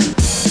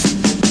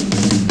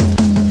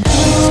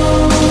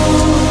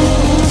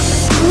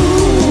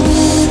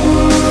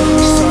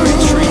 Sorry,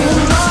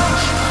 Trina.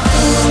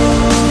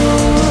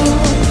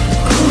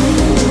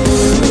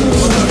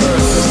 Mother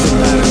Earth is the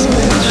baddest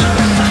bitch.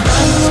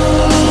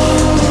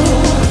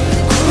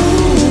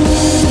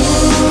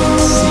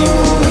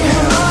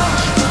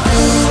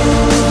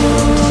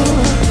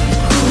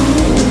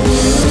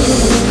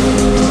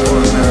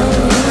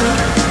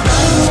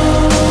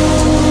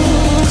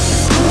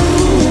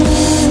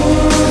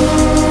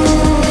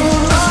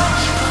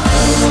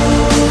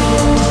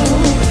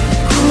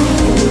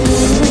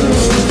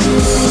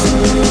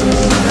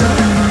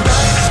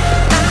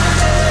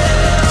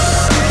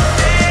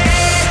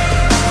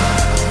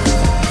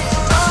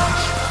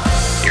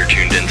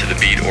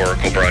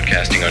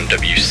 Broadcasting on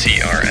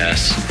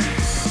WCRS,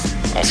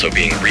 also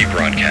being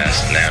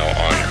rebroadcast now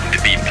on the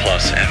Beat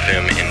Plus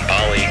FM in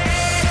Bali.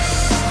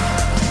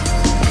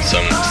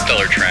 Some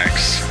stellar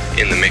tracks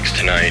in the mix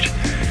tonight.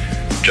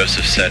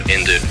 Joseph's set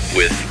ended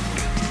with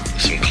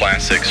some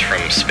classics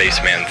from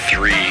Spaceman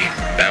 3,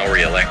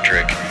 Bowery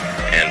Electric,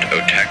 and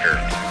Otecker.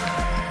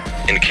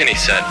 And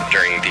Kenny's set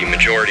during the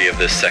majority of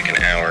this second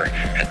hour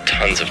had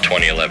tons of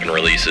 2011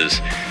 releases,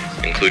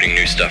 including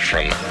new stuff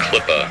from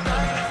Clippa,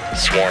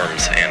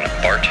 Swarms, and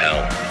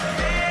Bartel.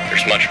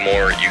 There's much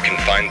more. You can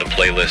find the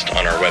playlist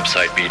on our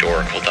website,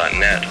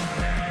 beatoracle.net.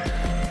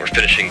 We're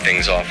finishing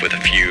things off with a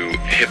few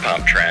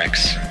hip-hop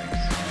tracks.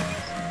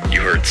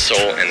 You heard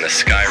Soul and the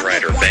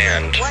Skyrider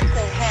Band,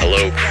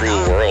 Hello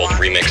Cruel World,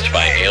 remixed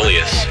by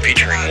Alias,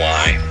 featuring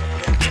Y.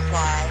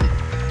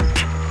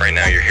 Right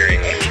now you're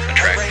hearing a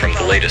track from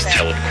the latest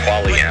Talib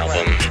Kweli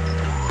album,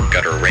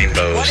 Gutter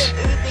Rainbows,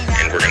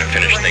 and we're going to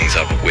finish things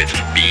up with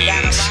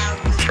Beans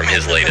from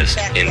his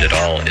latest, End It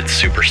All, It's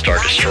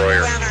Superstar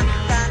Destroyer.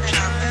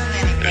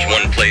 There's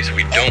one place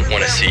we don't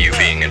want to see you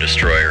being a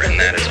destroyer, and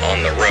that is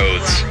on the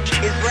roads.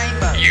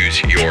 Use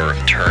your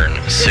turn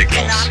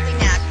signals.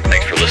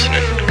 Thanks for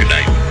listening. Good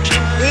night.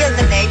 We as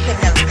a nation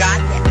have got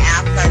to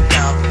ask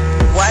ourselves,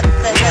 what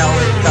the hell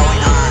is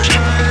going on?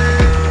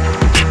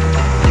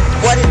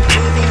 What is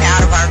moving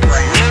out of our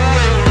ground?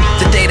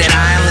 The day that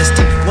I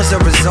enlisted was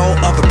a result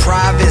of a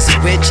private visit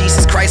where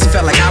Jesus Christ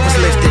felt like I was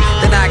lifted.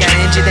 Then I got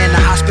injured and the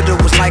hospital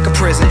was like a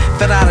prison.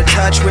 Felt out of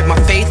touch with my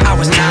faith, I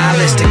was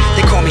nihilistic.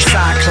 They call me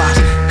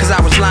Cyclops, cause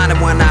I was blind in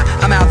one eye.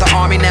 I'm out the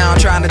army now,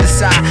 I'm trying to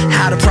decide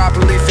how to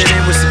properly fit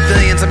in with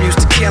civilians. I'm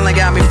used to killing,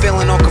 got me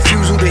feeling all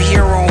confused who the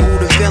hero and who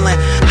the villain.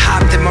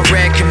 Hopped in my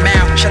red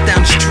Camaro, shut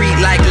down the street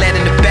like lead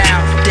in the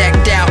bow.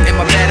 Decked out in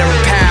my veteran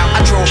pal.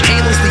 I drove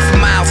aimlessly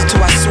for miles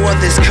until I saw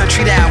this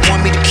country that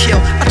want me to kill.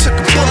 I took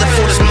a bullet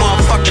for this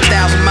motherfucker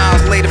 1,000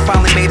 miles later.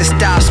 Finally made a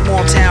stop, small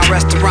town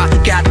restaurant.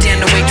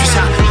 Goddamn, the waitress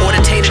hot.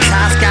 Ordered tater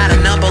tots, got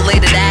a number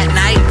later that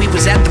night. We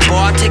was at the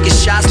bar taking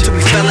shots till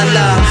we fell in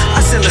love.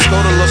 I said let's go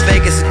to Las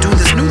Vegas and do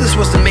this. Knew this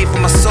wasn't made for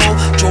my soul.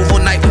 Drove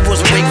all night, we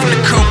wasn't waiting for the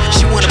coke.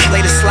 She wanna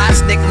play the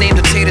slots, nicknamed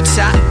the tater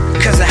tot.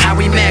 Cause of how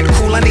we met,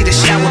 cool, I need a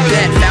shower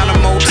bed. Found a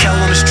motel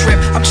on the strip,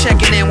 I'm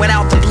checking in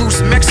without the blue.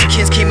 Some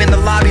Mexicans came in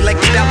the lobby like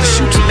they about to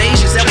shoot some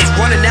Asians that was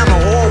running down the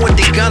hall with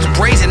their guns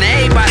brazen.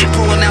 Everybody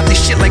pulling out their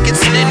shit like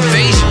it's an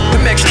invasion. The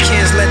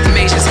Mexicans let the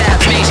Asians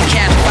have Asian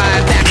cats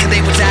fired back till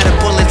they was out of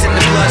bullets and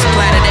the blood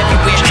splattered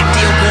everywhere.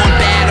 Deal going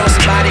bad or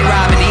somebody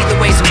robbing.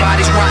 Either way,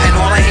 somebody's rotten.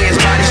 All I hear is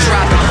bodies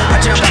dropping. I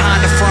jumped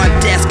behind the front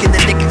desk in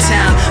the nick of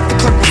time. The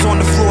clerk was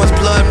on the floor, his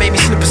blood made me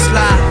slip and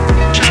slide.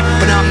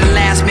 But I'm the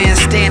last man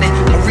standing.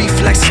 A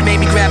reflex made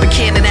me grab a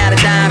cannon out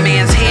of Dying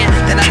Man's hand.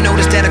 Then I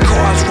noticed that a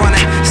car was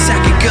running. Sack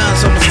of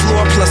guns on the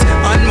floor plus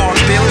unmarked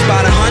bills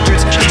by the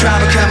hundreds. The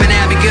driver coming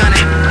at me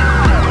gunning.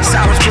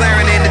 Sirens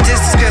blaring in the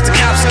distance cause the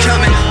cops are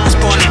coming. I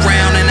spun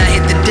around and I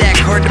hit the deck.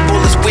 Heard the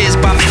bullets whiz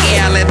by my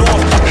ear, I let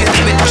off. Hit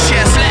them in the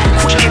chest.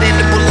 Quicker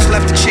than the bullets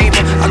left the chamber.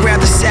 I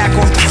grabbed the sack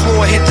off the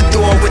floor, hit the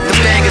door with the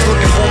bangers.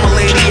 Looking for my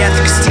lady at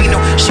the casino.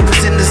 She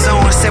was in the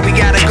zone, I said we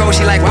gotta go.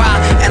 She like wow,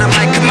 and I'm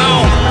like come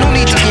on. No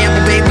need to gamble,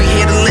 baby, we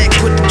here to lick.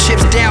 Put the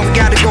chips down, we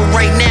gotta go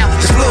right now.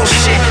 This little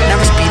shit, now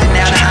we're speeding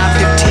out of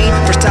I-15.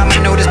 First time I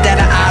noticed that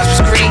her eyes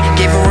was green.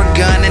 Gave her a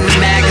gun in the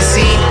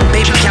magazine.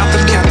 Baby, count the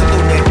loot.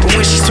 But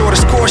when she saw the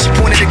score, she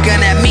pointed a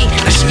gun at me.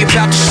 Now she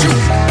about to shoot.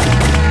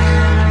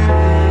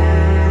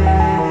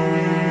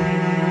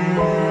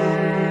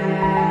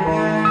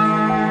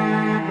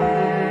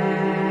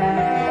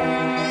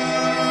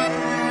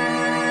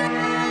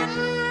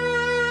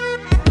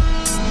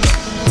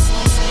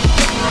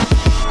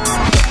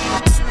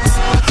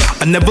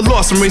 I never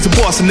lost and raised a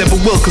boss, I never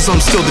will cause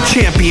I'm still the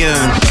champion.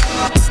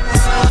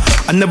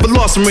 I never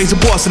lost and raised a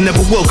boss, I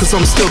never will cause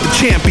I'm still the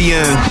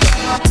champion.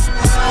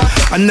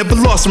 I never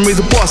lost and raised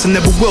a boss, I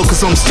never will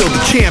cause I'm still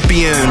the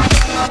champion.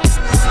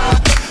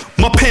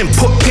 My pen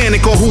put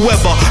panic on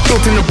whoever.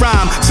 Built in a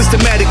rhyme,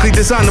 systematically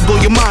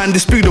designable. Your mind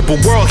disputable.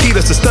 World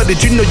heaters are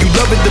studded. You know you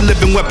love it, the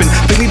living weapon.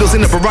 The needles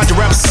in a barrage of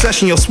rap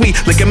succession. You're sweet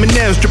like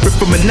M&M's dripping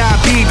from a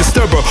 9B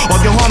disturber.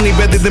 All your harmony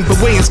rather than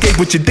away and escape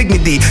with your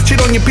dignity. Shit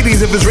on your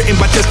pities if it's written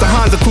by Chester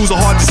Hines. The clues are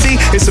hard to see.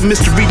 It's a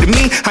mystery to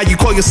me. How you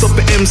call yourself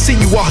an MC?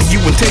 You are who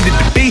you intended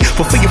to be.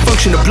 Fulfill your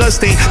function of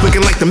bloodstain.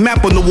 Looking like the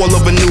map on the wall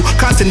of a new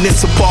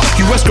continents apart.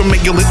 You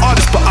excremental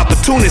artists but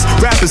opportunists.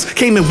 Rappers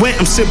came and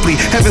went. I'm simply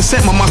heaven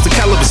sent. My monster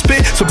caliber spit.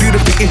 So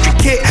beautifully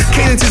intricate.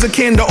 Cadence is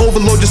akin to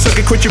overload. Your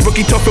circuit crit, your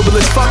rookie tough,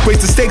 frivolous fuck. Raise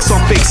the stakes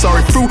on fake,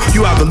 sorry fruit.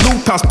 You out the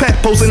loop, house pet,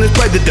 posing as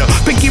predator.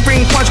 Pinky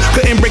ring punch,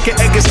 couldn't break your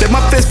egg instead. My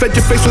fist fed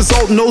your face,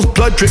 result, nose,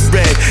 blood drip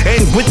red.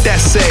 And with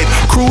that said,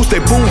 crews, they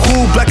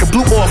boo-hoo, black and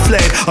blue all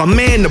fled. A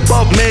man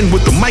above men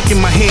with the mic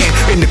in my hand.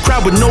 In the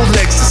crowd with no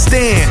legs to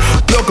stand.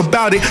 Blog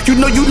about it, you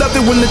know you love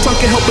it when the tongue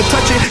can help but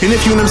touch it. And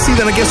if you and MC,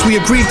 then I guess we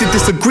agreed to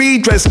disagree.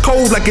 Dress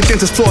cold like a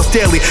dentist floss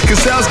daily.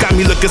 Gazelle's got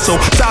me looking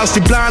so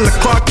stylishly blind like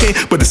Clark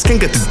Kent. But the skin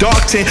got the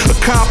dark tint.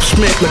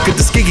 Accomplishment like a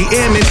Tuskegee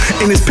Airman.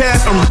 In his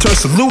path, I'm return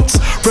salutes.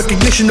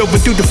 Recognition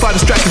overdue, defy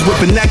distractions with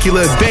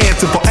vernacular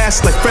advance. If I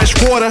ask like fresh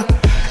water,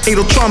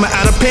 anal trauma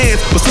out of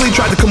pants. But still he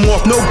tried to come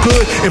off no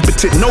good.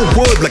 Impotent, no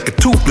wood like a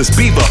toothless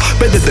beaver.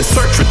 Better than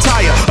search,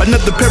 retire.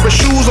 Another pair of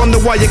shoes on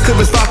the wire, could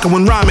vodka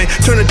when rhyming.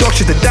 Turn the dog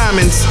shit to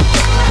diamonds.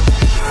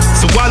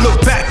 So I look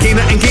back, ain't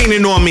nothing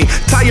gaining on me.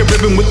 Tie a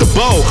ribbon with the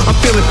bow, I'm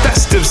feeling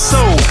festive, so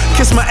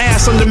kiss my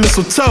ass under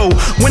mistletoe.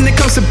 When it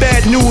comes to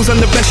bad news,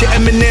 I'm the best your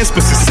eminence,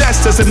 but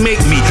success doesn't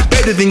make me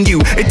better than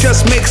you. It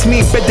just makes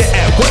me better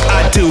at what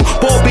I do.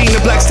 Ball being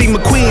the Black Steve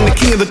McQueen, the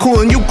king of the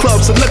cool and you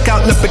club. So look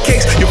out, left for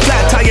case. Your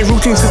flat tire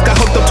routines just got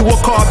hooked up to a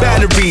car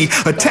battery,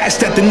 attached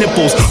at the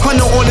nipples.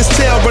 Hunter on his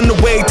tail, run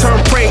away, turn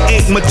prey.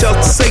 Ain't much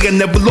else to say. I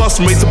never lost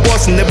and raised the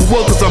boss and never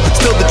will, cause I'm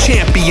still the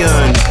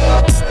champion.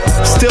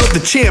 Still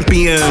the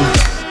champion.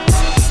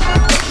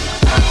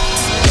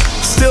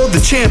 Still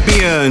the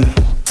champion.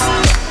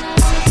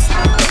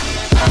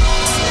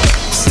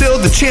 Still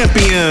the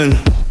champion.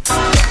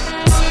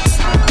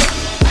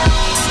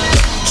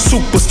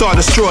 Superstar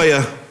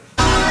destroyer.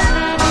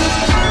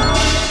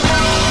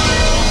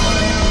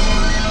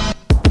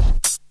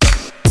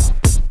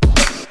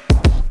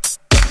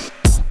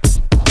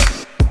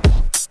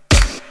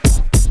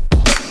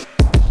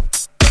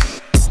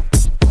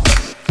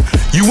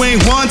 You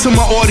ain't one to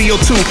my audio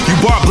too. You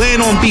bar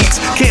bland on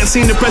beats. Can't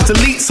seem to press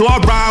delete, so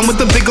I rhyme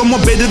with the vigor more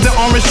bitter than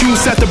orange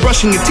juice after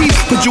brushing your teeth.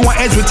 Put you on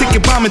edge with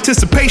ticket bomb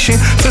anticipation.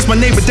 Since my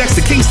neighbor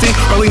Dexter Kingston,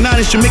 early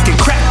 90s Jamaican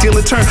crack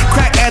dealer turned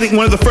crack addict,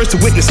 one of the first to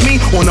witness me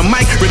on the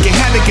mic, wreaking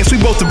havoc. Yes, we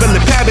both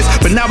developed habits,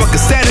 but now I got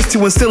status to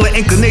instill an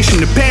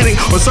inclination to panic.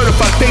 Or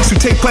certified fakes who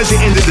take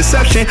pleasure in the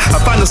deception. I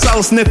find no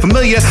solace in it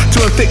familiar to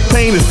inflict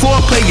pain and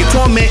foreplay. Your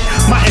torment,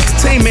 my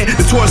entertainment,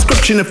 the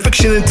transcription of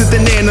fiction into the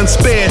air and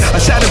unspared. I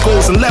shatter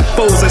goals and left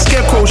foes like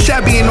scarecrows,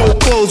 shabby in old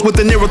clothes with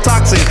the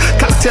neurotoxin,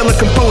 cocktail of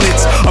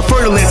components, a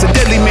fertilance, a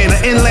deadly man,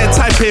 an inland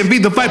taipan, be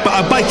the viper,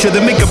 I bite you,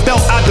 then make a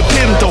belt out of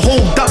him to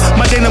hold up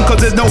my denim,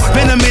 cause there's no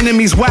venom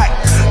enemies whack,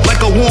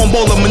 like a warm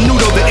bowl of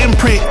menudo, the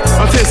imprint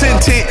of his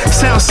intent,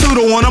 sound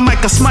pseudo on him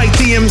like a smite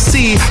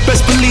DMC,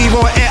 best believe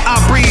on air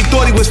I breathe,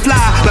 thought he was fly,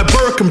 like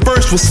bird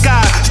converse with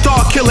sky,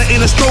 star killer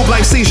in a strobe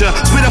like seizure,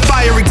 spit a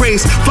fiery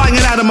grace, flying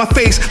out of my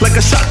face, like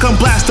a shotgun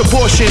blast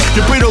abortion,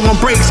 your brittle on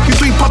breaks, you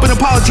three pumping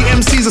apology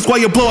MCs, that's why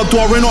your blow up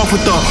door ran off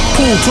with the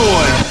pool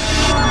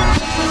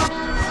toy.